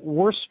of the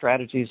worst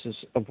strategies is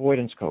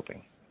avoidance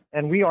coping.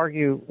 And we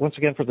argue, once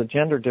again, for the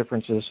gender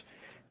differences,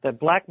 that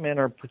black men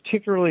are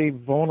particularly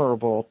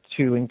vulnerable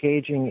to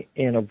engaging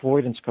in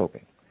avoidance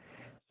coping.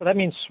 So that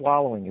means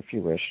swallowing, if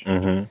you wish,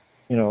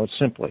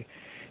 simply.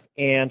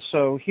 And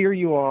so here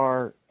you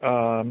are,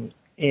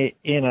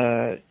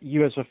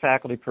 you as a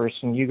faculty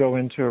person, you go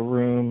into a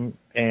room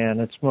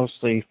and it's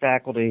mostly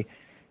faculty,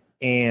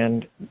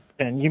 and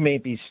you may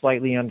be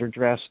slightly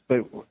underdressed, but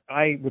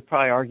I would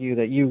probably argue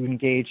that you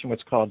engage in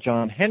what's called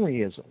John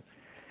Henryism.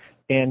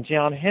 And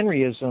John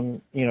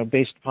Henryism,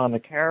 based upon the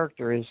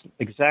character, is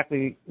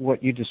exactly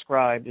what you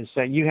described, is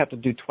that you have to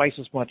do twice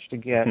as much to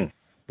get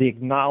the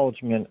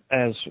acknowledgement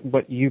as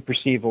what you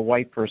perceive a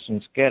white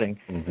person's getting.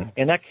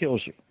 And that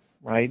kills you,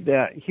 right?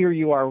 Here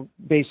you are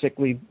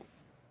basically,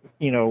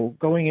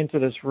 going into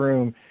this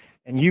room,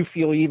 and you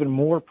feel even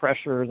more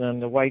pressure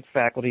than the white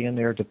faculty in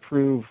there to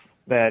prove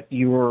that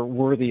you are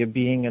worthy of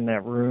being in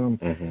that room.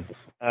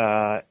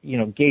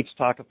 Gates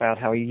talked about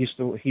how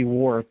he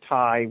wore a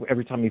tie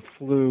every time he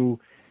flew.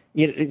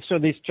 So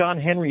this John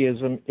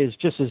Henryism is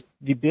just as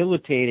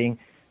debilitating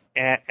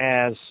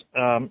as,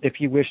 if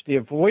you wish, the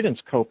avoidance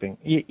coping.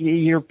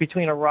 You're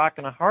between a rock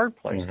and a hard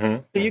place.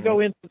 So you go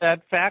into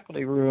that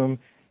faculty room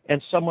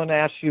and someone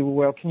asks you,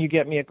 well, can you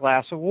get me a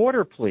glass of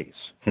water, please?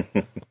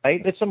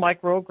 Right? It's a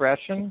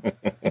microaggression.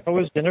 It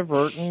was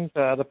inadvertent.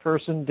 The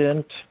person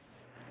didn't,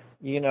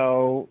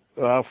 for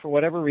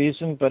whatever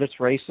reason, but it's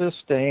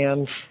racist,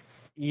 and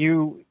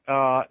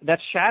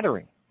that's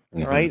shattering,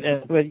 right?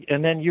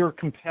 And then you're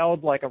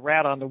compelled like a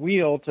rat on the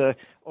wheel to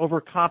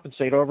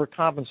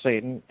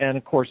overcompensate, and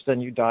of course then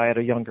you die at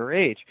a younger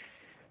age.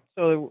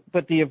 So,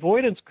 but the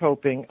avoidance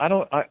coping,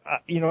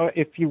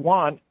 if you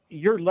want,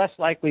 you're less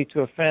likely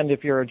to offend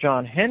if you're a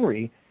John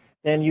Henry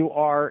than you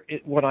are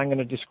what I'm going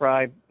to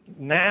describe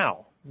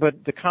now. But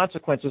the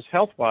consequences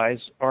health-wise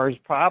are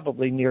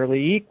probably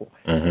nearly equal.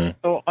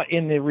 So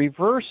in the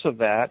reverse of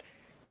that,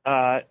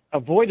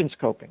 avoidance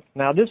coping.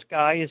 Now, this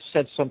guy has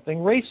said something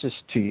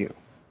racist to you,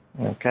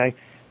 okay?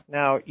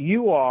 Now,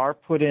 you are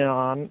put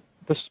on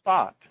the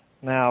spot.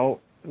 Now,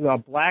 the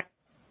black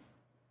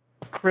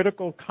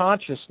critical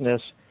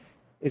consciousness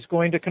is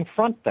going to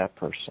confront that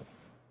person.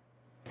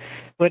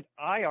 But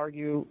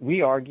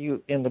we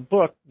argue in the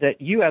book that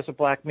you as a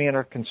black man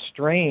are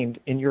constrained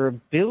in your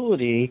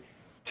ability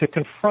to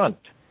confront.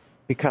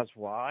 Because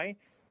why?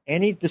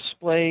 Any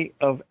display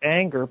of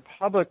anger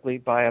publicly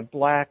by a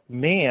black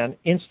man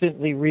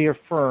instantly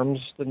reaffirms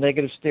the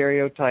negative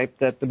stereotype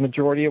that the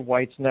majority of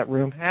whites in that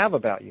room have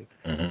about you.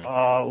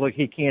 Oh, look,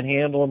 he can't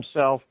handle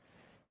himself.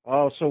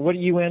 Oh, so what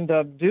you end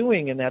up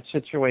doing in that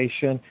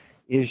situation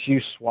is you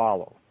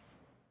swallow.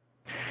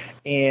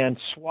 And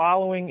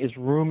swallowing is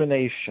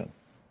rumination.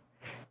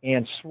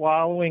 And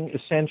swallowing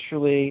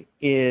essentially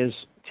is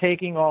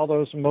taking all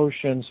those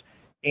emotions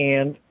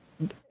and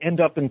end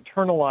up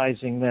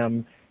internalizing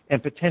them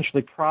and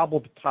potentially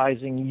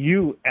problematizing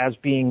you as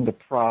being the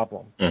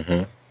problem,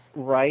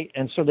 right?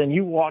 And so then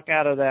you walk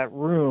out of that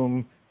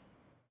room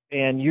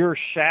and you're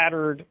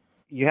shattered.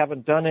 You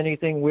haven't done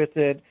anything with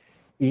it.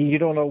 You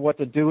don't know what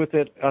to do with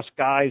it. Us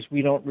guys,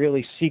 we don't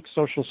really seek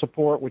social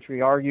support, which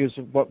we argue is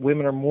what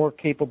women are more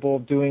capable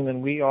of doing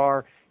than we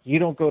are. You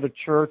don't go to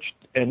church,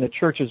 and the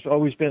church has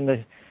always been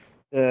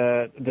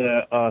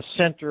the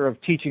center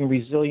of teaching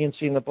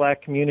resiliency in the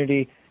black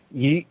community.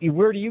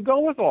 Where do you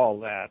go with all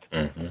that?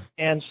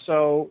 And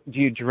so do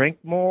you drink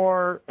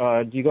more?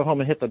 Do you go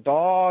home and hit the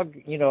dog?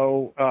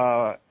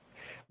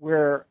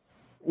 Where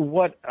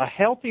what a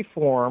healthy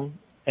form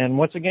and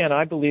once again,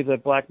 I believe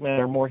that black men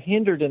are more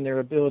hindered in their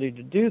ability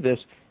to do this,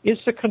 is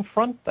to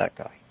confront that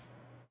guy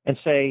and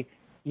say,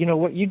 you know,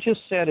 what you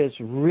just said is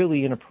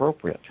really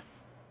inappropriate.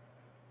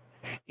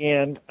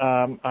 And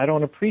I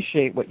don't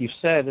appreciate what you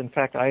said. In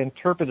fact, I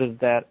interpreted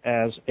that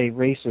as a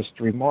racist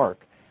remark.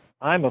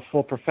 I'm a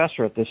full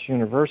professor at this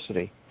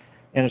university,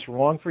 and it's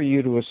wrong for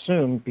you to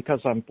assume because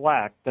I'm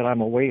black that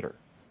I'm a waiter.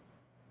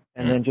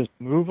 And then just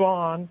move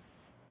on,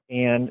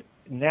 and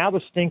now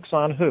the stink's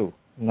on who?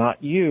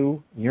 Not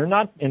you. You're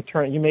not in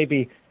turn. You may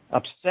be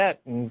upset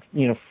and,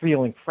 you know,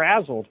 feeling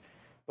frazzled,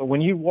 but when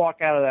you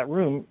walk out of that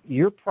room,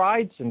 your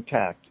pride's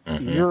intact.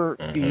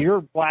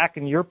 You're black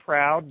and you're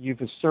proud. You've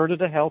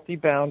asserted a healthy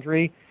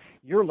boundary.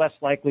 You're less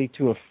likely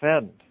to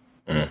offend.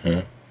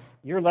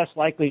 You're less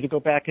likely to go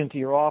back into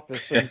your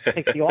office and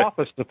take the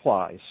office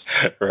supplies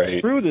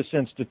through this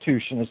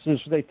institution as soon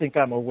as they think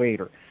I'm a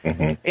waiter.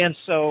 And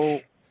so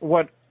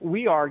what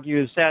we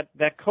argue is that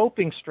that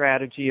coping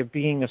strategy of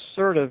being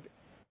assertive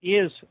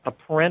is a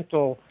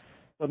parental,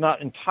 but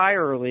not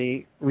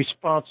entirely,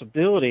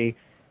 responsibility.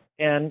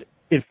 And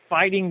in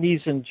fighting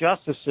these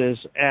injustices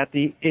at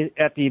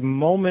the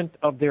moment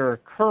of their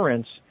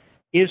occurrence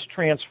is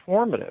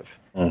transformative.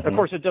 Of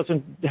course, it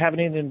doesn't have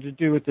anything to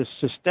do with the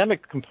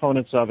systemic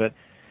components of it,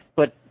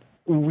 but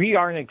we're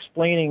only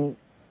explaining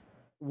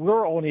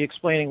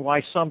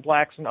why some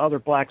blacks and other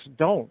blacks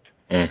don't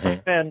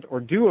offend or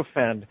do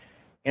offend.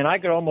 And I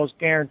could almost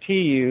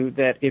guarantee you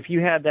that if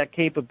you had that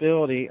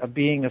capability of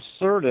being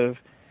assertive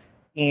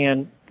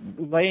and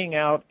laying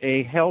out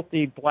a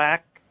healthy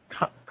black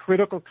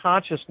critical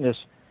consciousness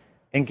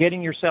and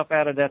getting yourself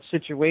out of that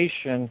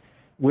situation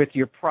with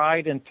your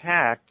pride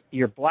intact,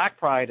 your black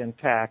pride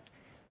intact,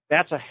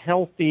 that's a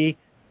healthy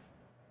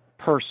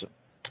person.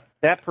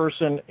 That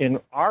person in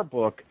our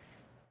book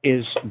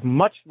is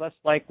much less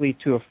likely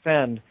to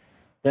offend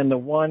than the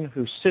one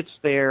who sits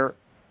there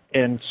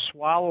and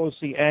swallows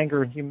the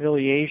anger and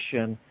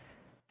humiliation,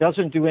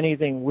 doesn't do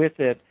anything with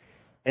it,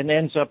 and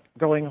ends up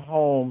going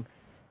home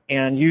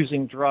and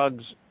using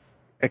drugs,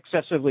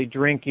 excessively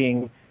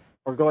drinking,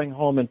 or going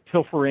home and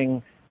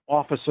pilfering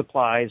office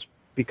supplies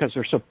because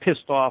they're so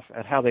pissed off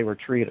at how they were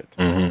treated.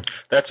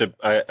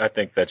 I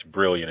think that's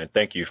brilliant, and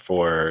thank you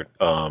for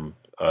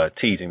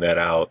teasing that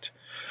out.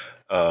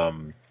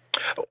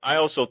 I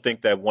also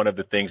think that one of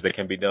the things that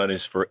can be done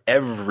is for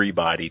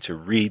everybody to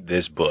read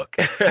this book.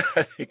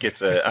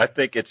 I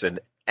think it's an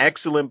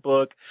excellent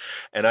book,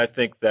 and I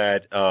think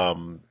that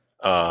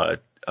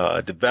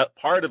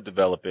part of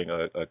developing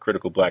a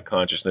critical black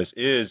consciousness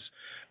is,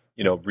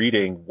 you know,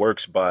 reading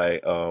works by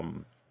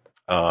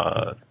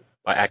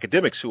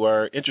academics who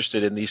are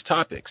interested in these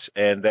topics,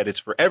 and that it's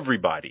for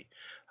everybody.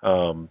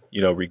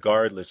 You know,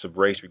 regardless of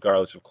race,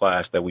 regardless of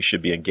class, that we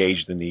should be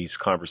engaged in these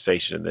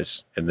conversations,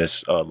 in this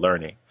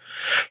learning.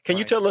 Can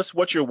you tell us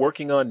what you're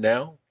working on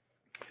now?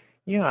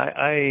 Yeah,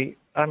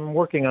 I'm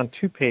working on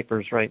 2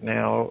 papers right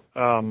now.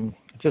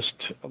 Just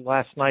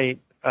last night,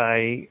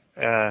 I'm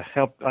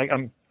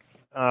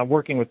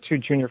working with 2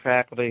 junior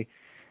faculty,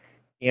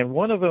 and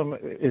one of them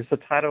is the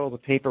title of the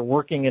paper,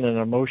 Working in an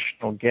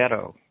Emotional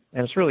Ghetto.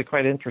 And it's really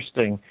quite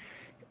interesting.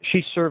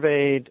 She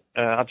surveyed,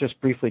 I'll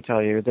just briefly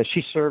tell you, that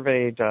she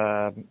surveyed,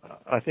 I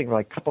think,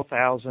 like a couple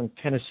thousand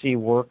Tennessee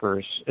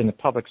workers in the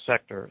public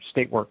sector,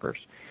 state workers.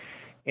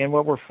 And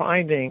what we're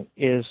finding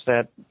is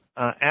that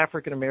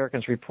African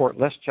Americans report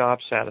less job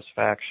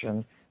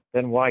satisfaction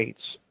than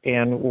whites.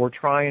 And we're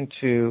trying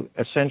to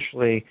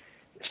essentially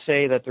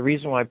say that the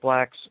reason why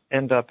blacks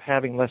end up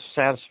having less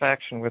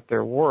satisfaction with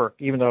their work,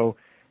 even though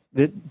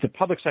the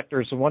public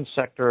sector is the one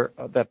sector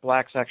that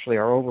blacks actually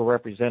are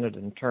overrepresented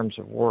in terms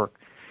of work.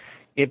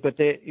 But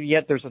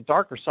yet there's a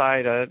darker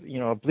side, a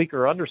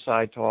bleaker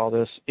underside to all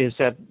this, is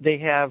that they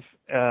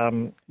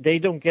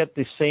don't get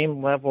the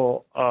same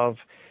level of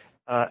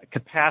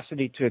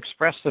capacity to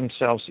express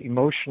themselves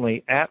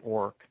emotionally at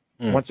work.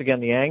 Once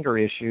again, the anger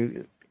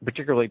issue,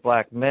 particularly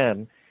black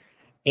men.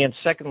 And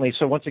secondly,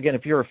 so once again,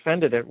 if you're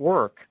offended at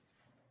work,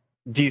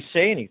 do you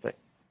say anything?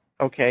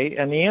 Okay,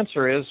 and the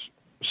answer is,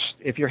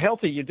 if you're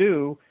healthy, you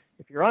do.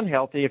 If you're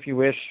unhealthy, if you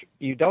wish,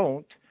 you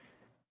don't.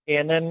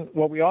 And then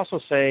what we also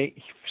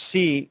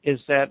see is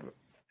that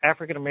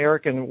African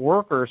American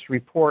workers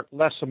report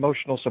less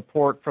emotional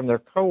support from their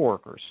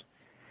coworkers.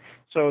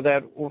 So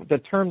that the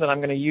term that I'm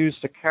going to use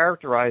to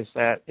characterize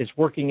that is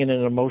working in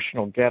an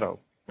emotional ghetto.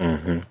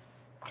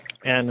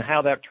 And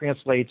how that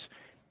translates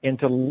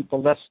into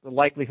the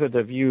likelihood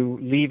of you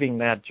leaving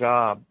that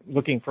job,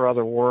 looking for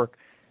other work,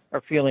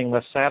 or feeling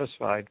less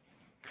satisfied.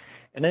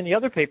 And then the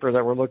other paper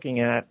that we're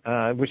looking at,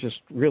 which is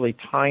really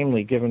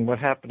timely given what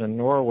happened in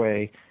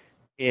Norway,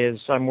 is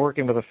I'm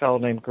working with a fellow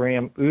named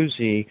Graham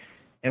Uzi,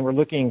 and we're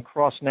looking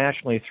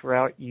cross-nationally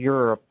throughout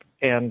Europe,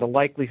 and the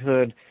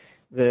likelihood,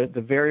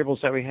 the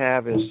variables that we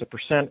have is the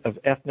percent of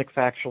ethnic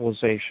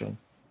factualization.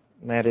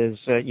 And that is,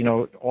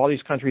 all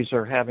these countries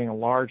are having a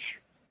large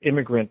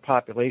immigrant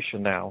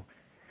population now.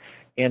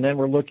 And then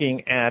we're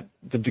looking at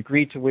the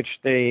degree to which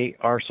they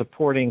are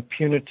supporting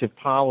punitive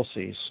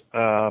policies,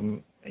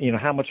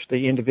 how much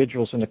the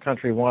individuals in the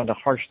country want to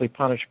harshly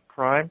punish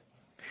crime.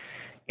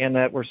 and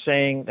that we're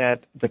saying that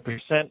the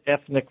percent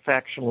ethnic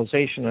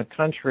factionalization in a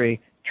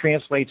country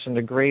translates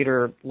into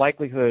greater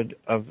likelihood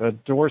of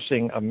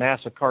endorsing a mass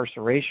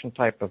incarceration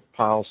type of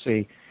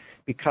policy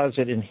because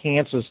it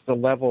enhances the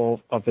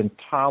level of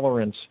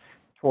intolerance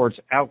towards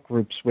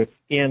outgroups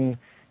within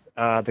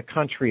the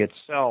country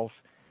itself.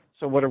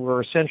 So what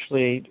we're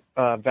essentially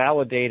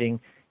validating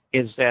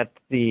is that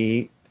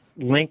the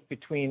link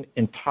between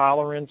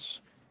intolerance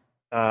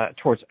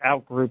towards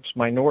outgroups,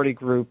 minority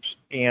groups,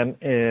 and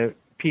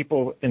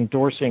people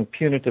endorsing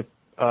punitive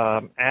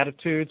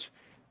attitudes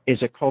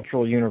is a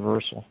cultural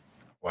universal.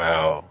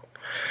 Wow.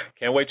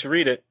 Can't wait to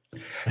read it.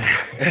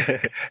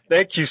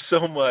 Thank you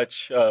so much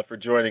for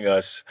joining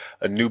us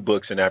on New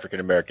Books in African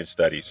American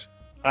Studies.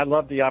 I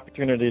love the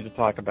opportunity to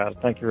talk about it.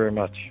 Thank you very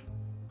much.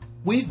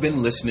 We've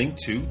been listening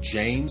to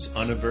James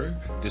Univer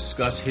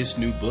discuss his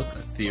new book, A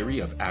Theory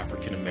of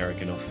African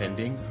American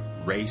Offending,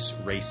 Race,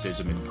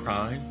 Racism, and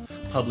Crime,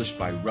 published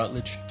by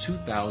Routledge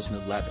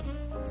 2011.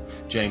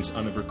 James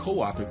Univer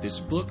co-authored this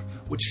book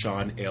with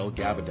Sean L.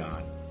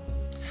 Gabadon.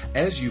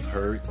 As you've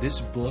heard,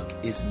 this book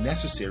is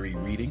necessary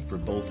reading for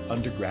both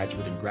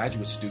undergraduate and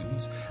graduate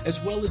students,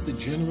 as well as the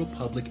general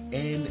public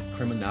and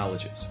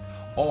criminologists,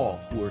 all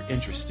who are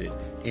interested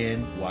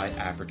in why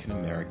African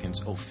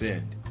Americans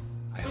offend.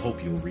 I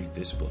hope you'll read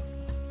this book.